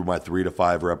go through my 3 to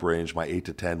 5 rep range, my 8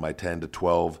 to 10, my 10 to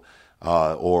 12,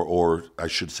 or I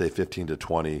should say 15 to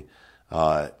 20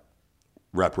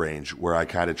 rep range, where I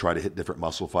kind of try to hit different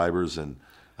muscle fibers. And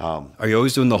are you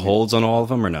always doing the holds on all of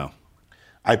them, or no?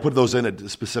 I put those in at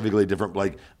specifically different.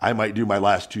 Like I might do my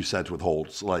last 2 sets with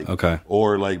holds, like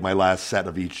or like my last set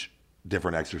of each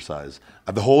different exercise.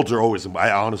 The holds are always.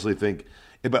 I honestly think,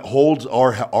 but holds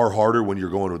are harder when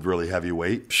you're going with really heavy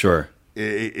weight. Sure,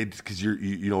 it's because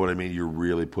you know what I mean. You're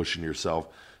really pushing yourself.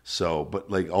 So,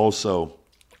 but like also,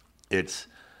 that's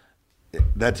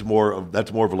more of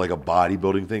like a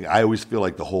bodybuilding thing. I always feel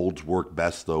like the holds work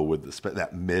best though with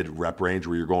that mid rep range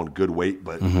where you're going good weight,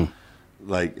 but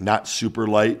like not super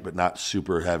light, but not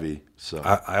super heavy. So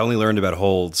I only learned about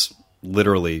holds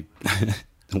literally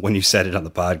when you said it on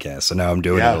the podcast. So now I'm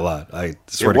doing it a lot. I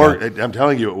swear to God. I'm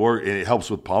telling you, it works. It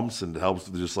helps with pumps and it helps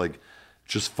with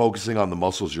just focusing on the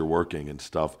muscles you're working and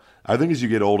stuff. I think as you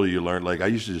get older, you learn. Like I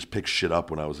used to just pick shit up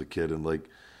when I was a kid and like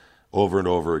over and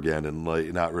over again, and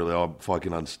like not really, I'm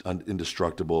fucking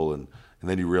indestructible, and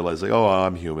then you realize like, oh,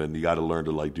 I'm human. You got to learn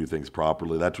to like do things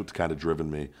properly. That's what's kind of driven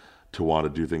me to want to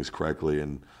do things correctly,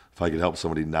 and if I could help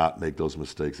somebody not make those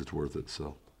mistakes, it's worth it.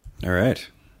 So, all right,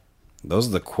 those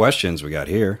are the questions we got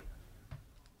here.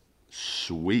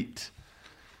 Sweet.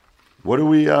 What do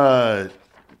we? I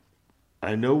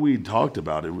know we talked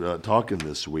about it talking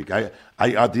this week. I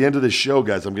at the end of the show,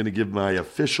 guys, I'm going to give my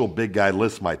official big guy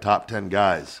list, my top 10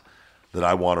 guys that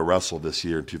I want to wrestle this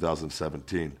year in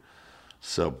 2017.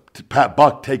 So, Pat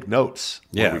Buck, take notes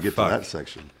when we get to that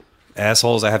section.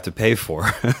 Assholes I have to pay for.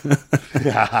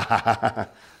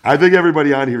 I think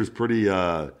everybody on here is pretty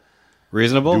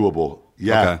reasonable, doable.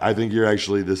 Yeah, okay. I think you're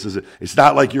actually. It's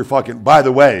not like you're fucking. By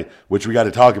the way, which we got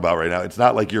to talk about right now. It's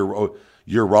not like your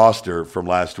roster from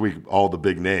last week, all the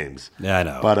big names. Yeah, I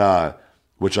know. But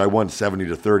which I won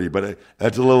 70-30. But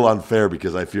that's a little unfair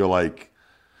because I feel like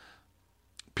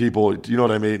people. You know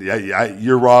what I mean?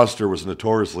 Your roster was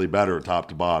notoriously better top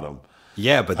to bottom.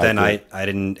 Yeah, but then I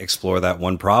didn't explore that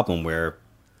one problem where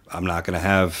I'm not going to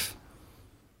have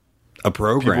a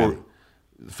program.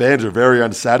 Fans are very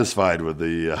unsatisfied with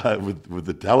the with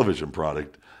the television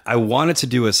product. I wanted to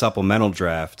do a supplemental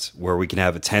draft where we can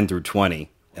have a 10 through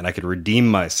 20, and I could redeem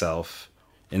myself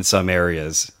in some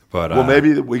areas. But well,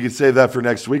 maybe we could save that for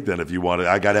next week then, if you want to.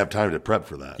 I got to have time to prep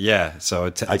for that. Yeah, so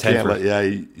I can't.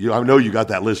 I know you got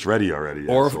that list ready already.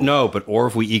 Or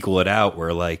if we equal it out,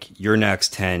 where like your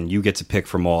next 10, you get to pick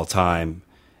from all time,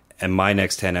 and my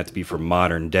next 10 have to be from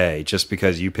modern day, just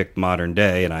because you picked modern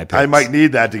day and I picked. I might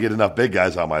need that to get enough big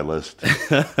guys on my list.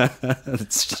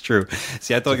 That's just true.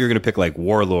 See, I thought you were going to pick like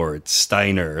Warlord,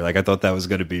 Steiner. Like I thought that was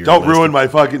going to be your Don't list.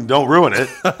 Don't ruin it.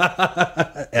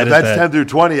 If that's 10 through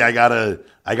 20, I gotta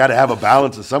have a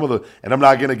balance of some of the, and I'm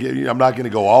not gonna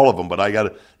go all of them, but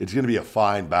it's gonna be a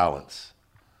fine balance.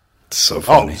 So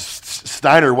funny.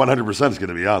 Steiner 100% is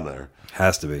gonna be on there.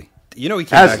 Has to be. You know he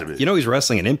came back. You know he's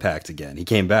wrestling in Impact again. He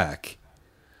came back.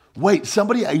 Wait,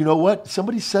 you know what?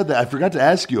 Somebody said that. I forgot to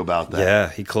ask you about that. Yeah,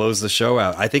 he closed the show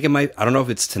out. I think it might. I don't know if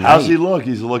it's tonight. How's he look?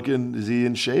 Is he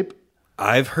in shape?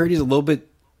 I've heard he's a little bit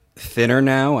thinner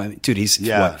now. I mean, dude, he's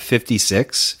what,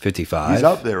 56, 55? He's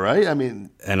up there, right? I mean,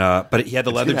 and but he had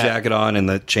the leather jacket on and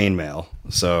the chainmail.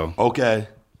 So okay,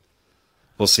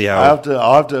 we'll see how. I'll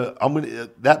have to. I'm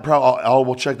gonna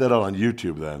we'll check that out on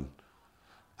YouTube then.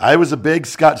 I was a big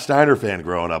Scott Steiner fan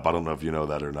growing up. I don't know if you know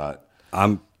that or not.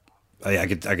 I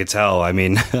could tell. I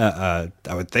mean, I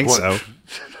would think so.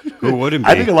 Who wouldn't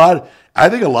be? I think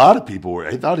a lot of people were.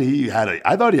 I thought he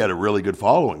had a really good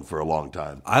following for a long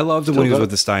time. I loved him when he was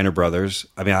with the Steiner brothers.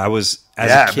 I mean, I was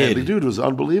a kid. Man, the dude was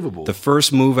unbelievable. The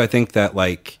first move I think that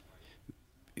like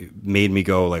made me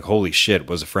go like, holy shit,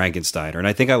 was a Frankensteiner, and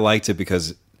I think I liked it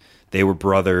because they were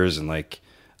brothers, and like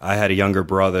I had a younger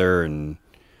brother, and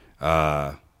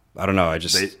I don't know. I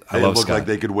love looked like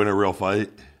they could win a real fight.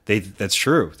 That's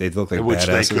true. They look like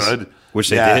badasses. They could. Which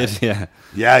they did. Yeah.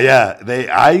 Yeah.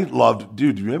 I loved,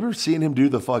 dude. You remember seeing him do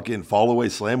the fucking fall away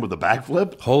slam with the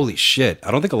backflip? Holy shit!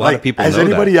 I don't think a lot of people has know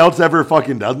anybody else ever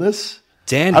fucking done this?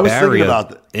 Dan Barry,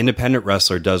 independent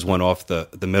wrestler, does one off the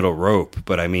middle rope,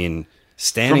 but I mean,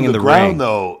 standing in the ground ring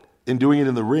though. And doing it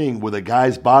in the ring with a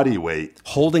guy's body weight.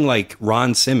 Holding like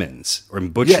Ron Simmons or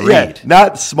Butch Reed. Yeah,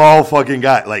 not small fucking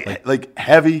guy. Like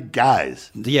heavy guys.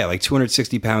 Yeah, like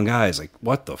 260-pound guys. Like,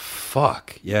 what the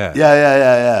fuck? Yeah.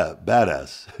 Yeah.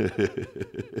 Badass.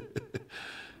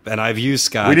 And I've used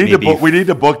Scott. We need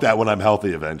to book that when I'm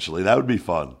healthy eventually. That would be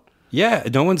fun. Yeah,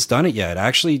 no one's done it yet.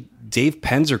 Actually, Dave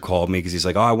Penzer called me because he's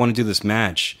like, oh, I want to do this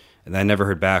match. And I never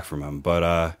heard back from him.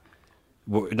 But,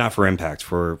 not for Impact,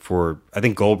 for I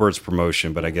think Goldberg's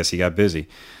promotion, but I guess he got busy.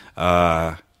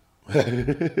 Goldberg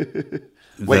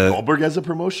has a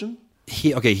promotion?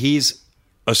 He's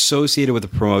associated with a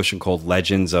promotion called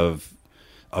Legends of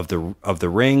the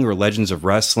ring or Legends of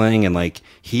Wrestling, and like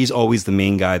he's always the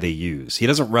main guy they use. He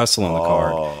doesn't wrestle on the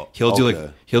card.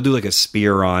 He'll do like a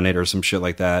spear on it or some shit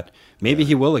like that. Maybe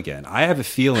he will again. I have a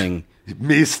feeling.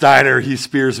 Me Steiner, he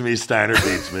spears me. Steiner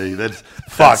beats me. That's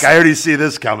fuck. I already see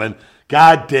this coming.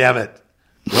 God damn it!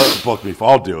 Book me.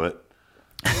 I'll do it.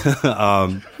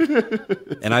 And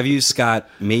I've used Scott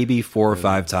maybe 4 or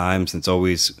 5 times. And it's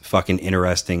always fucking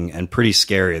interesting and pretty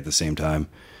scary at the same time.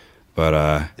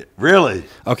 But really,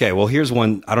 okay. Well, here's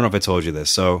one. I don't know if I told you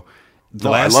this. So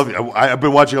I love you. I've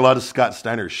been watching a lot of Scott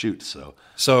Steiner shoots.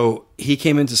 So he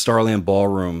came into Starland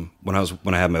Ballroom when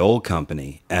I had my old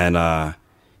company, and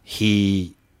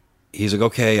he's like,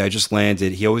 okay, I just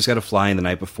landed. He always got to fly in the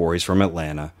night before. He's from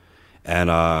Atlanta.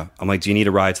 And I'm like, do you need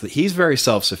a ride? He's very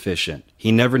self-sufficient.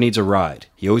 He never needs a ride.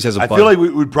 He always has a buddy. I feel like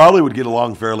we probably would get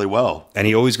along fairly well. And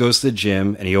he always goes to the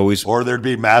gym, and he always... Or there'd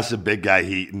be massive big guy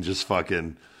heat and just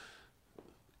fucking,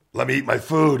 let me eat my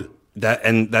food.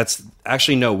 That's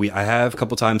actually, no, I have a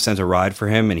couple times sent a ride for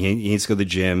him, and he needs to go to the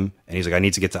gym, and he's like, I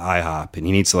need to get to IHOP, and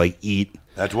he needs to like eat.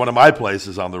 That's one of my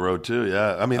places on the road too,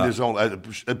 yeah. I mean,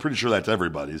 I'm pretty sure that's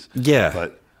everybody's. Yeah.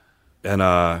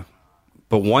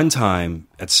 But one time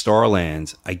at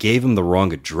Starland, I gave him the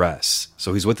wrong address.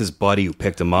 So he's with his buddy who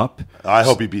picked him up. I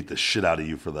hope he beat the shit out of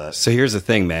you for that. So here's the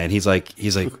thing, man. He's like,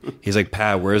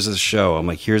 Pat, where's this show? I'm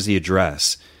like, here's the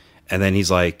address. And then he's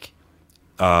like,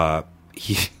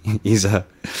 he's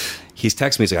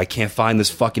texting me. He's like, I can't find this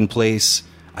fucking place.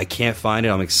 I can't find it.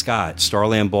 I'm like, Scott,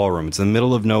 Starland Ballroom. It's in the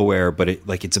middle of nowhere, but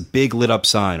it's a big lit up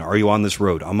sign. Are you on this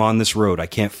road? I'm on this road. I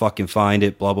can't fucking find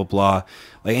it. Blah blah blah.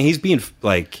 Like, and he's being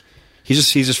like.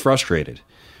 He's just frustrated.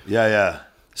 Yeah.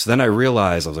 So then I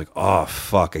realized, I was like, oh,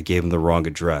 fuck, I gave him the wrong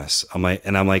address. I'm like,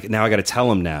 now I got to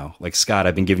tell him now. Like, Scott,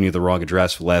 I've been giving you the wrong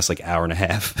address for the last, like, hour and a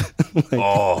half. Like,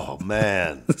 oh,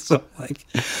 man. So,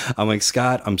 I'm like,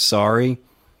 Scott, I'm sorry.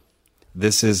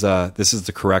 This is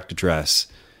the correct address.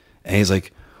 And he's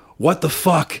like, what the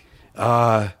fuck?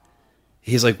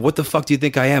 He's like, what the fuck do you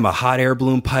think I am, a hot air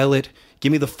balloon pilot?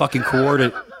 Give me the fucking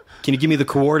coordinate. Can you give me the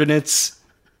coordinates?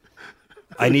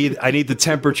 I need the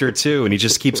temperature too, and he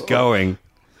just keeps going.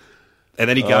 And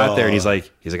then he got there, and he's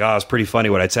like, oh, it's pretty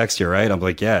funny what I text you, right? I'm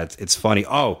like, yeah, it's funny.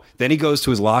 Oh, then he goes to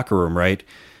his locker room, right?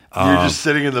 You're just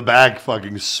sitting in the back,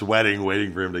 fucking sweating,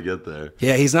 waiting for him to get there.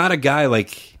 Yeah, he's not a guy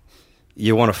like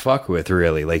you want to fuck with,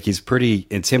 really. Like, he's pretty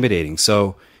intimidating.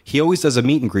 So he always does a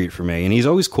meet and greet for me, and he's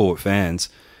always cool with fans.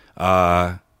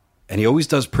 And he always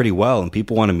does pretty well, and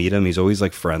people want to meet him. He's always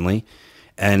like friendly.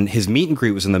 And his meet and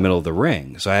greet was in the middle of the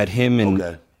ring. So I had him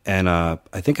and I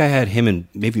think I had him and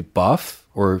maybe Buff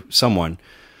or someone.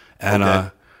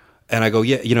 And and I go,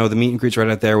 yeah, the meet and greet's right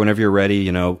out there whenever you're ready,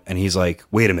 And he's like,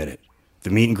 wait a minute, the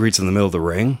meet and greet's in the middle of the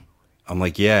ring? I'm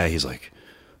like, yeah. He's like,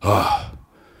 oh,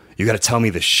 you got to tell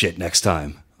me this shit next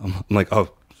time. I'm like,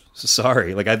 oh,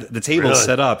 sorry. Like, the table's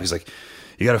set up. He's like,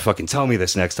 you got to fucking tell me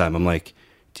this next time. I'm like,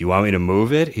 do you want me to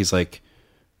move it? He's like,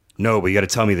 no, but you got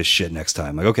to tell me this shit next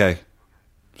time. I'm like, okay.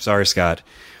 Sorry, Scott.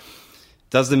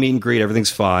 Does the meet and greet,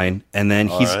 everything's fine, and then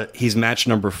he's match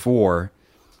number 4.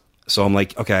 So I'm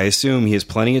like, okay, I assume he has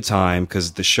plenty of time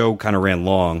because the show kind of ran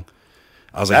long.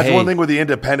 I was like, that's one thing with the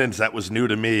independents that was new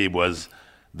to me was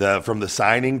from the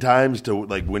signing times to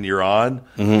like when you're on.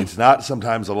 Mm-hmm. It's not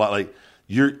sometimes a lot like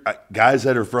you're guys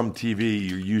that are from TV.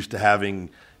 You're used to having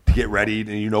to get ready,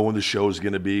 and when the show's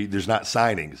going to be. There's not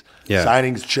signings. Yeah.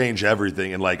 Signings change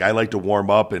everything, and like I like to warm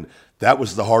up and. That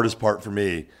was the hardest part for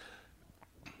me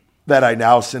that I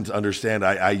now since understand.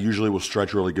 I usually will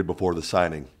stretch really good before the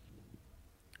signing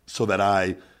so that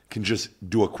I can just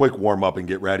do a quick warm up and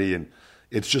get ready. And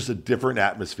it's just a different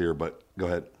atmosphere, but go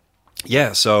ahead.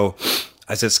 Yeah. So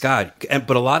I said, Scott,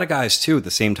 but a lot of guys too, at the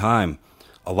same time,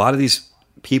 a lot of these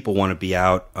people want to be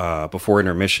out before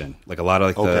intermission. Like a lot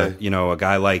of a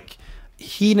guy like,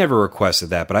 he never requested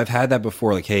that, but I've had that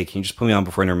before. Like, hey, can you just put me on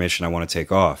before intermission? I want to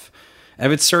take off.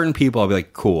 And if it's certain people, I'll be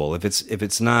like, cool. If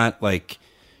it's not like,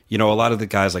 a lot of the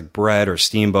guys like Brett or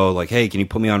Steamboat, like, hey, can you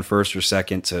put me on first or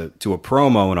second to a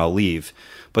promo and I'll leave.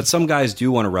 But some guys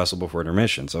do want to wrestle before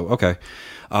intermission. So, okay.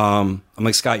 I'm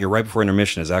like, Scott, you're right before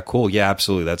intermission. Is that cool? Yeah,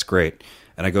 absolutely. That's great.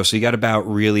 And I go, so you got about,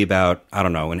 I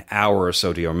don't know, an hour or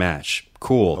so to your match.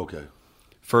 Cool. Okay.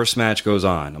 First match goes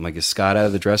on. I'm like, is Scott out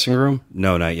of the dressing room?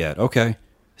 No, not yet. Okay.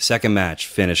 Second match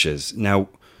finishes. Now,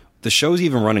 the show's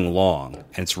even running long,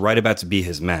 and it's right about to be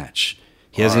his match.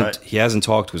 He hasn't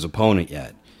talked to his opponent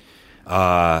yet,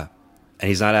 and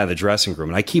he's not out of the dressing room.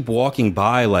 And I keep walking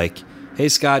by, like, "Hey,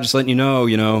 Scott, just letting you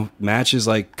know, match is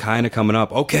like kind of coming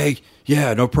up." Okay,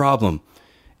 yeah, no problem.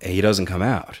 And he doesn't come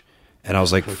out, and I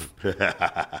was like,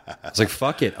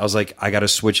 "Fuck it." I was like, "I got to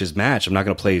switch his match. I'm not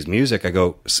going to play his music." I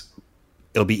go,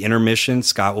 it'll be intermission.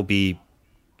 Scott will be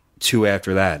 2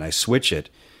 after that, and I switch it,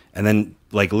 and then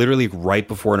like literally right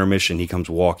before intermission, he comes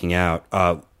walking out.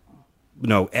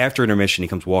 No, after intermission, he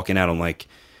comes walking out. I'm like,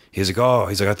 he's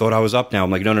like, I thought I was up now. I'm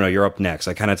like, no, you're up next.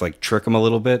 I kind of like trick him a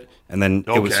little bit, and then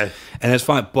it's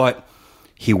fine. But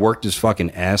he worked his fucking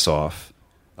ass off.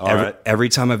 Every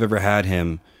time I've ever had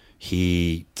him,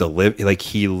 he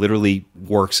literally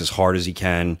works as hard as he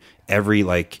can.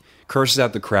 Curses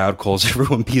out the crowd, calls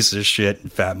everyone pieces of shit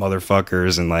and fat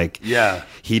motherfuckers, and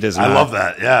he does not. I love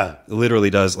that. Yeah,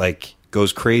 literally does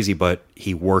goes crazy, but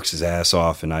he works his ass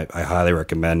off, and I highly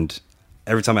recommend.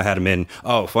 Every time I had him in.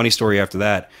 Oh, funny story after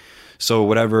that. So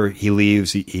whatever, he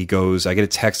leaves, he goes, I get a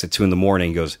text at 2 a.m.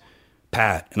 He goes,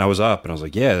 Pat, and I was up, and I was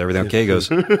like, yeah, everything okay? He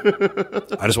goes, I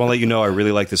just want to let you know I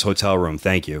really like this hotel room.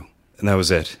 Thank you. And that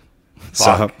was it.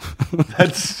 Fuck.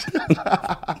 So,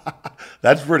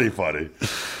 that's pretty funny.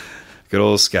 Good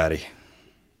old Scotty.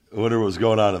 I wonder what was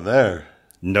going on in there.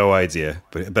 No idea.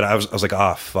 But I was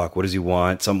like, fuck, what does he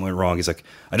want? Something went wrong. He's like,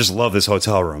 I just love this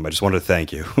hotel room. I just wanted to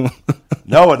thank you.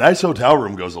 No, a nice hotel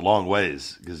room goes a long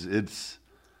ways because it's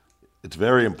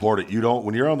very important.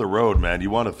 When you're on the road, man, you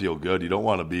want to feel good. You don't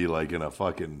want to be like in a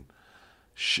fucking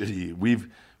shitty.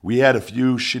 We had a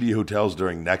few shitty hotels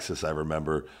during Nexus. I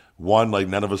remember one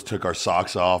none of us took our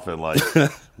socks off and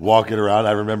walking around.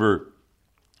 I remember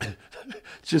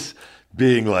just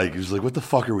being it was like, what the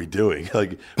fuck are we doing?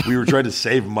 We were trying to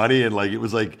save money, and it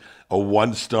was like a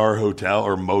 1-star hotel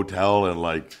or motel,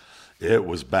 and it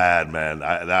was bad, man.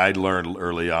 I learned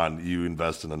early on, you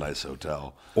invest in a nice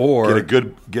hotel or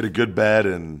get a good bed,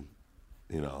 and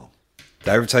Did I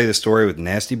ever tell you the story with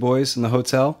Nasty Boys in the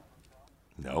hotel?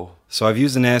 No. So I've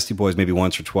used the Nasty Boys maybe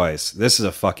once or twice. This is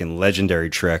a fucking legendary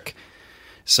trick.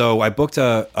 So I booked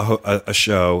a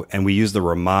show, and we used the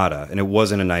Ramada, and it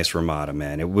wasn't a nice Ramada,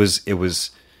 man. It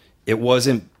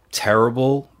wasn't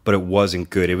terrible, but it wasn't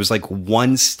good. It was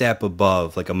one step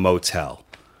above a motel.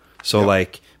 So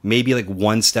maybe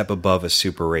one step above a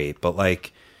Super 8, but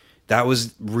that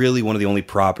was really one of the only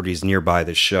properties nearby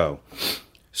the show.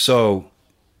 So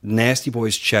Nasty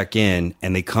Boys check in,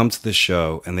 and they come to the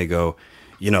show, and they go,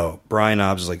 Brian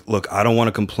Knobs is like, look, I don't want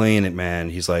to complain it,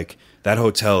 man. He's like, that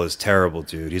hotel is terrible,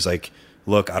 dude. He's like,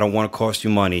 look, I don't want to cost you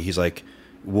money. He's like,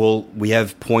 we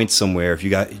have points somewhere. If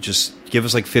you just give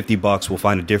us $50, we'll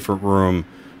find a different room.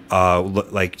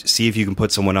 See if you can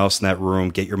put someone else in that room,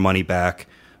 get your money back,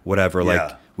 whatever.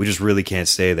 Yeah. We just really can't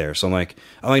stay there. So I'm like,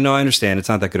 no, I understand. It's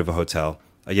not that good of a hotel.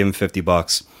 I give him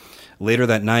 $50. Later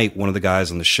that night, one of the guys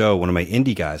on the show, one of my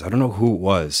indie guys, I don't know who it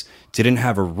was, didn't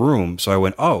have a room. So I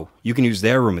went, oh, you can use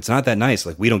their room. It's not that nice.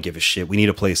 We don't give a shit. We need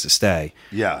a place to stay.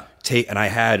 Yeah. And I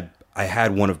had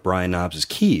one of Brian Knobs'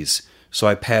 keys, so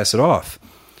I pass it off.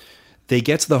 They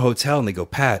get to the hotel, and they go,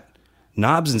 Pat,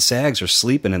 Knobs and Sags are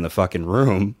sleeping in the fucking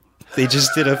room. They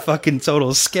just did a fucking total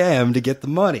scam to get the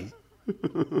money.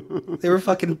 They were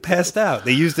fucking passed out.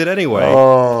 They used it anyway.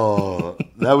 Oh,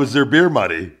 that was their beer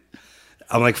money.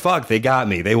 I'm like, fuck, they got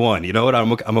me. They won. You know what?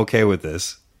 I'm okay with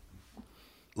this.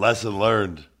 Lesson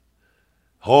learned.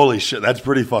 Holy shit, that's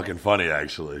pretty fucking funny,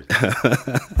 actually.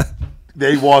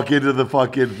 They walk into the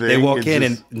fucking thing. They walk in,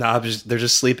 and Knobs, they're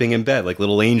just sleeping in bed like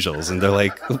little angels. And they're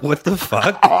like, what the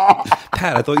fuck?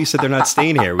 Pat, I thought you said they're not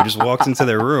staying here. We just walked into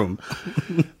their room.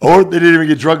 Or they didn't even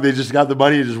get drunk. They just got the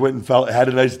money and just went and had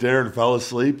a nice dinner and fell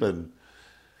asleep. And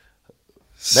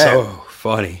so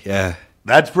funny, yeah.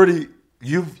 That's pretty.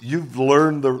 You've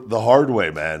learned the hard way,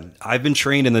 man. I've been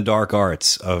trained in the dark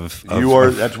arts of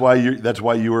that's why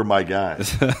you were my guy.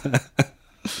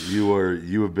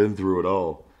 You have been through it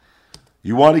all.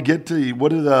 You want to get to what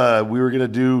did we were gonna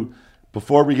do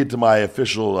before we get to my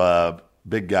official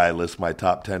big guy list, my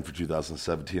top 10 for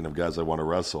 2017 of guys I want to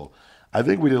wrestle. I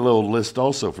think we did a little list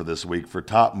also for this week for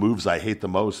top moves I hate the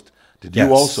most. Did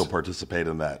you also participate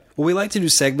in that? Well, we like to do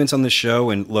segments on the show,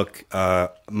 and look,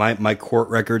 my court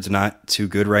record's not too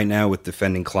good right now with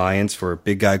defending clients for a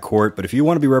big guy court, but if you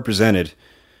want to be represented,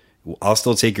 I'll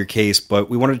still take your case,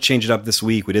 but we wanted to change it up this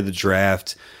week. We did the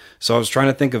draft. So I was trying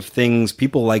to think of things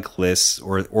people like lists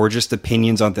or just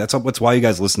opinions on that's why you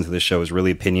guys listen to this show is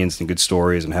really opinions and good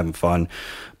stories and having fun.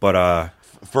 But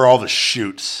for all the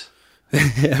shoots.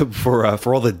 for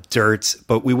all the dirt,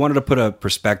 but we wanted to put a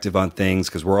perspective on things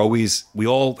because we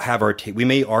all have our we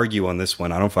may argue on this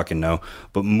one, I don't fucking know,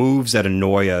 but moves that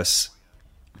annoy us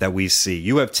that we see.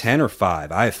 You have 10 or 5?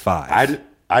 I have 5.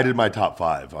 I did my top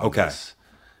 5 on okay this.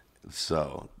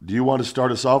 So do you want to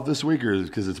start us off this week, or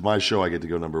because it's my show I get to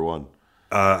go number 1?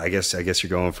 I guess you're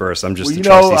going first. I'm just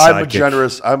I'm a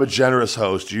generous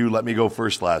host. You let me go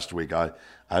first last week. I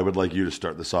would like you to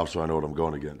start this off so I know what I'm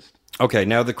going against. Okay,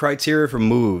 now the criteria for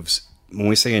moves, when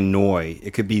we say annoy,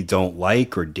 it could be don't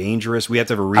like or dangerous. We have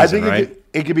to have a reason, right?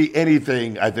 It could be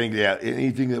anything. I think,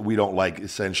 anything that we don't like,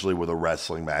 essentially, with a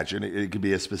wrestling match. And it could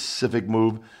be a specific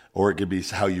move, or it could be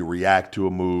how you react to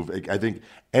a move. I think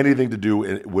anything to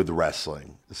do with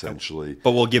wrestling, essentially.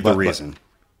 But we'll give the reason.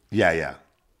 Yeah.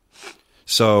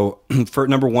 So for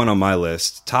number one on my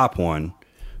list, top one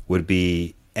would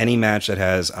be any match that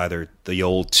has either the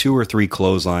old 2 or 3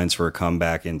 clotheslines for a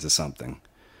comeback into something.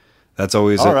 That's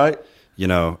always all right.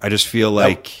 I just feel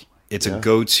like it's a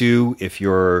go-to if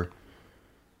you're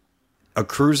a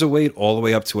cruiserweight all the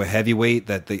way up to a heavyweight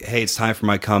hey, it's time for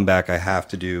my comeback. I have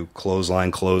to do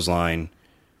clothesline,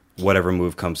 whatever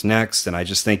move comes next. And I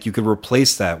just think you could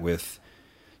replace that with,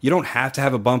 you don't have to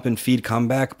have a bump and feed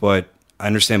comeback, but I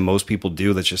understand most people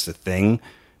do. That's just a thing.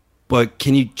 But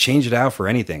can you change it out for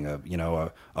anything?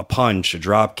 A punch, a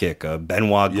drop kick, a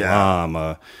Benoit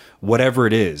Glam, whatever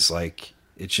it is. Like,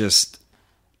 it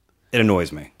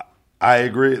annoys me. I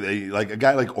agree. Like a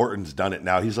guy like Orton's done it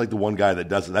now. He's like the one guy that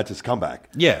does it. That's his comeback.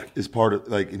 Yeah, is part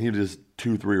of and he does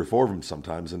 2, 3, or 4 of them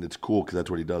sometimes, and it's cool because that's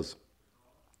what he does.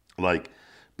 But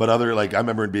I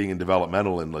remember being in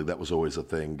developmental, and that was always a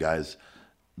thing, guys.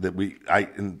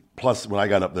 And plus when I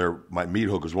got up there, my meat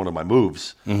hook was one of my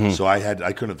moves, so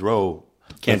I couldn't throw.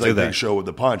 Can't do that. Big Show with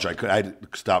the punch. I had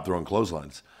to stop throwing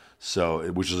clotheslines.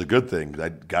 So, which is a good thing. I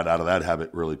got out of that habit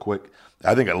really quick.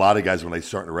 I think a lot of guys, when they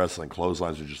start in wrestling,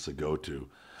 clotheslines are just a go-to.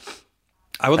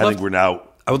 I would love to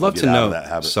know. That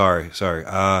habit. Sorry.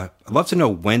 I'd love to know,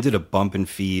 when did a bump and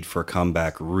feed for a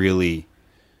comeback really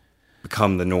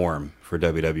become the norm for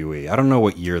WWE? I don't know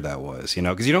what year that was,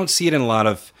 because you don't see it in a lot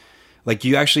of, if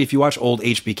you watch old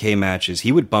HBK matches,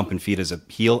 he would bump and feed as a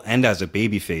heel and as a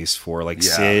babyface for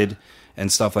Sid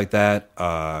and stuff like that.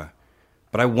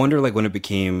 But I wonder, when it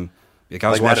became, I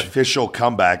was watching that official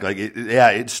comeback.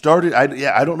 It started.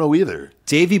 I don't know either.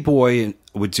 Davey Boy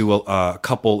would do a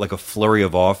couple, a flurry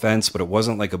of offense, but it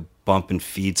wasn't like a bump and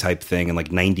feed type thing in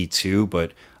 '92.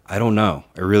 But I don't know.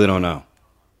 I really don't know.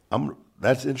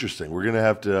 That's interesting. We're gonna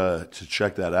have to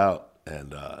check that out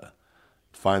and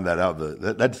find that out.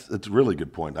 That's a really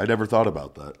good point. I never thought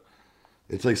about that.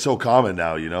 It's so common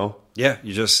now, Yeah,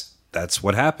 that's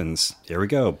what happens. Here we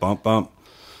go. Bump, bump.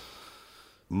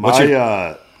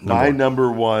 My number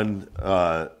one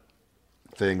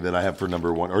thing that I have for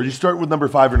number one, or you start with number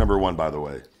 5 or number 1, by the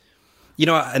way.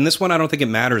 And this one, I don't think it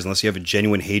matters unless you have a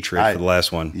genuine hatred for the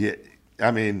last one. Yeah,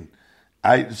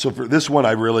 so for this one,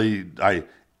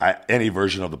 any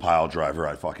version of the pile driver,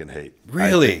 I fucking hate.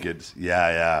 Really?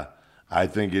 I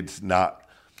think it's not.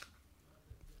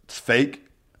 It's fake,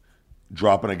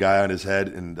 dropping a guy on his head,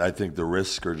 and I think the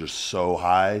risks are just so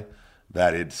high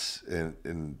that it's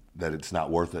that it's not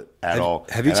worth it at all.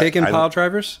 Have you taken pile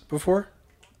drivers before?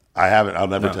 I haven't. I'll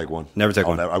never take one. Never take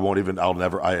one. I won't even. I'll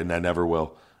never. I never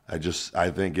will.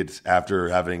 I think it's after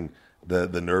having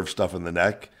the nerve stuff in the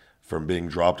neck from being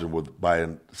dropped by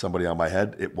somebody on my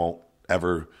head. It won't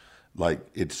ever.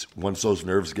 It's once those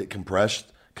nerves get compressed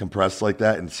like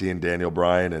that, and seeing Daniel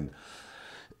Bryan and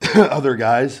other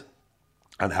guys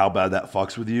on how bad that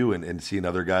fucks with you, and seeing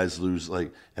other guys lose,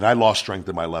 and I lost strength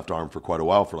in my left arm for quite a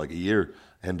while, for a year,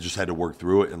 and just had to work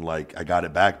through it, and I got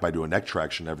it back by doing neck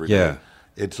traction every day.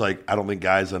 It's I don't think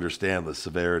guys understand the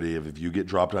severity of if you get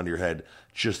dropped on your head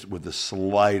just with the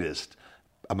slightest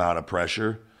amount of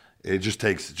pressure, it just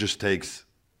takes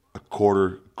a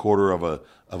quarter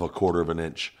of an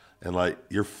inch, and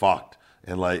you're fucked,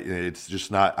 and it's just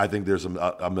not. I think there's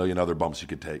a million other bumps you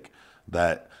could take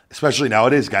that. Especially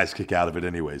nowadays, guys kick out of it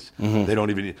anyways. They don't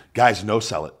even guys no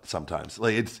sell it sometimes.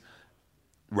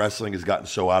 Wrestling has gotten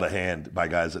so out of hand by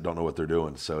guys that don't know what they're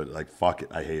doing. So fuck it,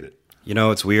 I hate it.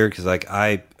 It's weird because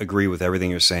I agree with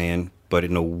everything you're saying, but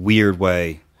in a weird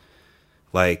way,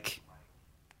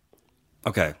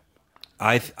 okay,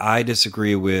 I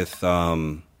disagree with.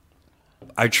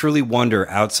 I truly wonder,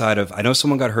 outside of, I know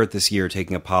someone got hurt this year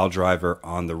taking a pile driver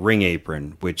on the ring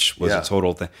apron, which was a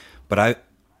total thing, but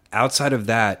outside of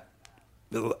that,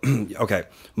 okay,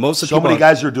 most of so many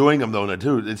guys are doing them though,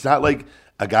 too. It's not like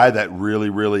a guy that really,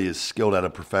 really is skilled at a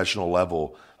professional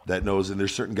level that knows, and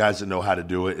there's certain guys that know how to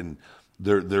do it, and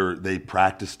they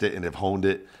practiced it and have honed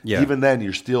it. Yeah. Even then,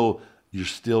 you're still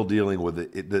dealing with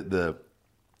it.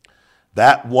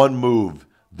 That one move,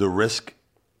 the risk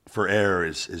for error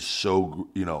is so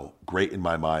great in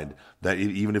my mind that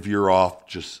even if you're off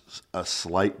just a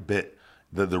slight bit,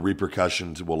 the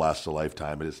repercussions will last a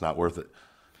lifetime, and it's not worth it.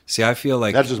 See, I feel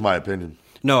like that's just my opinion.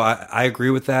 No, I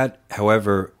agree with that.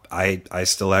 However, I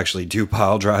still actually do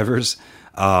pile drivers,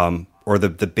 or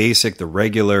the basic, the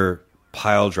regular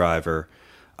pile driver.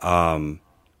 I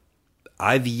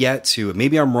I've yet to,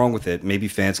 maybe I'm wrong with it, maybe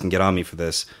fans can get on me for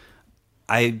this.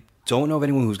 I don't know of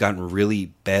anyone who's gotten really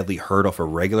badly hurt off a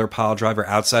regular pile driver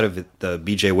outside of the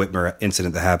BJ Whitmer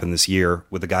incident that happened this year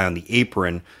with the guy on the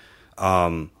apron.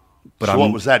 But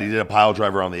what was that? He did a pile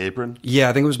driver on the apron? Yeah,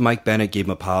 I think it was Mike Bennett gave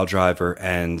him a pile driver,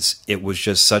 and it was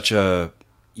just such a,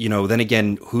 then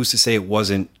again, who's to say it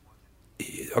wasn't,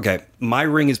 okay, my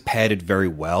ring is padded very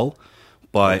well,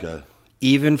 but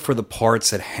even for the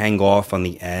parts that hang off on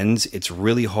the ends, it's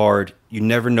really hard. You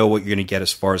never know what you're going to get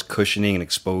as far as cushioning and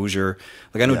exposure.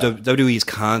 Like I know WWE is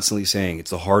constantly saying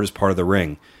it's the hardest part of the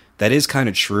ring. That is kind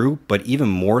of true, but even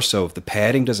more so if the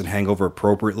padding doesn't hang over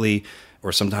appropriately,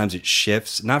 or sometimes it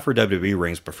shifts, not for WWE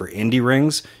rings, but for indie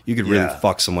rings, you could really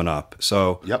fuck someone up.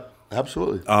 So, yep,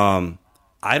 absolutely.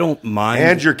 I don't mind.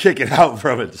 And you're kicking out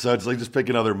from it, so it's like just pick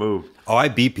another move. Oh, I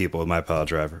beat people with my pile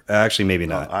driver. Actually, maybe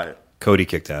not. Cody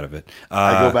kicked out of it.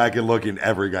 I go back and look, and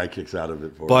every guy kicks out of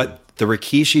it for me. But the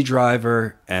Rikishi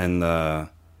driver and the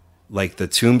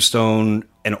Tombstone,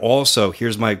 and also,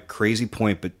 here's my crazy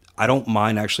point, but I don't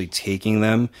mind actually taking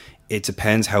them. It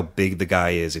depends how big the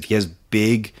guy is. If he has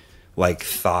big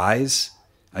thighs,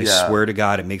 I swear to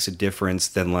God, it makes a difference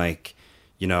than I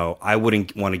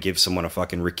wouldn't want to give someone a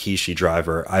fucking Rikishi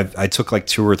driver. I took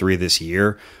 2 or 3 this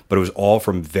year, but it was all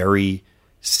from very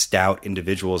stout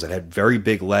individuals that had very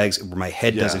big legs where my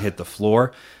head doesn't hit the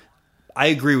floor. I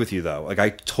agree with you though. I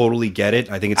totally get it.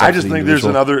 I think it's. I just think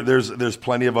there's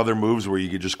plenty of other moves where you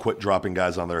could just quit dropping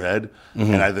guys on their head,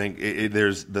 and I think it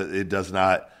does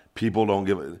not. People don't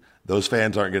give it. Those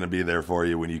fans aren't going to be there for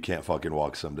you when you can't fucking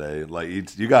walk someday.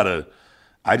 You gotta.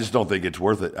 I just don't think it's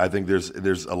worth it. I think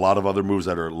there's a lot of other moves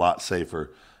that are a lot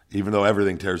safer, even though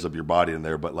everything tears up your body in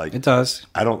there. But it does.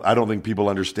 I don't think people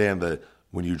understand that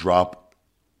when you drop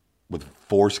with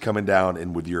force coming down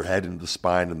and with your head and the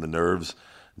spine and the nerves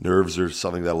are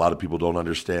something that a lot of people don't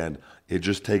understand. It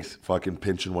just takes fucking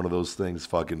pinching one of those things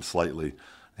fucking slightly,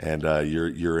 and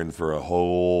you're in for a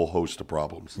whole host of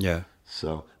problems. Yeah.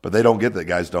 So, but they don't get that.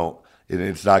 Guys don't.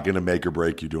 It's not going to make or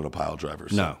break you doing a pile driver.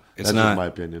 So no, it's that's not. just my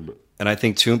opinion. But. And I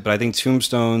think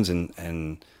tombstones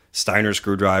and Steiner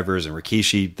screwdrivers and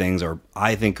Rikishi things are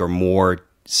more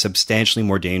substantially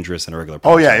more dangerous than a regular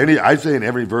pile driver. I'd say in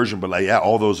every version, but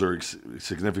all those are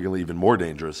significantly even more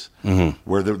dangerous.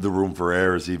 Where the room for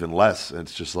error is even less. And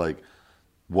it's just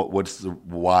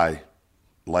why?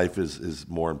 Life is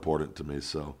more important to me.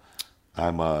 So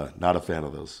I'm not a fan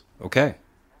of those. Okay.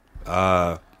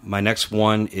 My next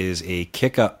one is a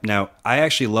kick up. Now, I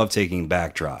actually love taking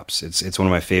backdrops. It's one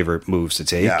of my favorite moves to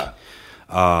take. Yeah.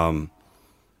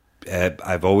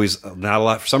 I've always not a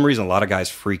lot. For some reason, a lot of guys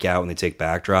freak out when they take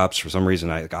backdrops. For some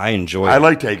reason, I enjoy it. I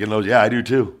like taking those. Yeah, I do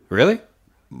too. Really?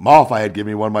 Moff, I had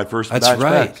given me one of my first. That's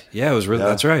right. Back. Yeah, it was really. Yeah.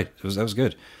 That's right. That was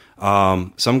good.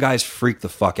 Some guys freak the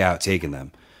fuck out taking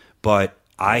them, but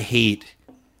I hate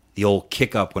the old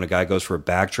kick up when a guy goes for a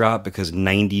backdrop because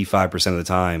 95% of the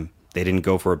time they didn't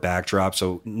go for a backdrop.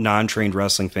 So non-trained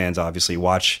wrestling fans obviously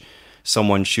watch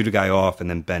someone shoot a guy off and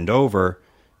then bend over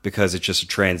because it's just a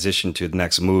transition to the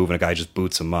next move and a guy just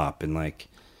boots him up. And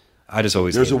I just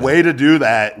always there's a way to do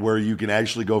that where you can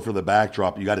actually go for the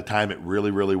backdrop. You got to time it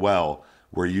really, really well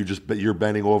where you're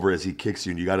bending over as he kicks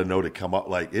you and you got to know to come up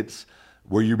it's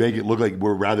where you make it look like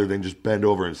we're rather than just bend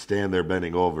over and stand there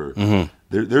bending over. Mm-hmm.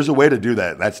 There's a way to do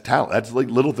that. That's talent. That's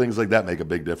little things like that make a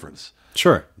big difference.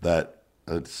 Sure. I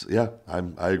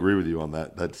agree with you on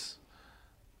that. That's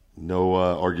no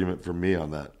argument from me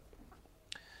on that.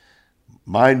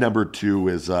 My number 2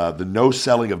 is the no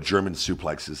selling of German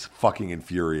suplexes. Fucking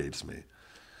infuriates me.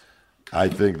 I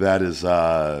think that is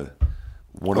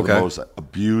one of the most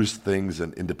abused things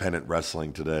in independent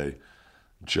wrestling today.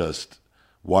 Just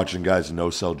watching guys no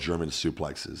sell German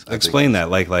suplexes. Explain that.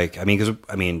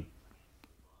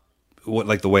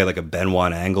 What, the way a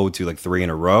Benoit Angle would do 3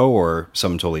 in a row or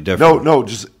something totally different? No,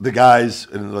 just the guys.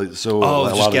 And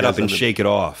just get up and shake it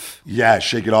off. Yeah,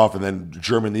 shake it off, and then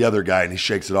German the other guy, and he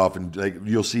shakes it off, and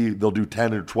you'll see they'll do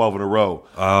 10 or 12 in a row.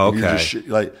 Oh, okay.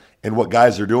 And and what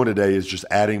guys are doing today is just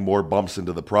adding more bumps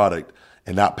into the product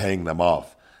and not paying them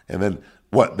off. And then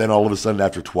what? Then all of a sudden,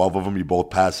 after 12 of them, you both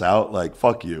pass out.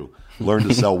 Fuck you. Learn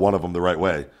to sell one of them the right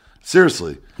way.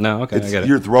 Seriously. No, okay, I get it.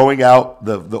 You're throwing out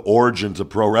the origins of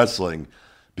pro wrestling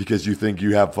because you think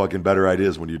you have fucking better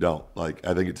ideas when you don't.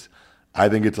 I think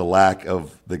it's a lack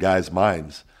of the guys'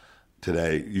 minds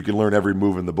today. You can learn every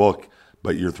move in the book,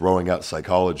 but you're throwing out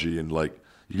psychology and you're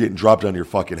getting dropped on your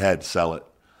fucking head. Sell it.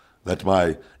 That's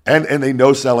my and they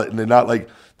no sell it, and it's not like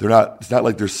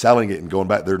they're selling it and going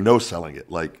back. They're no selling it.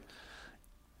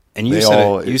 And you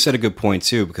said a good point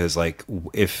too, because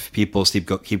if people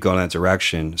keep going that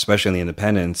direction, especially in the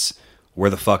independents, where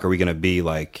the fuck are we going to be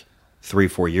like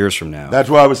 3-4 years from now? That's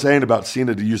what I was saying about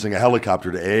Cena using a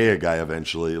helicopter to AA a guy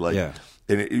eventually. Like, Yeah.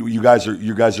 and you guys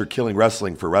are killing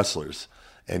wrestling for wrestlers,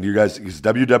 and you guys, because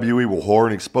WWE will whore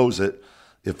and expose it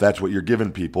if that's what you're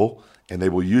giving people, and they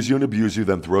will use you and abuse you,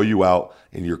 then throw you out,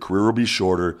 and your career will be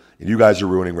shorter, and you guys are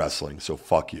ruining wrestling. So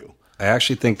fuck you. I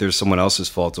actually think there's someone else's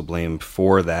fault to blame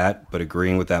for that, but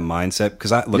agreeing with that mindset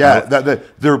because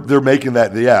they're making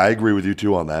that. Yeah, I agree with you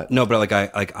too on that. No, but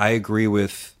I agree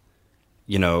with,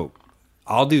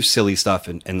 I'll do silly stuff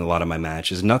in a lot of my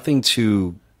matches. Nothing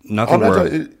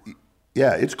where.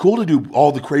 Yeah, it's cool to do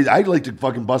all the crazy. I'd like to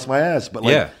fucking bust my ass, but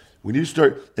when you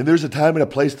start, and there's a time and a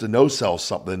place to no sell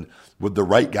something with the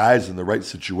right guys in the right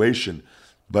situation,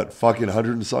 but fucking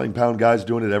 100 and something pound guys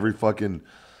doing it every fucking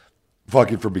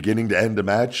from beginning to end of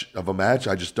a match,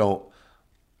 I just don't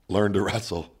learn to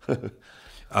wrestle.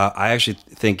 I actually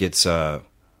think it's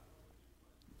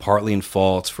partly in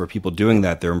fault for people doing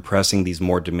that. They're impressing these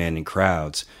more demanding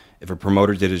crowds. If a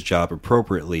promoter did his job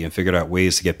appropriately and figured out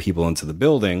ways to get people into the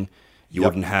building, you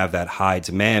wouldn't have that high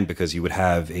demand because you would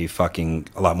have a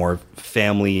lot more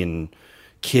family and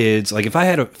kids. Like if I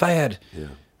had a fucking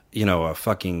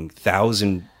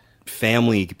 1,000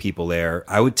 family people there,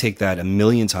 I would take that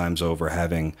 1,000,000 times over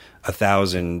having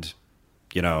 1,000,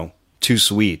 2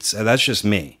 suites. And that's just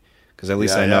me. Because at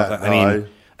least I know,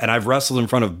 and I've wrestled in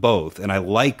front of both and I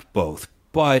like both,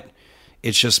 but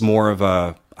it's just more of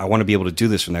I want to be able to do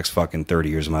this for the next fucking 30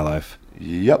 years of my life.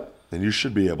 Yep. And you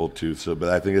should be able to. But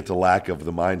I think it's a lack of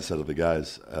the mindset of the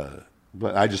guys.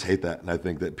 But I just hate that. And I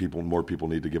think that more people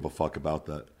need to give a fuck about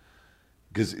that.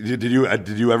 Because did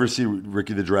you ever see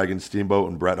Ricky the Dragon Steamboat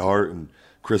and Bret Hart and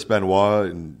Chris Benoit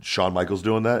and Shawn Michaels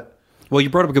doing that? Well, you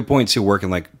brought up a good point too. Watching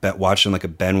like a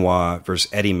Benoit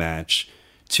versus Eddie match,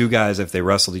 2 guys if they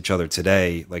wrestled each other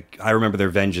today. Like I remember their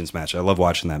Vengeance match. I love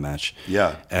watching that match.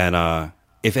 Yeah. And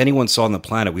if anyone saw on the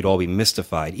planet, we'd all be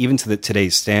mystified, even to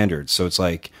today's standards. So it's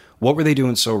like, what were they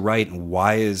doing so right, and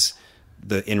why is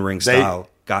the in-ring style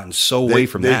gotten so away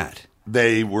from that?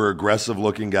 They were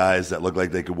aggressive-looking guys that looked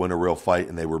like they could win a real fight,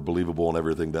 and they were believable in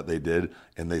everything that they did,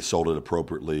 and they sold it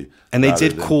appropriately. And they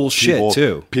did cool shit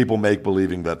too. People make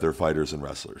believing that they're fighters and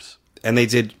wrestlers, and they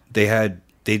did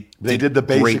the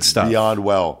basics stuff beyond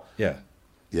well. Yeah,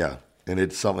 yeah, and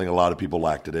it's something a lot of people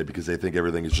lack today because they think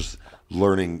everything is just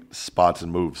learning spots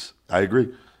and moves. I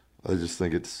agree. I just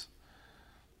think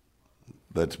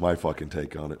that's my fucking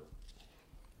take on it.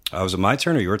 Was it my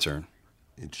turn or your turn?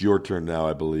 It's your turn now,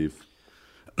 I believe.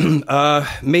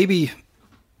 Maybe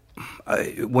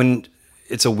when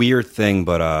it's a weird thing,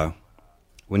 but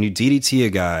when you DDT a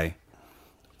guy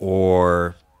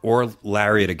or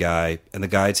lariat a guy and the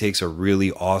guy takes a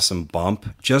really awesome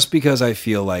bump, just because I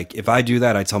feel like if I do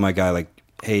that, I tell my guy like,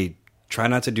 hey, try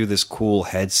not to do this cool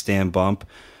headstand bump.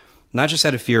 Not just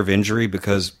out of fear of injury,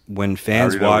 because when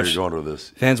fans watch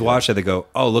that, they go,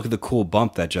 oh, look at the cool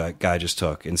bump that guy just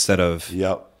took, instead of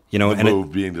the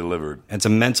move being delivered. It's a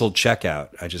mental checkout.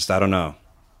 I don't know.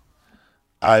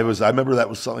 I remember that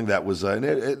was something that was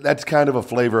that's kind of a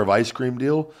flavor of ice cream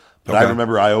deal. But okay. I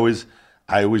remember I always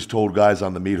told guys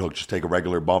on the meat hook, just take a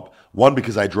regular bump. One,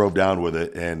 because I drove down with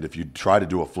it, and if you try to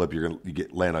do a flip, you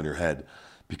land on your head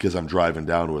because I'm driving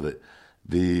down with it.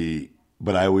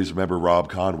 But I always remember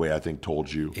Rob Conway, I think,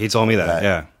 told you. He told me that,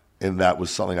 yeah. And that was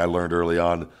something I learned early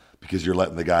on, because you're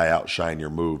letting the guy outshine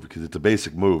your move, because it's a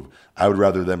basic move. I would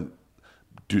rather them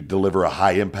deliver a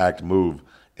high-impact move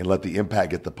and let the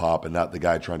impact get the pop and not the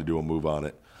guy trying to do a move on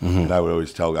it. Mm-hmm. And I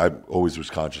always was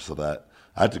conscious of that.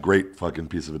 That's a great fucking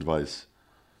piece of advice.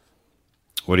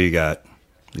 What do you got?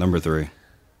 Number 3.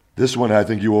 This one, I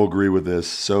think you will agree with this.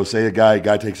 So say a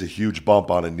guy takes a huge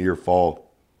bump on a near fall,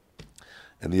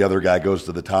 and the other guy goes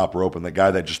to the top rope, and the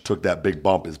guy that just took that big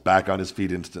bump is back on his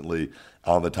feet instantly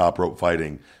on the top rope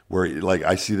fighting. Where, like,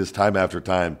 I see this time after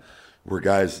time where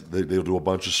guys, they'll do a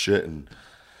bunch of shit, and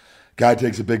guy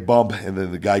takes a big bump, and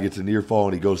then the guy gets a near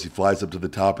fall, and he flies up to the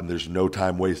top, and there's no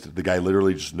time wasted. The guy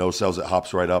literally just no-sells it,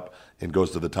 hops right up, and goes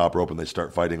to the top rope, and they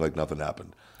start fighting like nothing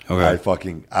happened. Okay.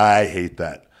 I hate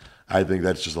that. I think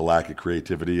that's just a lack of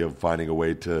creativity of finding a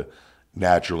way to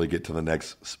naturally get to the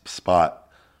next spot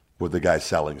with the guy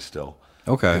selling still.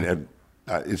 Okay. And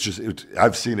it's just,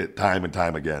 I've seen it time and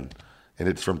time again. And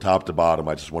it's from top to bottom.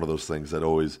 It's just one of those things that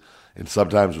always, and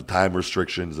sometimes with time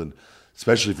restrictions, and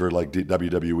especially for like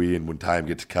WWE, and when time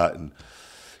gets cut and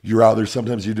you're out there,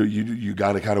 sometimes you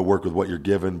got to kind of work with what you're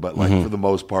given. But like for the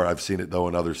most part, I've seen it though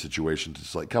in other situations.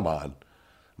 It's like, come on.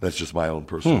 That's just my own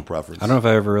personal preference. I don't know if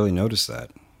I ever really noticed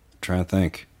that. I'm trying to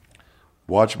think.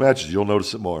 Watch matches, you'll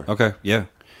notice it more. Okay, yeah.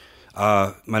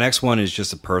 My next one is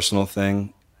just a personal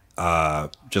thing.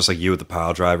 just like you with the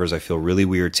pile drivers, I feel really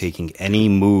weird taking any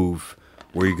move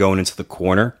where you're going into the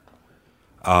corner.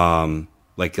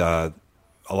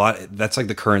 A lot. That's like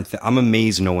the current thing. I'm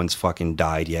amazed no one's fucking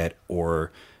died yet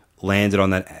or landed on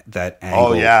that angle.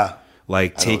 Oh yeah,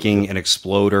 like taking an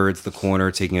exploder into the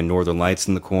corner, taking a Northern Lights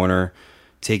in the corner,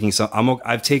 taking some.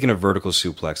 I've taken a vertical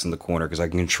suplex in the corner because I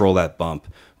can control that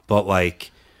bump. But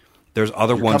like, there's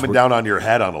other ones coming down on your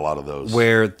head on a lot of those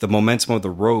where the momentum of the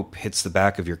rope hits the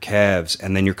back of your calves,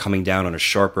 and then you're coming down on a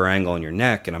sharper angle on your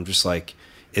neck, and I'm just like,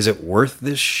 is it worth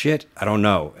this shit? I don't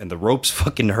know. And the ropes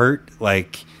fucking hurt.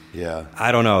 Like. Yeah.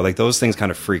 I don't know. Like, those things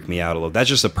kind of freak me out a little. That's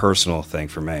just a personal thing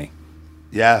for me.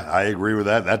 Yeah, I agree with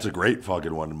that. That's a great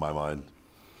fucking one in my mind.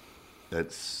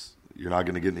 You're not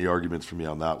going to get any arguments from me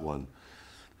on that one.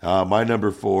 My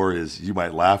number 4 is, you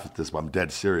might laugh at this, but I'm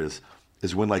dead serious,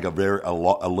 is when like a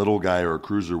little guy or a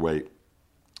cruiserweight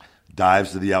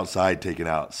dives to the outside, taking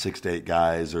out 6 to 8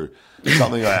 guys or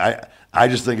something. I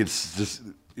just think it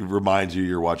reminds you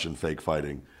you're watching fake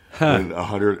fighting. When a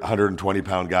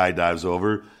 120-pound guy dives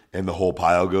over and the whole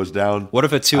pile goes down. What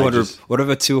if a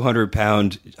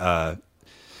 200-pound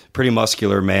pretty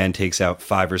muscular man takes out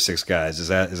 5 or 6 guys? Is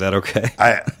that okay?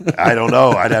 I don't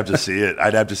know. I'd have to see it.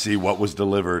 I'd have to see what was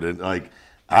delivered. And like,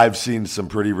 I've seen some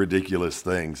pretty ridiculous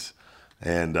things.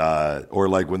 And or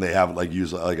like when they have like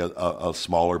use like a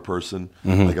smaller person,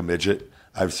 like a midget.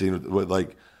 I've seen with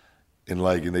like. And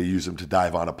they use them to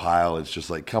dive on a pile. It's just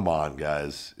like, come on,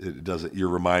 guys. It doesn't. You're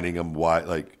reminding them why.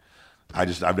 Like,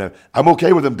 I'm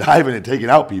okay with them diving and taking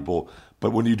out people,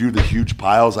 but when you do the huge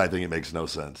piles, I think it makes no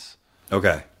sense.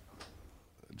 Okay,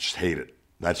 I just hate it.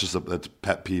 That's a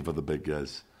pet peeve of the big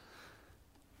guys.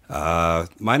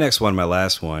 My next one, my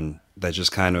last one, that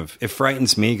just kind of it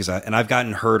frightens me because I've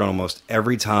gotten hurt almost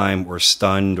every time or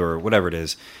stunned or whatever it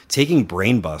is. Taking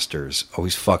brain busters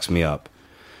always fucks me up.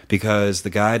 Because the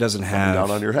guy doesn't have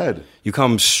down on your head. You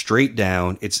come straight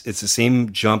down. It's the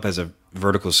same jump as a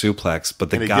vertical suplex,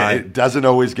 but it doesn't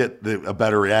always get a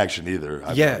better reaction either.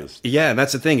 I've noticed. And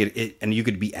that's the thing. And you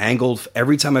could be angled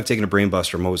every time I've taken a brain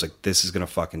buster. I'm always like, this is gonna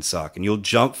fucking suck, and you'll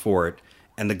jump for it,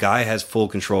 and the guy has full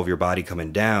control of your body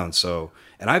coming down. So,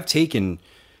 and I've taken,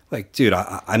 like, dude,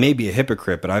 I may be a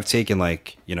hypocrite, but I've taken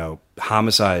like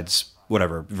homicides,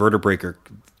 whatever, vertebraker.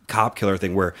 Cop killer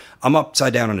thing where I'm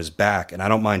upside down on his back and I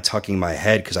don't mind tucking my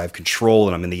head because I have control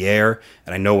and I'm in the air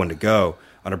and I know when to go.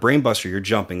 On a brain buster, you're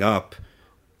jumping up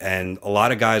and a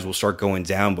lot of guys will start going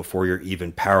down before you're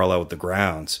even parallel with the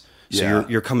grounds. So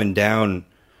you're coming down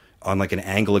on like an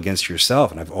angle against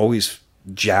yourself, and I've always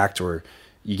jacked or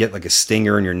you get like a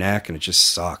stinger in your neck and it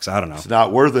just sucks. I don't know. It's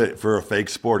not worth it for a fake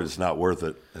sport. It's not worth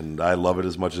it. And I love it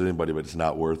as much as anybody, but it's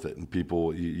not worth it. And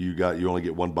people, you only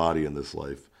get one body in this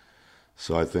life.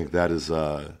 So I think that is,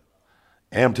 and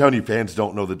I'm telling you, fans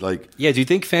don't know that, like... Yeah, do you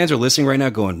think fans are listening right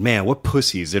now going, man, what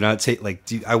pussies? They're not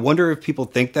I wonder if people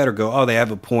think that or go, oh, they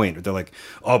have a point. Or they're like,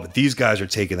 oh, but these guys are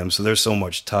taking them, so they're so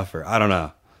much tougher. I don't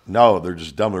know. No, they're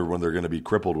just dumber when they're going to be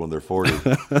crippled when they're 40.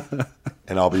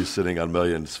 And I'll be sitting on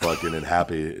millions fucking and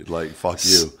happy, like, fuck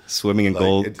you. Swimming in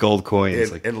gold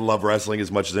coins. And love wrestling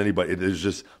as much as anybody.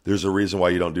 There's a reason why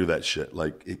you don't do that shit.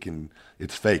 Like,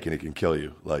 it's fake and it can kill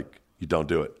you. Like, you don't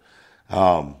do it.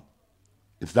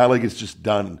 It's not like it's just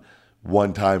done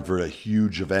one time for a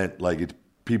huge event. Like, it's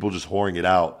people just whoring it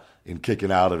out and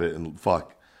kicking out of it and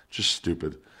fuck, just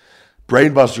stupid.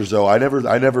 Brainbusters, though, I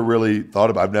never really thought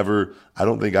about. I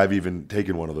don't think I've even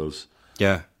taken one of those.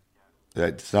 Yeah,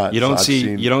 it's not. You don't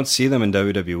see them in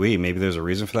WWE. Maybe there's a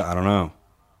reason for that. I don't know.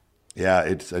 Yeah,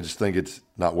 I just think it's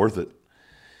not worth it.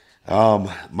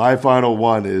 My final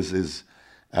one is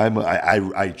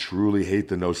I truly hate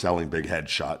the no selling big head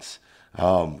shots.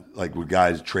 Like with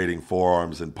guys trading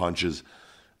forearms and punches.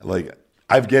 Like,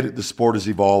 I get it. The sport has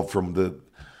evolved from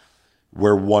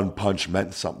where one punch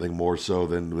meant something more so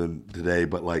than today.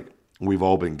 But like, we've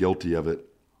all been guilty of it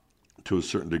to a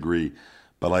certain degree.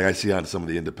 But like, I see on some of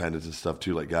the independents and stuff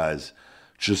too, like guys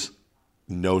just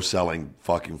no selling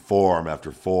fucking forearm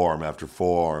after forearm after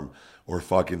forearm or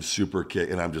fucking super kick.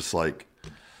 And I'm just like,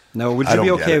 no, would you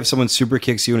be okay if someone super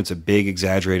kicks you and it's a big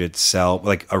exaggerated sell,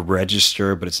 like a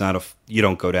register, but it's not you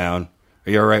don't go down?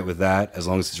 Are you all right with that as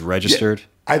long as it's registered? Yeah,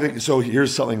 I think so.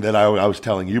 Here's something that I was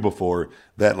telling you before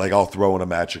that like I'll throw in a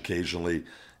match occasionally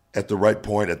at the right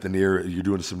point at the near, you're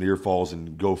doing some near falls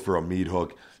and go for a meat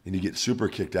hook and you get super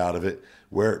kicked out of it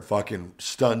where it fucking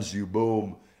stuns you,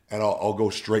 boom, and I'll go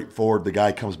straight forward. The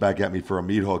guy comes back at me for a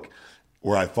meat hook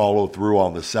where I follow through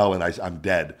on the sell and I'm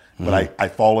dead. But I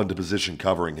fall into position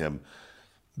covering him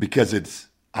because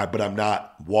but I'm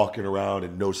not walking around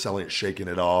and no selling it, shaking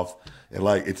it off. And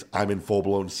like I'm in full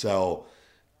blown sell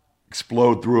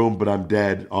explode through him, but I'm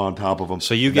dead on top of him.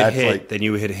 So you get hit, then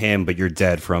you hit him, but you're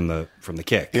dead from the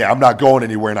kick. Yeah, I'm not going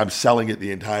anywhere, and I'm selling it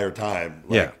the entire time.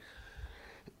 Yeah.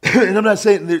 And I'm not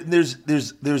saying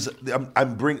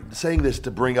saying this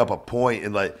to bring up a point,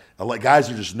 and like guys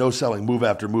are just no selling move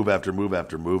after move after move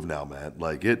after move now, man.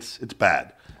 Like it's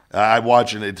bad. I'm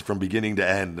watching it from beginning to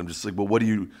end. I'm just like, well, what do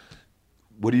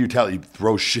you tell? You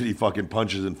throw shitty fucking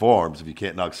punches and forearms if you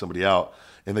can't knock somebody out,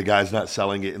 and the guy's not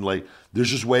selling it. And like, there's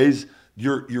just ways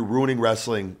you're ruining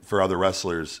wrestling for other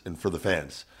wrestlers and for the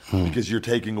fans because you're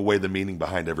taking away the meaning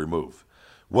behind every move.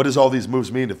 What does all these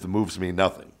moves mean if the moves mean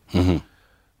nothing? Mm-hmm.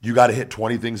 You got to hit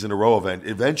 20 things in a row.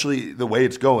 Eventually, the way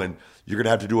it's going, you're gonna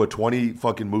have to do a 20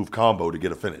 fucking move combo to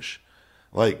get a finish.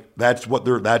 Like that's what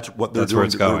they're doing. Where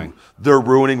it's going. They're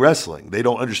ruining wrestling. They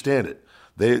don't understand it.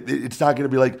 It's not going to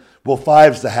be like, well,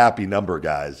 5's the happy number,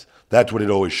 guys. That's what it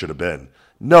always should have been.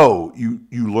 No, you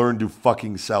learn to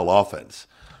fucking sell offense.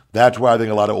 That's why I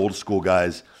think a lot of old school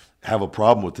guys have a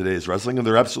problem with today's wrestling, and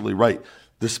they're absolutely right.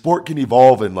 The sport can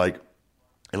evolve, and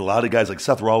a lot of guys like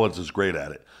Seth Rollins is great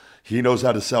at it. He knows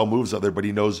how to sell moves out there, but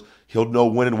he'll know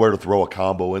when and where to throw a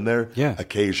combo in there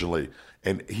occasionally.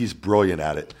 And he's brilliant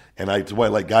at it. And that's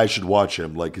why guys should watch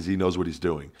him, because he knows what he's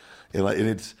doing.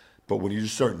 But when you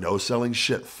just start no-selling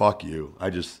shit, fuck you.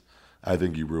 I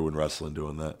think you ruin wrestling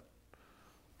doing that.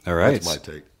 All right. That's my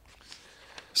take.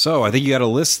 So I think you got a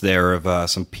list there of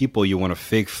some people you want to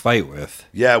fake fight with.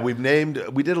 Yeah, we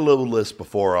did a little list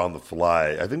before on the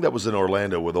fly. I think that was in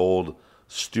Orlando with old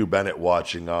Stu Bennett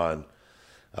watching on,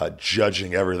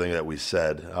 judging everything that we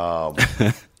said.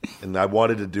 And I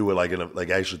wanted to do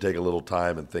it actually take a little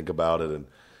time and think about it. And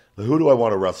who do I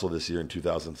want to wrestle this year in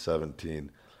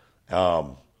 2017?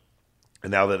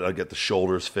 And now that I get the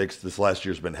shoulders fixed, this last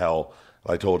year's been hell.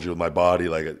 I told you with my body,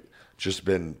 it's just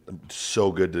been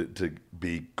so good to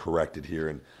be corrected here.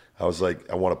 And I was like,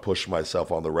 I want to push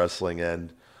myself on the wrestling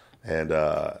end. And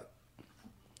I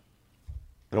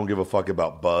don't give a fuck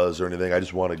about buzz or anything. I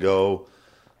just want to go,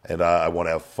 and I want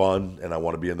to have fun, and I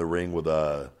want to be in the ring with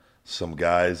some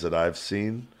guys that I've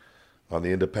seen on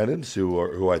the independents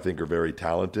who I think are very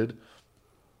talented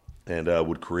and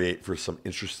would create for some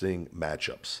interesting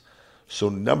matchups. So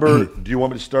do you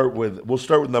want me to start with? We'll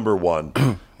start with number one.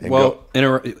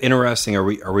 Interesting. Are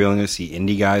we only going to see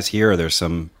indie guys here? Are there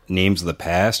some names of the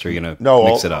past? Or are you going to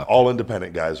mix it up? All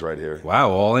independent guys right here. Wow,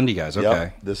 all indie guys. Okay,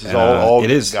 yep. This is all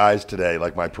guys today,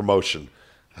 like my promotion.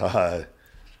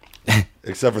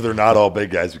 Except for they're not all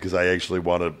big guys because I actually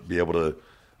want to be able to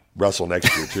wrestle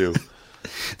next year too.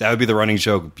 That would be the running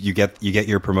joke. You get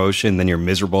your promotion, then you're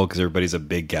miserable because everybody's a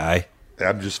big guy.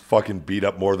 I'm just fucking beat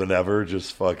up more than ever.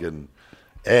 Just fucking,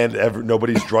 and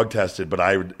nobody's drug tested, but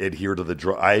I adhere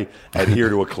to I adhere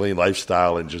to a clean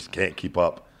lifestyle and just can't keep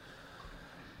up.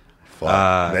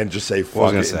 Fuck. And just say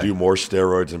fuck it and do more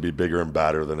steroids and be bigger and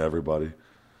badder than everybody.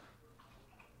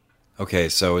 Okay,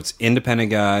 so it's independent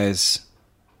guys.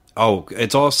 Oh,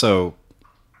 it's also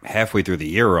halfway through the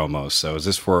year almost. So is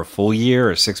this for a full year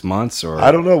or 6 months? Or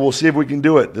I don't know. We'll see if we can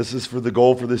do it. This is for the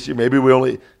goal for this year. Maybe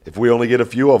if we only get a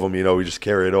few of them, we just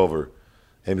carry it over.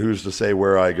 And who's to say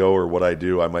where I go or what I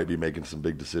do? I might be making some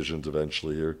big decisions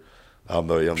eventually here on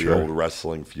the old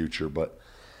wrestling future. But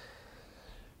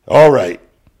all right,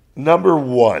 number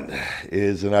one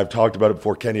is, and I've talked about it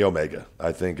before, Kenny Omega.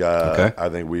 I think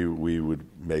we would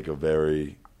make a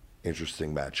very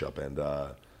interesting matchup, and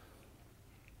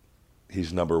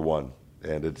he's number one,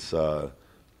 and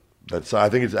I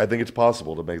think it's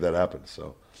possible to make that happen.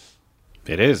 So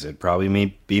it is. It'd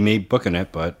probably be me booking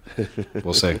it, but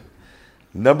we'll see.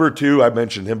 Number two, I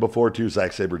mentioned him before too,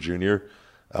 Zack Sabre Jr.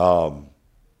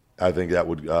 I think that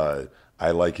would.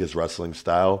 I like his wrestling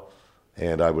style,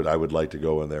 and I would like to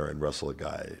go in there and wrestle a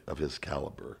guy of his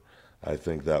caliber. I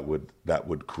think that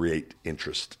would create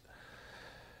interest.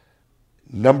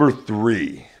 Number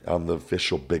three on the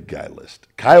official big guy list,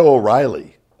 Kyle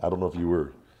O'Reilly. I don't know if you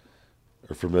are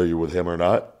familiar with him or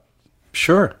not.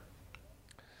 Sure.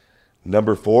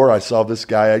 Number four, I saw this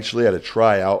guy actually at a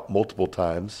tryout multiple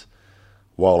times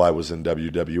while I was in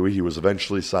WWE. He was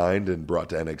eventually signed and brought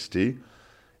to NXT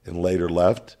and later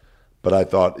left. But I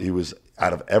thought he was,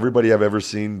 out of everybody I've ever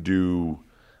seen do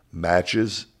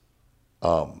matches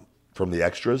from the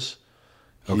extras,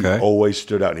 he always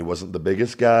stood out. And he wasn't the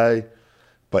biggest guy,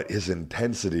 but his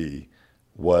intensity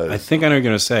was, I think I know what you're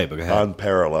going to say, but go ahead.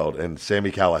 Unparalleled. And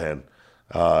Sami Callihan.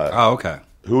 Okay.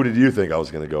 Who did you think I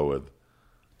was going to go with?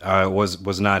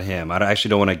 Was not him. I actually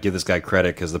don't want to give this guy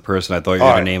credit because the person I thought you were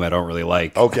going to name I don't really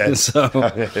like. Okay. So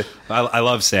I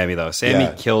love Sami though. Sami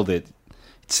killed it.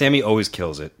 Sami always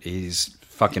kills it. He's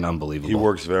fucking unbelievable. He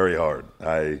works very hard.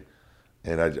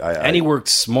 And he worked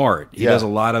smart. He does a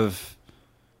lot of,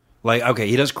 like, okay,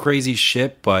 he does crazy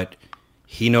shit, but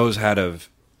he knows how to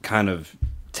kind of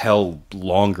tell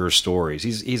longer stories.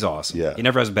 He's awesome. Yeah. He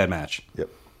never has a bad match. Yep.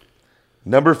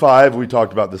 Number 5, we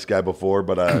talked about this guy before,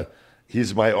 but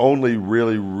he's my only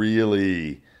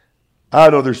really, I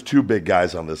don't know, there's 2 big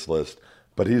guys on this list,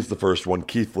 but he's the first one.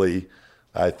 Keith Lee,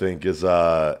 I think, is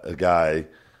a guy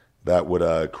that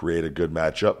would create a good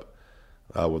matchup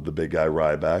with the big guy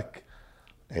Ryback.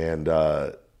 And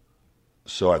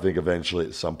so I think eventually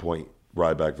at some point,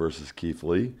 Ryback versus Keith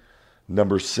Lee.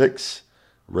 Number 6,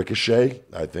 Ricochet.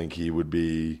 I think he would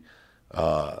be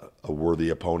a worthy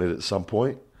opponent at some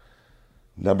point.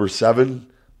 Number 7,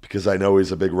 because I know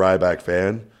he's a big Ryback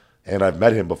fan, and I've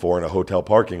met him before in a hotel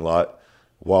parking lot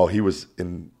while I was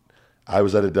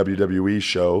at a WWE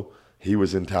show. He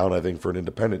was in town, I think, for an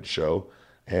independent show,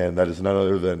 and that is none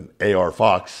other than A.R.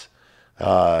 Fox.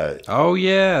 Oh,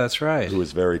 yeah, that's right. Who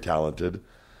is very talented.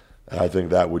 I think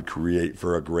that would create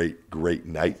for a great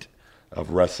night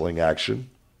of wrestling action.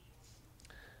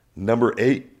 Number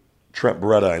 8, Trent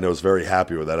Beretta. I know is very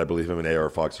happy with that. I believe him and A.R.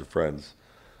 Fox are friends.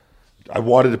 I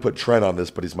wanted to put Trent on this,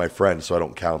 but he's my friend, so I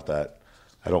don't count that.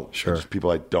 Sure. It's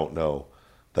people I don't know.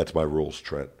 That's my rules,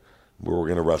 Trent. We're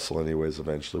going to wrestle anyways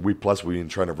eventually. We've been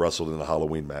trying to wrestle in the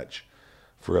Halloween match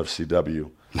for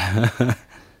FCW.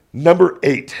 Number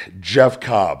 8, Jeff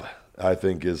Cobb, I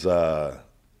think is I've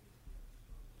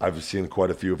seen quite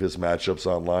a few of his matchups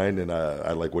online, and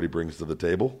I like what he brings to the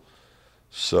table.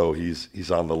 So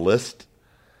he's on the list.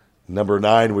 Number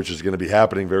 9, which is going to be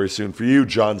happening very soon for you,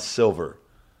 John Silver.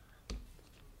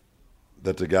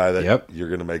 That's a guy that you're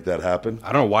going to make that happen.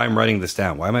 I don't know why I'm writing this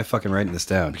down. Why am I fucking writing this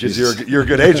down? Because you're a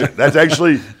good agent. That's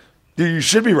actually, you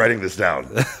should be writing this down.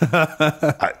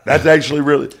 That's actually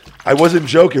really, I wasn't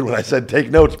joking when I said take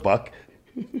notes, Buck.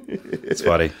 It's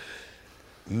funny.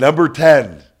 Number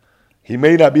 10, he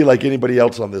may not be like anybody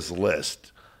else on this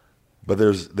list, but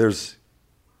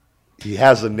he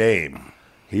has a name.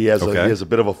 He has a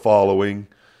bit of a following,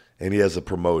 and he has a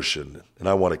promotion, and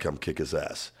I want to come kick his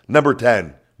ass. Number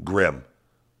 10, Grimm.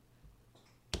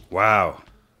 Wow.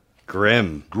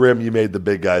 Grimm, you made the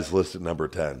big guys list at number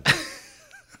 10.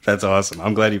 That's awesome.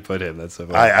 I'm glad you put him. That's so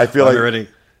funny. I feel like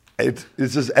it's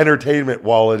just entertainment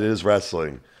while it is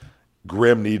wrestling.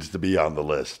 Grimm needs to be on the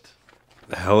list.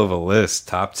 A hell of a list.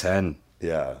 Top 10.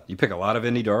 Yeah. You pick a lot of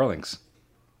indie darlings.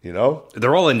 You know?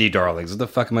 They're all indie darlings. What the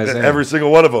fuck am I saying? Every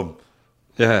single one of them.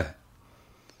 Yeah.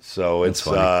 So it's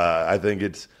I think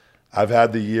I've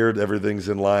had the year, everything's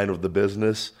in line with the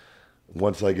business.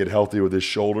 Once I get healthy with this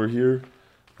shoulder here,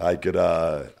 I'm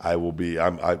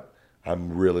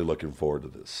really looking forward to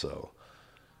this. So,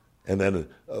 and then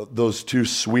those 2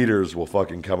 sweeters will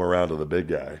fucking come around to the big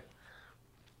guy.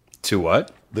 2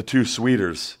 what? The 2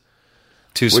 sweeters.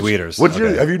 2 sweeters.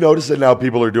 Have you noticed that now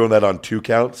people are doing that on 2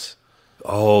 counts?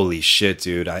 Holy shit,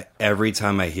 dude. Every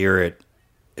time I hear it,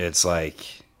 it's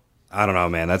like, I don't know,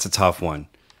 man. That's a tough one.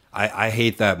 I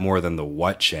hate that more than the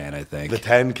what chant, I think. The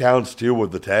 10 counts, too,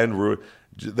 with the 10.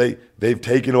 They've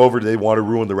taken over. They want to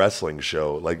ruin the wrestling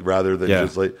show, like, rather than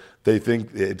just, like, they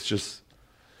think it's just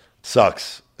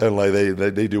sucks. And, like,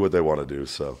 they do what they want to do,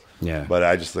 so. Yeah. But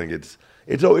I just think it's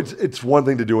one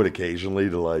thing to do it occasionally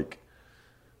to, like,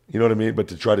 you know what I mean? But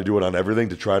to try to do it on everything,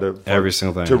 to try to every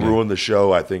single thing to ruin the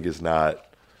show, I think is not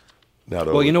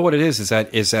over. Well, you know what it is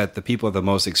that the people with the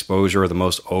most exposure or the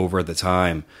most over at the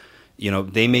time, you know,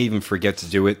 they may even forget to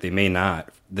do it. They may not.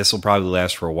 This will probably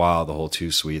last for a while, the whole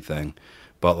 2 sweet thing.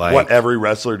 But like every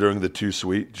wrestler doing the 2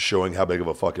 sweet, showing how big of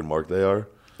a fucking mark they are.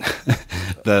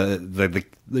 the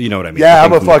you know what I mean? Yeah,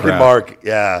 I'm a fucking mark.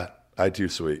 Yeah, I 2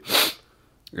 sweet.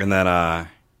 And then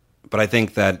but I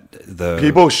think that the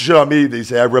people shit on me. They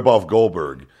say I rip off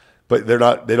Goldberg, but they're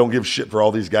not. They don't give shit for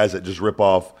all these guys that just rip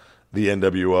off the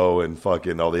NWO and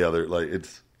fucking all the other. Like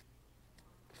it's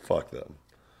fuck them.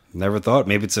 Never thought.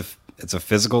 Maybe it's a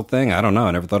physical thing. I don't know.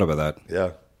 I never thought about that.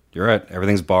 Yeah, you're right.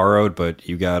 Everything's borrowed, but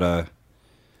you got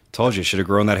told you should have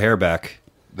grown that hair back.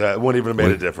 That wouldn't even have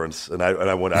made a difference. And I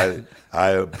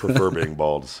prefer being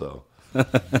bald. So.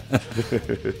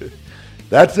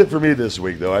 That's it for me this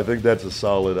week, though. I think that's a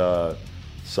solid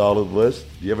list.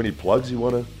 Do you have any plugs you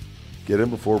want to get in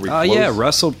before we close? Yeah,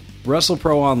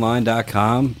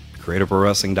 WrestleProOnline.com,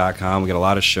 CreativeProWrestling.com. We got a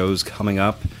lot of shows coming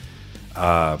up.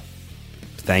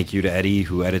 Thank you to Eddie,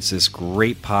 who edits this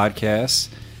great podcast.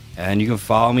 And you can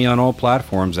follow me on all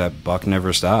platforms at Buck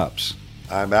Never Stops.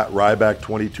 I'm at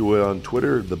Ryback22 on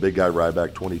Twitter, the big guy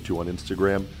Ryback22 on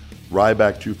Instagram,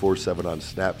 Ryback247 on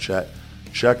Snapchat.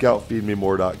 Check out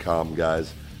feedmemore.com,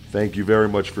 guys. Thank you very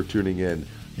much for tuning in.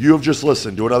 You have just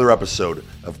listened to another episode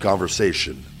of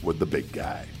Conversation with the Big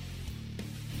Guy.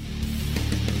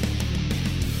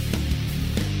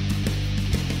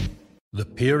 The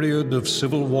period of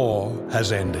civil war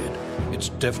has ended. It's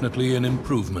definitely an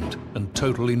improvement and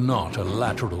totally not a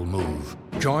lateral move.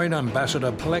 Join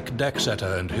Ambassador Plek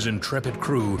Dexeter and his intrepid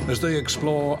crew as they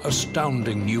explore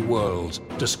astounding new worlds,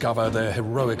 discover their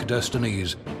heroic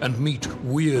destinies, and meet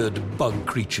weird bug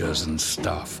creatures and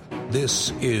stuff.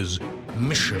 This is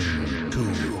Mission to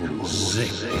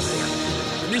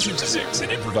Zix. Mission to Zix, an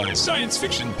improvised science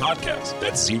fiction podcast.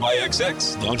 That's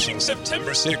ZYXX, launching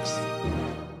September 6th.